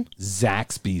Pizza Kitchen?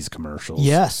 Zaxby's commercials.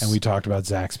 Yes. And we talked about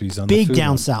Zaxby's on Big the food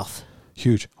down one. south.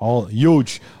 Huge. All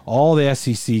the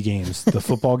SEC games, the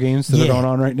football games that are going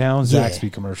on right now,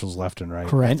 Zaxby commercials left and right.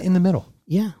 Correct. And in the middle.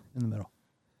 Yeah. In the middle.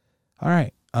 All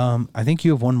right. I think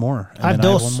you have one more. And I have then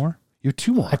I have dos. one more. You have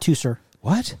two more. I have two, sir.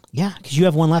 What? Yeah, because you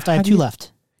have one left. I have two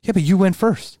left. Yeah, but you went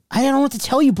first. I don't know what to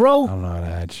tell you, bro. I don't know how to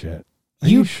add shit. Are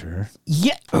you sure?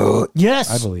 Yeah. Yes.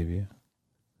 I believe you.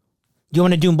 Do you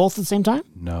want to do them both at the same time?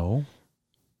 No.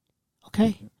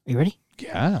 Okay. Are you ready?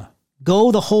 Yeah.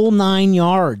 Go the whole 9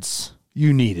 yards.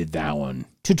 You needed that one.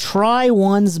 To try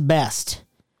one's best.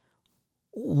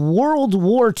 World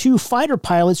War II fighter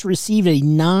pilots received a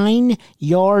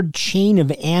 9-yard chain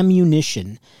of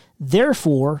ammunition.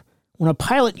 Therefore, when a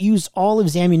pilot used all of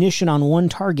his ammunition on one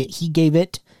target, he gave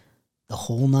it the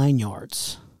whole 9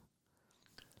 yards.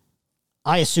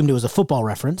 I assumed it was a football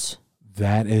reference.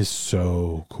 That is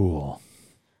so cool.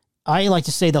 I like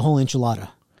to say the whole enchilada.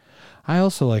 I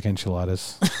also like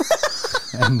enchiladas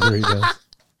and burritos.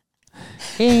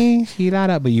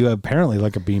 Enchilada. But you apparently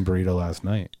like a bean burrito last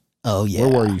night. Oh, yeah.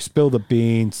 Where were you? Spill the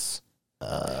beans.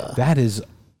 That is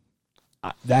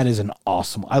an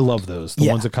awesome. I love those. The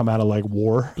ones that come out of like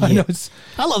war. Yeah. I know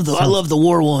I love the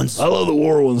war ones. I love the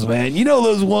war ones, man. You know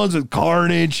those ones with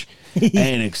carnage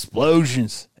and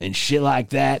explosions and shit like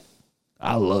that.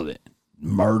 I love it.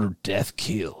 Murder, death,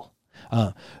 kill.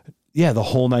 Yeah, the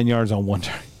whole 9 yards on one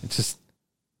turn. It's just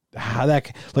how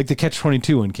that, like the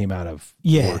Catch-22 one came out of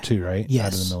War II, right? Yes.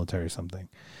 Out of the military or something.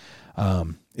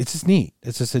 It's just neat.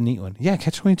 It's just a neat one. Yeah,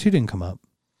 Catch-22 didn't come up.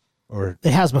 Or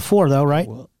it has before, though, right?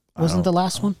 Well, wasn't the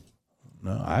last one?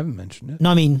 No, I haven't mentioned it.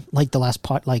 No, I mean, like the last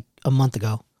part, like a month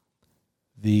ago.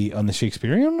 On the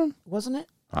Shakespearean one? Wasn't it?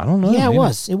 I don't know. Yeah, maybe. it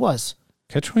was. It was.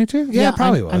 Catch-22? Yeah, it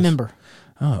probably was. I remember.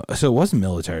 Oh, so it wasn't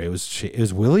military. It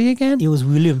was Willie again? It was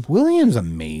William. William's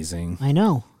amazing. I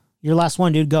know. Your last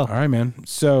one, dude. Go. All right, man.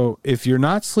 So if you're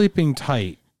not sleeping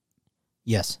tight,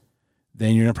 Yes.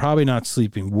 then you're probably not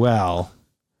sleeping well,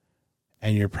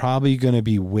 and you're probably going to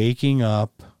be waking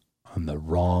up on the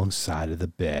wrong side of the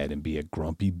bed and be a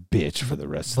grumpy bitch for the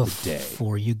rest of the day.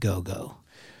 Before you go.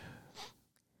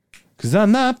 Because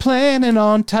I'm not planning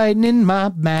on tightening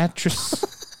my mattress.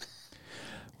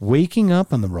 Waking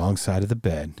up on the wrong side of the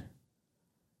bed.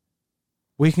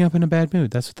 Waking up in a bad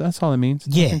mood. That's all it means.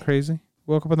 It's nothing crazy.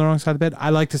 Woke up on the wrong side of the bed. I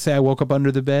like to say I woke up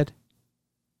under the bed.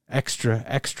 Extra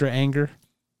anger.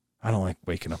 I don't like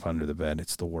waking up under the bed.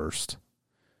 It's the worst.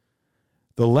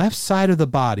 The left side of the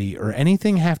body or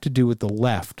anything have to do with the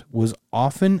left was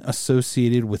often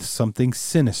associated with something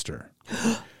sinister.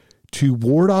 To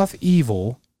ward off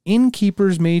evil,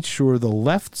 innkeepers made sure the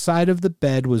left side of the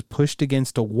bed was pushed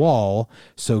against a wall,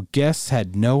 so guests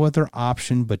had no other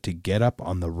option but to get up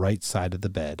on the right side of the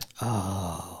bed.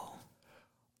 Oh.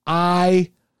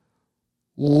 I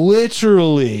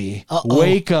literally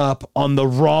wake up on the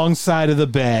wrong side of the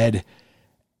bed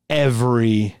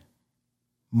every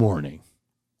morning.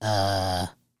 Me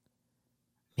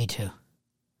too.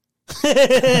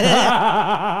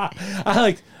 I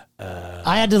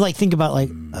had to like think about like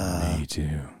me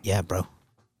too. Yeah, bro.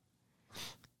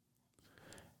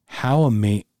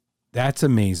 That's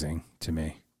amazing to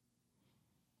me.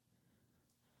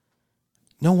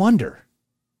 No wonder.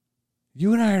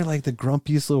 You and I are like the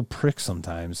grumpiest little pricks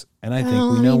sometimes, and I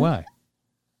think we know why.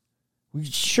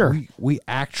 We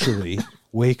actually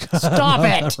wake up Stop on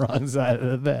it. the wrong side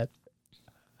of the bed.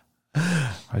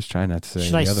 I was trying not to say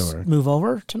Should the I other word. Move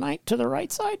over tonight to the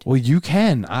right side? Well, you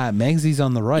can. Megsy's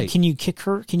on the right. Can you kick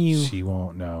her? Can you? She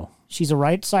won't know. She's a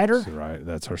right sider? She's right.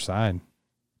 That's her side.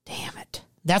 Damn it.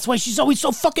 That's why she's always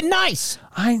so fucking nice.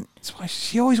 That's why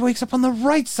she always wakes up on the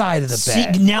right side of the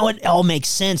bed. See, now it all makes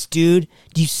sense, dude.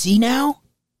 Do you see now?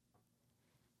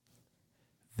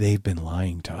 They've been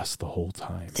lying to us the whole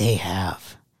time. They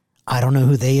have. I don't know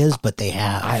who they is, but they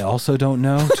have. I also don't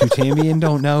know. Tutamian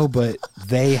don't know, but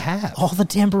they have. All the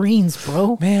tambourines,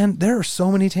 bro. Man, there are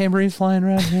so many tambourines flying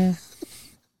around here.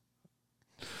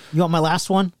 You want my last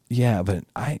one? Yeah, but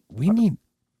we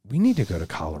need to go to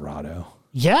Colorado.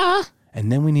 Yeah. And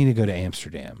then we need to go to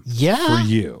Amsterdam. Yeah. For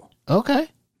you. Okay.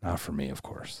 Not for me, of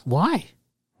course. Why?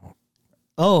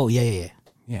 Oh, yeah.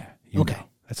 Yeah. Okay. Know.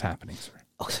 That's happening, sir.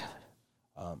 Okay.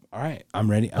 All right.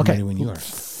 I'm ready. I'm ready when you are.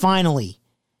 Finally.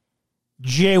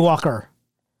 Jaywalker.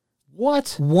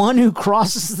 What? One who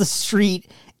crosses the street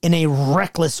in a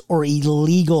reckless or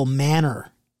illegal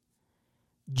manner.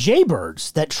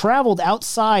 Jaybirds that traveled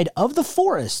outside of the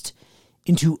forest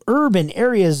into urban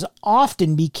areas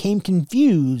often became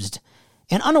confused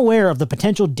and unaware of the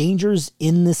potential dangers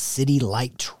in the city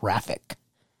light traffic.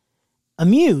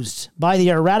 Amused by the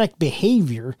erratic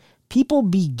behavior, people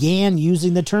began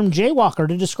using the term jaywalker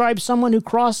to describe someone who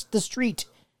crossed the street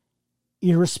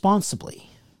irresponsibly.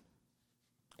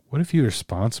 What if you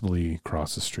responsibly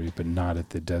cross the street, but not at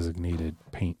the designated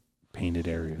painted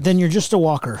areas? Then you're just a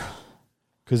walker.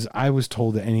 Because I was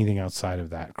told that anything outside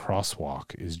of that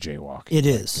crosswalk is jaywalking. It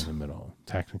is. In the middle,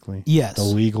 technically. Yes. The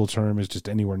legal term is just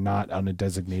anywhere not on a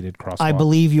designated crosswalk. I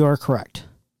believe you are correct.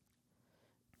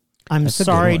 I'm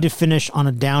sorry to finish on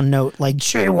a down note like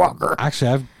jaywalker.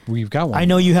 Actually, we've got one. I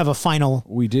know you have a final.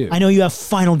 We do. I know you have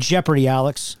Final Jeopardy,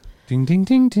 Alex. Ding, ding,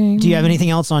 ding, ding. Do you have anything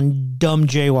else on dumb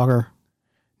jaywalker?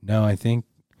 No, I think.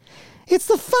 It's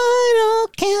the final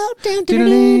countdown.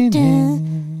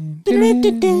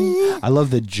 I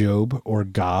love that Job or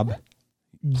Gob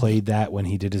played that when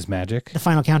he did his magic. The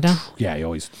final countdown? Yeah, he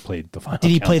always played the final countdown.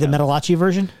 Did he countdown. play the Metalachi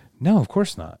version? No, of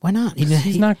course not. Why not?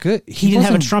 He's not good. He didn't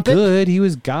have a trumpet? Good. He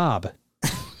was Gob.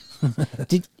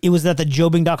 Was that the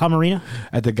Jobing.com arena?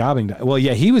 At the Gobbing. Well,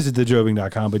 yeah, he was at the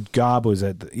Jobing.com, but Gob was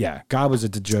at Gob was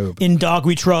at the Job. In dog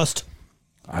we trust.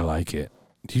 I like it.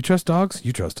 Do you trust dogs?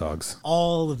 You trust dogs.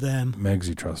 All of them. Megs,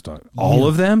 you trust dogs. All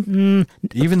of them?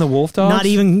 Even the wolf dogs? Not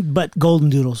even, but golden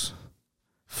doodles.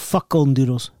 Fuck golden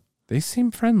doodles. They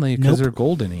seem friendly because they're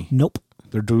goldeny. Nope.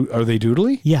 Are they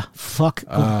doodly? Yeah. Fuck.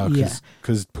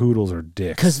 Because poodles are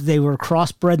dicks. Because they were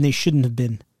crossbred and they shouldn't have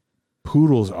been.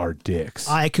 Poodles are dicks.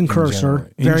 I concur, sir.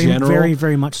 Very, very,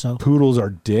 very much so. Poodles are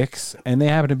dicks, and they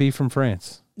happen to be from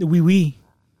France. Oui, oui.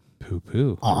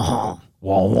 Poo-poo. Oh.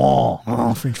 Wah, wah.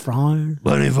 Oh, French fries.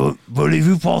 Voulez-vous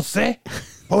penser?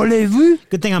 Voulez-vous?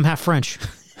 Good thing I'm half French.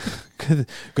 Good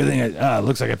thing.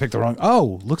 Looks like I picked the wrong.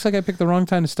 Looks like I picked the wrong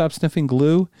time to stop sniffing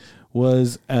glue.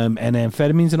 Was and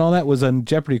amphetamines and all that was a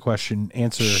Jeopardy question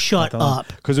answer. Shut up.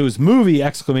 Because it was movie !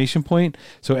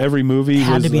 So every movie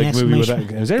had was to be like an movie with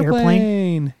it was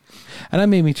airplane. And that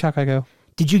made me chuck. I go.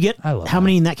 Did you get? How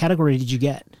many in that category did you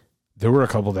get? There were a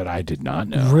couple that I did not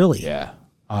know. Really? Yeah.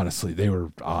 Honestly, they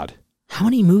were odd. How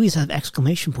many movies have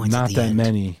exclamation points? Not at the that end?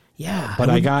 many. Yeah, but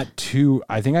I got 2.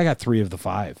 I think I got 3 of the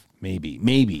 5.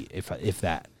 Maybe if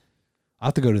that. I'll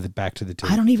have to go back to the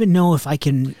tape. I don't even know if I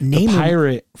can name the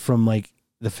pirate from like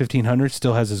the 1500s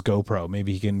still has his GoPro.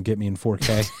 Maybe he can get me in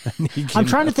 4K. I'm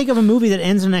trying to think of a movie that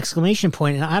ends in an exclamation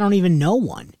point, and I don't even know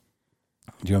one.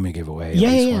 Do you want me to give away?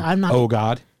 Yeah. I'm not. Oh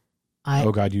God.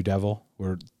 Oh God, you devil.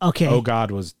 Okay. Oh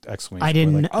God was exclamation. I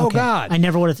didn't. Like, oh okay. God. I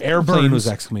never would have. Airplane Burns. was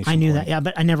exclamation. I knew point. that. Yeah,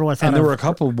 but I never would have thought. And there were a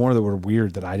couple more that were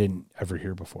weird that I didn't ever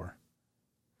hear before.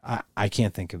 I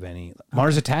can't think of any.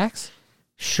 Mars Attacks.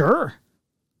 Sure.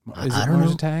 Is it don't Mars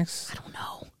know. Attacks? I don't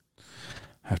know.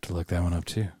 I have to look that one up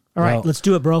too. All right, let's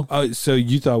do it, bro. Oh, so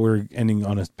you thought we were ending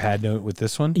on a pad note with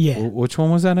this one? Yeah. Which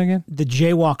one was that again? The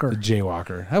Jaywalker. The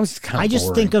Jaywalker. That was kind of. I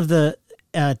just think of the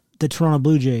Toronto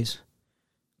Blue Jays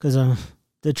because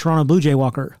the Toronto Blue Jay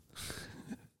Walker.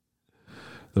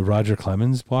 The Roger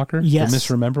Clemens walker? Yes. The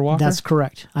misremember walker? That's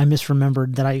correct. I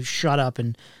misremembered that I shut up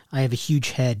and I have a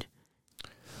huge head.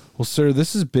 Well, sir,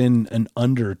 this has been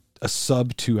a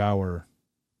sub 2 hour.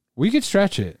 We could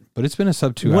stretch it, but it's been a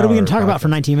sub 2 hour. What are we going to talk about for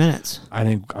 19 minutes?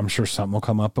 I'm sure something will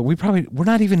come up, but we're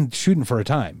not even shooting for a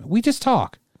time. We just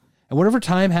talk. And whatever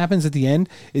time happens at the end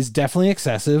is definitely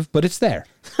excessive, but it's there.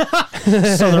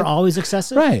 So they're always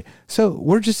excessive? Right. So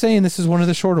we're just saying this is one of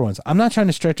the shorter ones. I'm not trying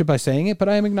to stretch it by saying it, but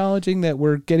I am acknowledging that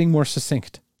we're getting more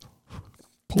succinct.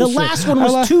 The last one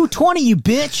was 220, you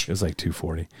bitch. It was like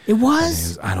 240. It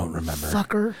was? I don't remember.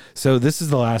 Fucker. So this is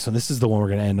the last one. This is the one we're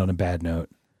going to end on a bad note.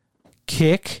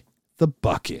 Kick the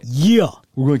bucket. Yeah.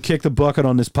 We're going to kick the bucket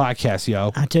on this podcast,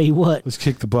 yo. I tell you what. Let's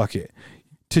kick the bucket.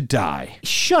 To die.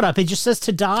 Shut up. It just says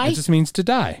to die? It just means to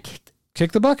die.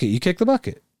 Kick the bucket. You kick the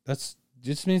bucket. That's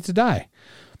just means to die.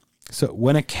 So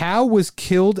when a cow was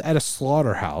killed at a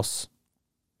slaughterhouse,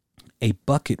 a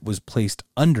bucket was placed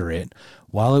under it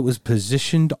while it was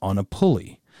positioned on a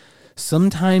pulley.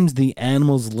 Sometimes the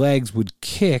animal's legs would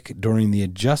kick during the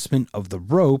adjustment of the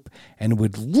rope and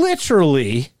would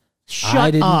literally...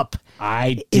 Shut up.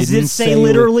 I didn't Does it say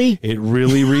literally? It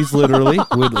really reads literally.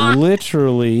 Would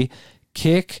literally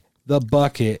kick the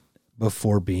bucket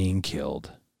before being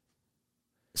killed.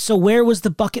 So where was the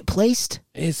bucket placed?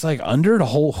 It's like under the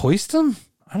whole hoist them?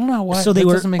 I don't know why. So they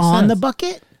were on the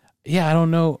bucket? Yeah, I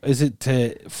don't know. Is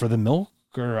it for the milk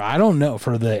or I don't know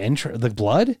for the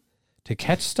blood to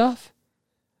catch stuff?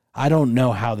 I don't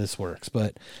know how this works,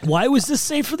 but why was this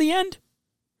saved for the end?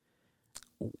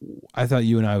 I thought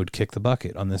you and I would kick the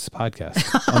bucket on this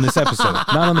podcast, on this episode,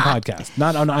 not on the podcast,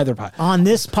 not on either podcast. On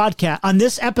this podcast, on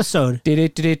this episode. This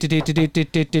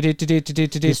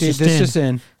just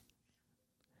in.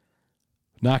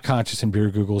 Not conscious and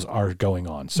beer Googles are going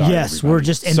on. Sorry, yes, everybody. we're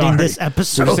just ending this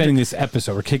episode. We're just ending this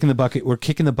episode. We're kicking the bucket. We're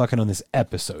kicking the bucket on this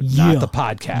episode, not the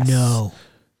podcast. No,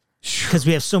 because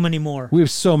we have so many more. We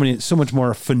have so much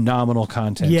more phenomenal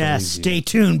content. Yes, stay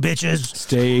tuned, bitches.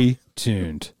 Stay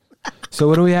tuned. So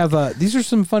what do we have? These are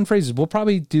some fun phrases. We'll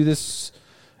probably do this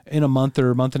in a month or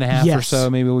a month and a half or so.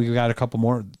 Maybe we got a couple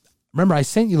more. Remember, I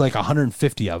sent you like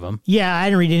 150 of them. Yeah, I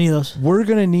didn't read any of those. We're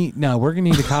gonna need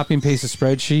to copy and paste a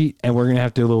spreadsheet, and we're gonna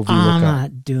have to do a little VLOOKUP. I'm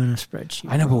not doing a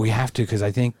spreadsheet. I know, but we have to because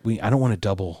I think I don't want to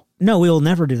double. No, we will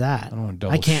never do that. I don't want to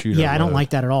double. Shoot. Yeah, I don't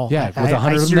like that at all. Yeah, with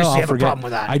 100 of them, I'll forget. A problem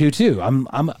with that. I do too.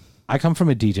 I come from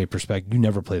a DJ perspective. You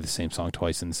never play the same song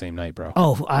twice in the same night, bro.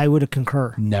 Oh, I would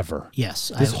concur. Never.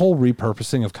 Yes. This whole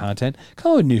repurposing of content,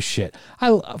 come up with new shit.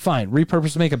 Fine,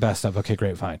 repurpose, make a best of. Okay,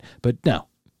 great, fine. But no,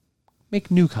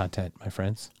 make new content, my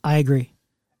friends. I agree.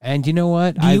 And you know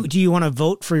what? Do you want to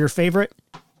vote for your favorite?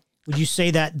 Would you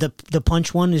say that the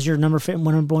punch one is your number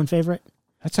one favorite?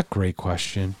 That's a great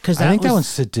question. Because I think that one's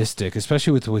sadistic,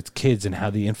 especially with kids and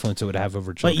how the influence it would have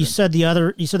over children. But you said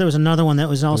there was another one that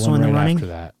was also in the running. After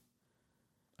that.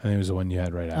 I think it was the one you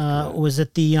had right after that. Was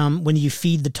it the when you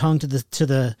feed the tongue to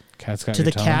the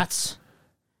cats?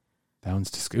 That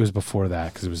one's it was before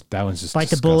that because that one's just bite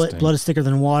disgusting. The bullet. Blood is thicker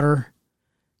than water.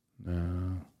 No,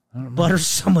 I don't know. Butter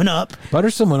someone up. Butter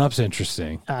someone up's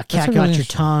interesting. Cat got your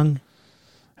tongue.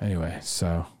 Anyway,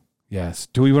 so yes,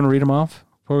 do we want to read them off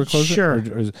before we close? Sure.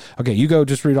 Okay, you go.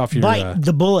 Just read off your. Bite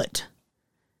the bullet.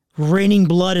 Raining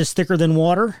blood is thicker than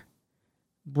water.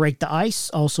 Break the ice.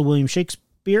 Also, William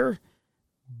Shakespeare.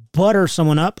 Butter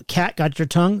someone up. Cat got your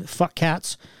tongue. Fuck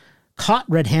cats. Caught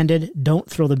red-handed. Don't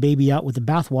throw the baby out with the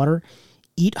bathwater.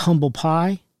 Eat humble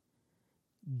pie.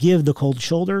 Give the cold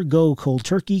shoulder. Go cold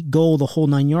turkey. Go the whole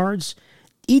 9 yards.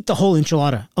 Eat the whole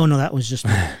enchilada. Oh, no, that was just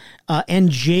me. And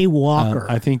Jay Walker.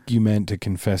 I think you meant to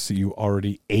confess that you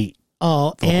already ate.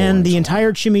 Oh, and the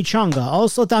entire chimichanga.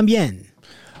 Also también.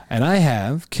 And I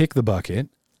have kick the bucket.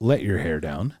 Let your hair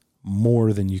down.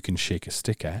 More than you can shake a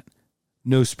stick at.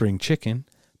 No spring chicken.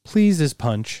 Please as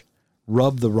punch,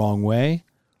 rub the wrong way,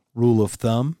 rule of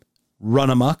thumb,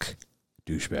 run amok,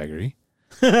 douchebaggery,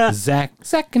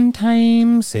 second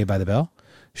time, say by the bell,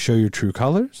 show your true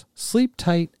colors, sleep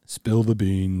tight, spill the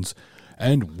beans,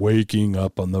 and waking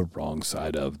up on the wrong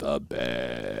side of the bed.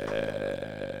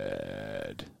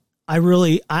 I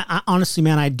honestly,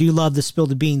 man, I do love the spill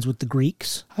the beans with the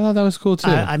Greeks. I thought that was cool, too.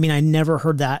 I mean, I never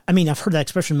heard that. I mean, I've heard that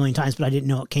expression a million times, but I didn't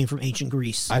know it came from ancient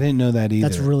Greece. I didn't know that either.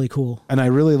 That's really cool. And I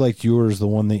really liked yours, the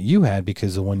one that you had,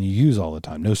 because the one you use all the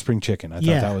time. No spring chicken. I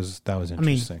thought that was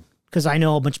interesting. Because I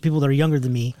know a bunch of people that are younger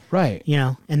than me. Right. You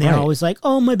know, and they're always like,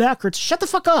 oh, my back hurts. Shut the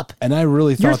fuck up. And I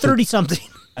really thought you're 30-something.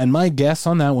 And my guess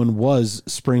on that one was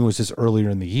spring was just earlier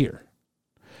in the year.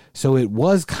 So it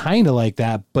was kind of like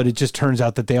that, but it just turns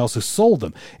out that they also sold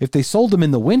them. If they sold them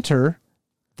in the winter,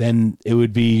 then it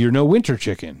would be your no winter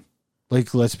chicken.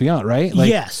 Like, let's be honest, right? Like,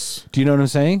 yes. Do you know what I'm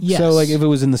saying? Yes. So, like, if it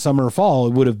was in the summer or fall,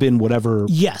 it would have been whatever.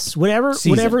 Yes, whatever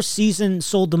season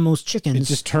sold the most chickens. It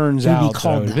just turns out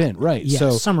that would have been right. Yeah,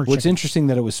 so, summer what's chicken. interesting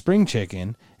that it was spring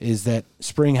chicken is that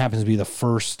spring happens to be the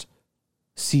first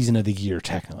season of the year.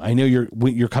 Technically, I know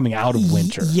you're coming out of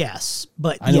winter. Yes,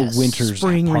 but I know winter's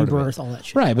spring, part rebirth, of it. all that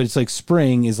shit. Right, but it's like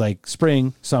spring is like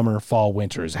spring, summer, fall,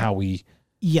 winter is how we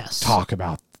talk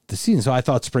about the season. So I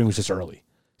thought spring was just early.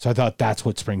 So I thought that's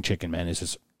what spring chicken meant, is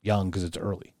just young because it's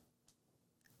early.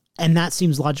 And that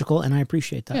seems logical, and I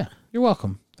appreciate that. Yeah, you're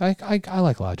welcome. I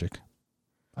like logic.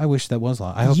 I wish that was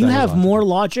logic. I hope you that have was more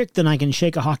logic than I can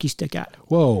shake a hockey stick at.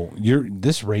 Whoa,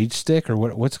 this rage stick or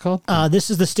what's it called? This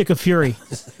is the Stick of Fury.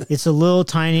 It's a little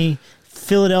tiny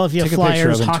Philadelphia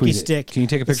Flyers hockey stick. Can you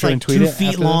take a picture it's like and tweet 2 it? 2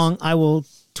 feet long. This? I will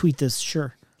tweet this.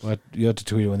 Sure. Well, you have to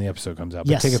tweet it when the episode comes out.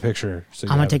 But yes. Take a picture. So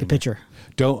I'm gonna take a picture.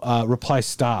 Don't reply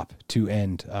stop to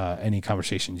end any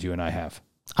conversations you and I have.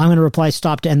 I'm gonna reply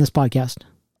stop to end this podcast.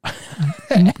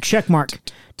 Check mark.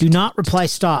 Do not reply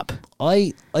stop.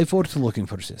 I forward to looking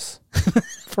for this.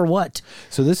 For what?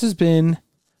 So this has been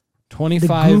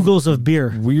 25 the Googles of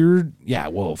beer. Weird. Yeah,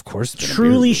 well, of course.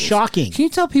 Truly shocking.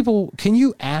 Can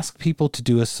you ask people to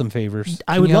do us some favors?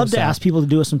 I would love to ask people to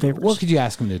do us some favors. What could you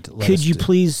ask them to let Could us you do?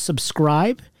 please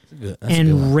subscribe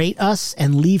and rate us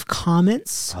and leave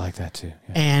comments? I like that too.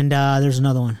 Yeah. And there's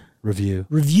another one. Reviews.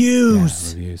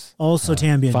 Yeah, reviews. Also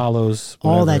Tambien. Follows.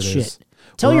 All that shit.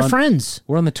 Tell your friends.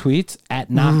 We're on the tweets at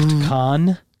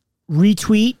NoctCon.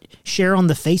 Retweet, share on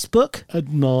the Facebook. At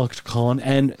NoctCon.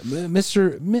 And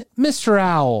Mr.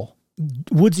 Owl.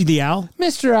 Woodsy the Owl.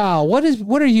 Mr. Owl,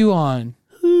 what are you on?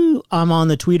 Ooh, I'm on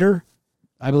the Twitter.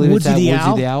 I believe Woodsy it's at the Woodsy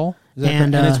Owl. the Owl. Is that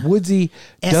And, correct? And it's Woodsy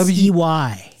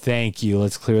SEY. Thank you.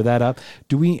 Let's clear that up.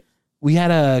 We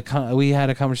had a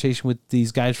conversation with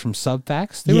these guys from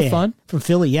Subfax. They were fun. From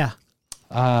Philly, yeah.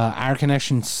 Our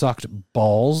connection sucked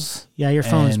balls. Yeah, your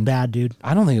phone's bad, dude.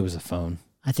 I don't think it was a phone.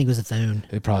 I think it was a phone.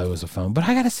 It probably was a phone. But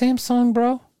I got a Samsung,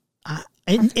 bro.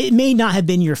 It may not have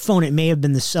been your phone. It may have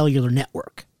been the cellular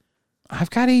network.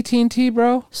 I've got AT&T,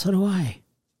 bro. So do I.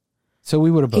 So we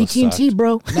would have both AT&T, sucked.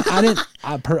 bro. No, I didn't.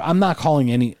 I'm not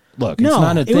calling any. Look, no, it's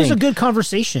not a thing. It was a good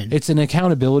conversation. It's an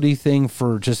accountability thing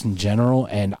for just in general,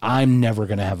 and I'm never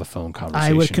going to have a phone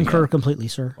conversation. I would concur again. completely,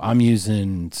 sir. I'm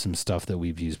using some stuff that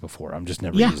we've used before. I'm just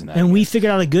never using that. And again. we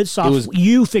figured out a good software.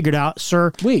 You figured out,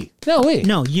 sir.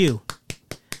 No, you.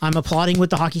 I'm applauding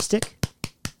with the hockey stick.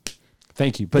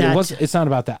 Thank you. But it's not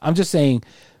about that. I'm just saying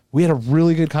we had a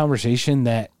really good conversation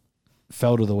that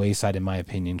fell to the wayside, in my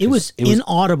opinion. It was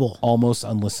inaudible. Almost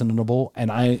unlistenable.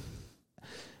 And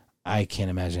I can't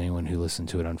imagine anyone who listened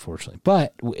to it, unfortunately.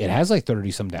 But it has like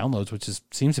 30 some downloads, which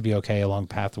seems to be okay along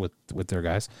path with their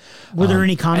guys. Were there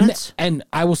any comments? And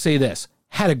I will say this,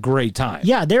 had a great time.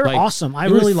 Yeah, they're awesome. I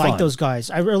really like those guys.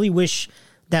 I really wish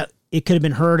that it could have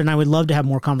been heard, and I would love to have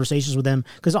more conversations with them,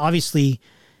 because obviously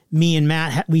me and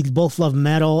Matt, we both love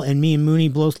metal, and me and Mooney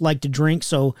both like to drink.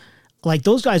 So like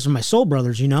those guys are my soul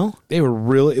brothers, you know? They were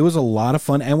really, it was a lot of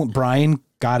fun. And when Brian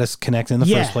got us connected in the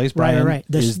first place, Brian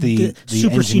is the super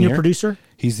engineer. senior producer.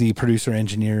 He's the producer,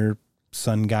 engineer,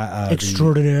 son guy.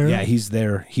 Extraordinaire. He's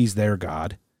their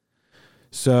god.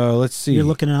 So let's see. You're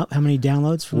looking up how many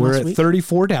downloads from We're last at week?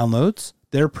 34 downloads.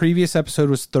 Their previous episode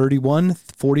was 31,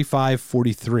 45,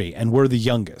 43, and we're the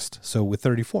youngest. So with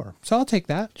 34. So I'll take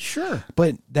that. Sure.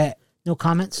 But no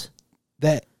comments?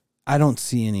 That I don't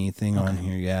see anything on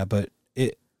here, yeah, but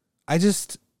the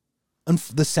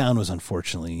sound was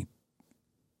unfortunately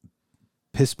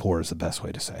piss poor is the best way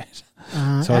to say it.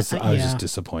 So I was just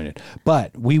disappointed.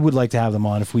 But we would like to have them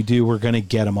on. If we do, we're going to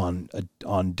get them on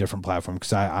different platforms,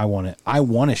 because I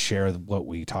want to share what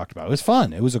we talked about. It was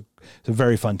fun. It was a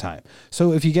very fun time.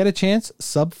 So if you get a chance,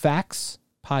 Subfax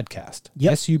Podcast.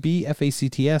 Yep.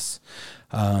 SUBFACTS.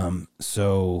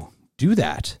 So do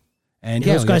that. And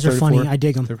those guys are funny. I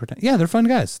dig them. Yeah, they're fun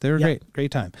guys. They're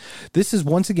great time. This has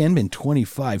once again been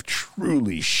 25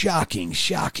 truly shocking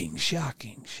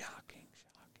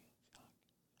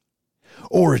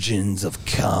origins of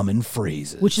common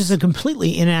phrases. Which is a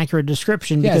completely inaccurate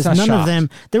description, because it's not none of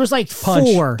them, there was like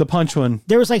four. The punch one.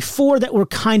 There was like four that were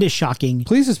kind of shocking.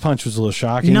 Please's punch was a little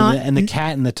shocking. And the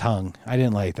cat and the tongue. I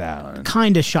didn't like that one.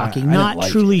 Kind of shocking. Not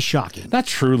truly shocking. Not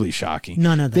truly shocking.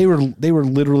 None of them. They were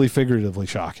literally figuratively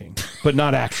shocking, but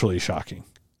not actually shocking.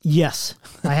 Yes.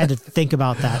 I had to think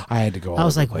about that. I had to go all I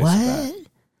was over like, the place with what? that.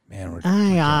 Man,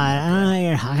 I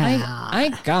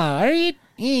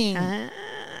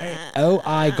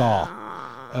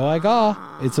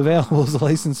got. It's available as a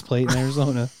license plate in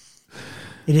Arizona.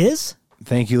 It is?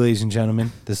 Thank you, ladies and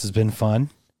gentlemen. This has been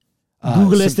fun.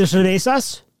 Google de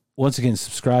cervezas. Once again,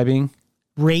 subscribing,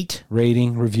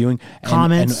 rating, reviewing,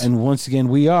 comments. And once again,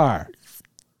 we are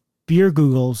Beer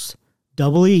Googles,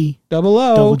 EE,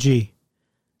 O G.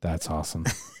 That's awesome.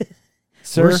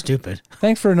 Sir, we're stupid.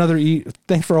 Thanks for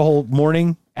thanks for a whole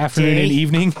morning, afternoon, and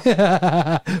evening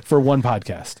for one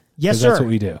podcast. Yes, sir. That's what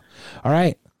we do. All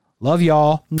right. Love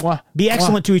y'all. Mwah. Be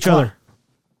excellent to each other.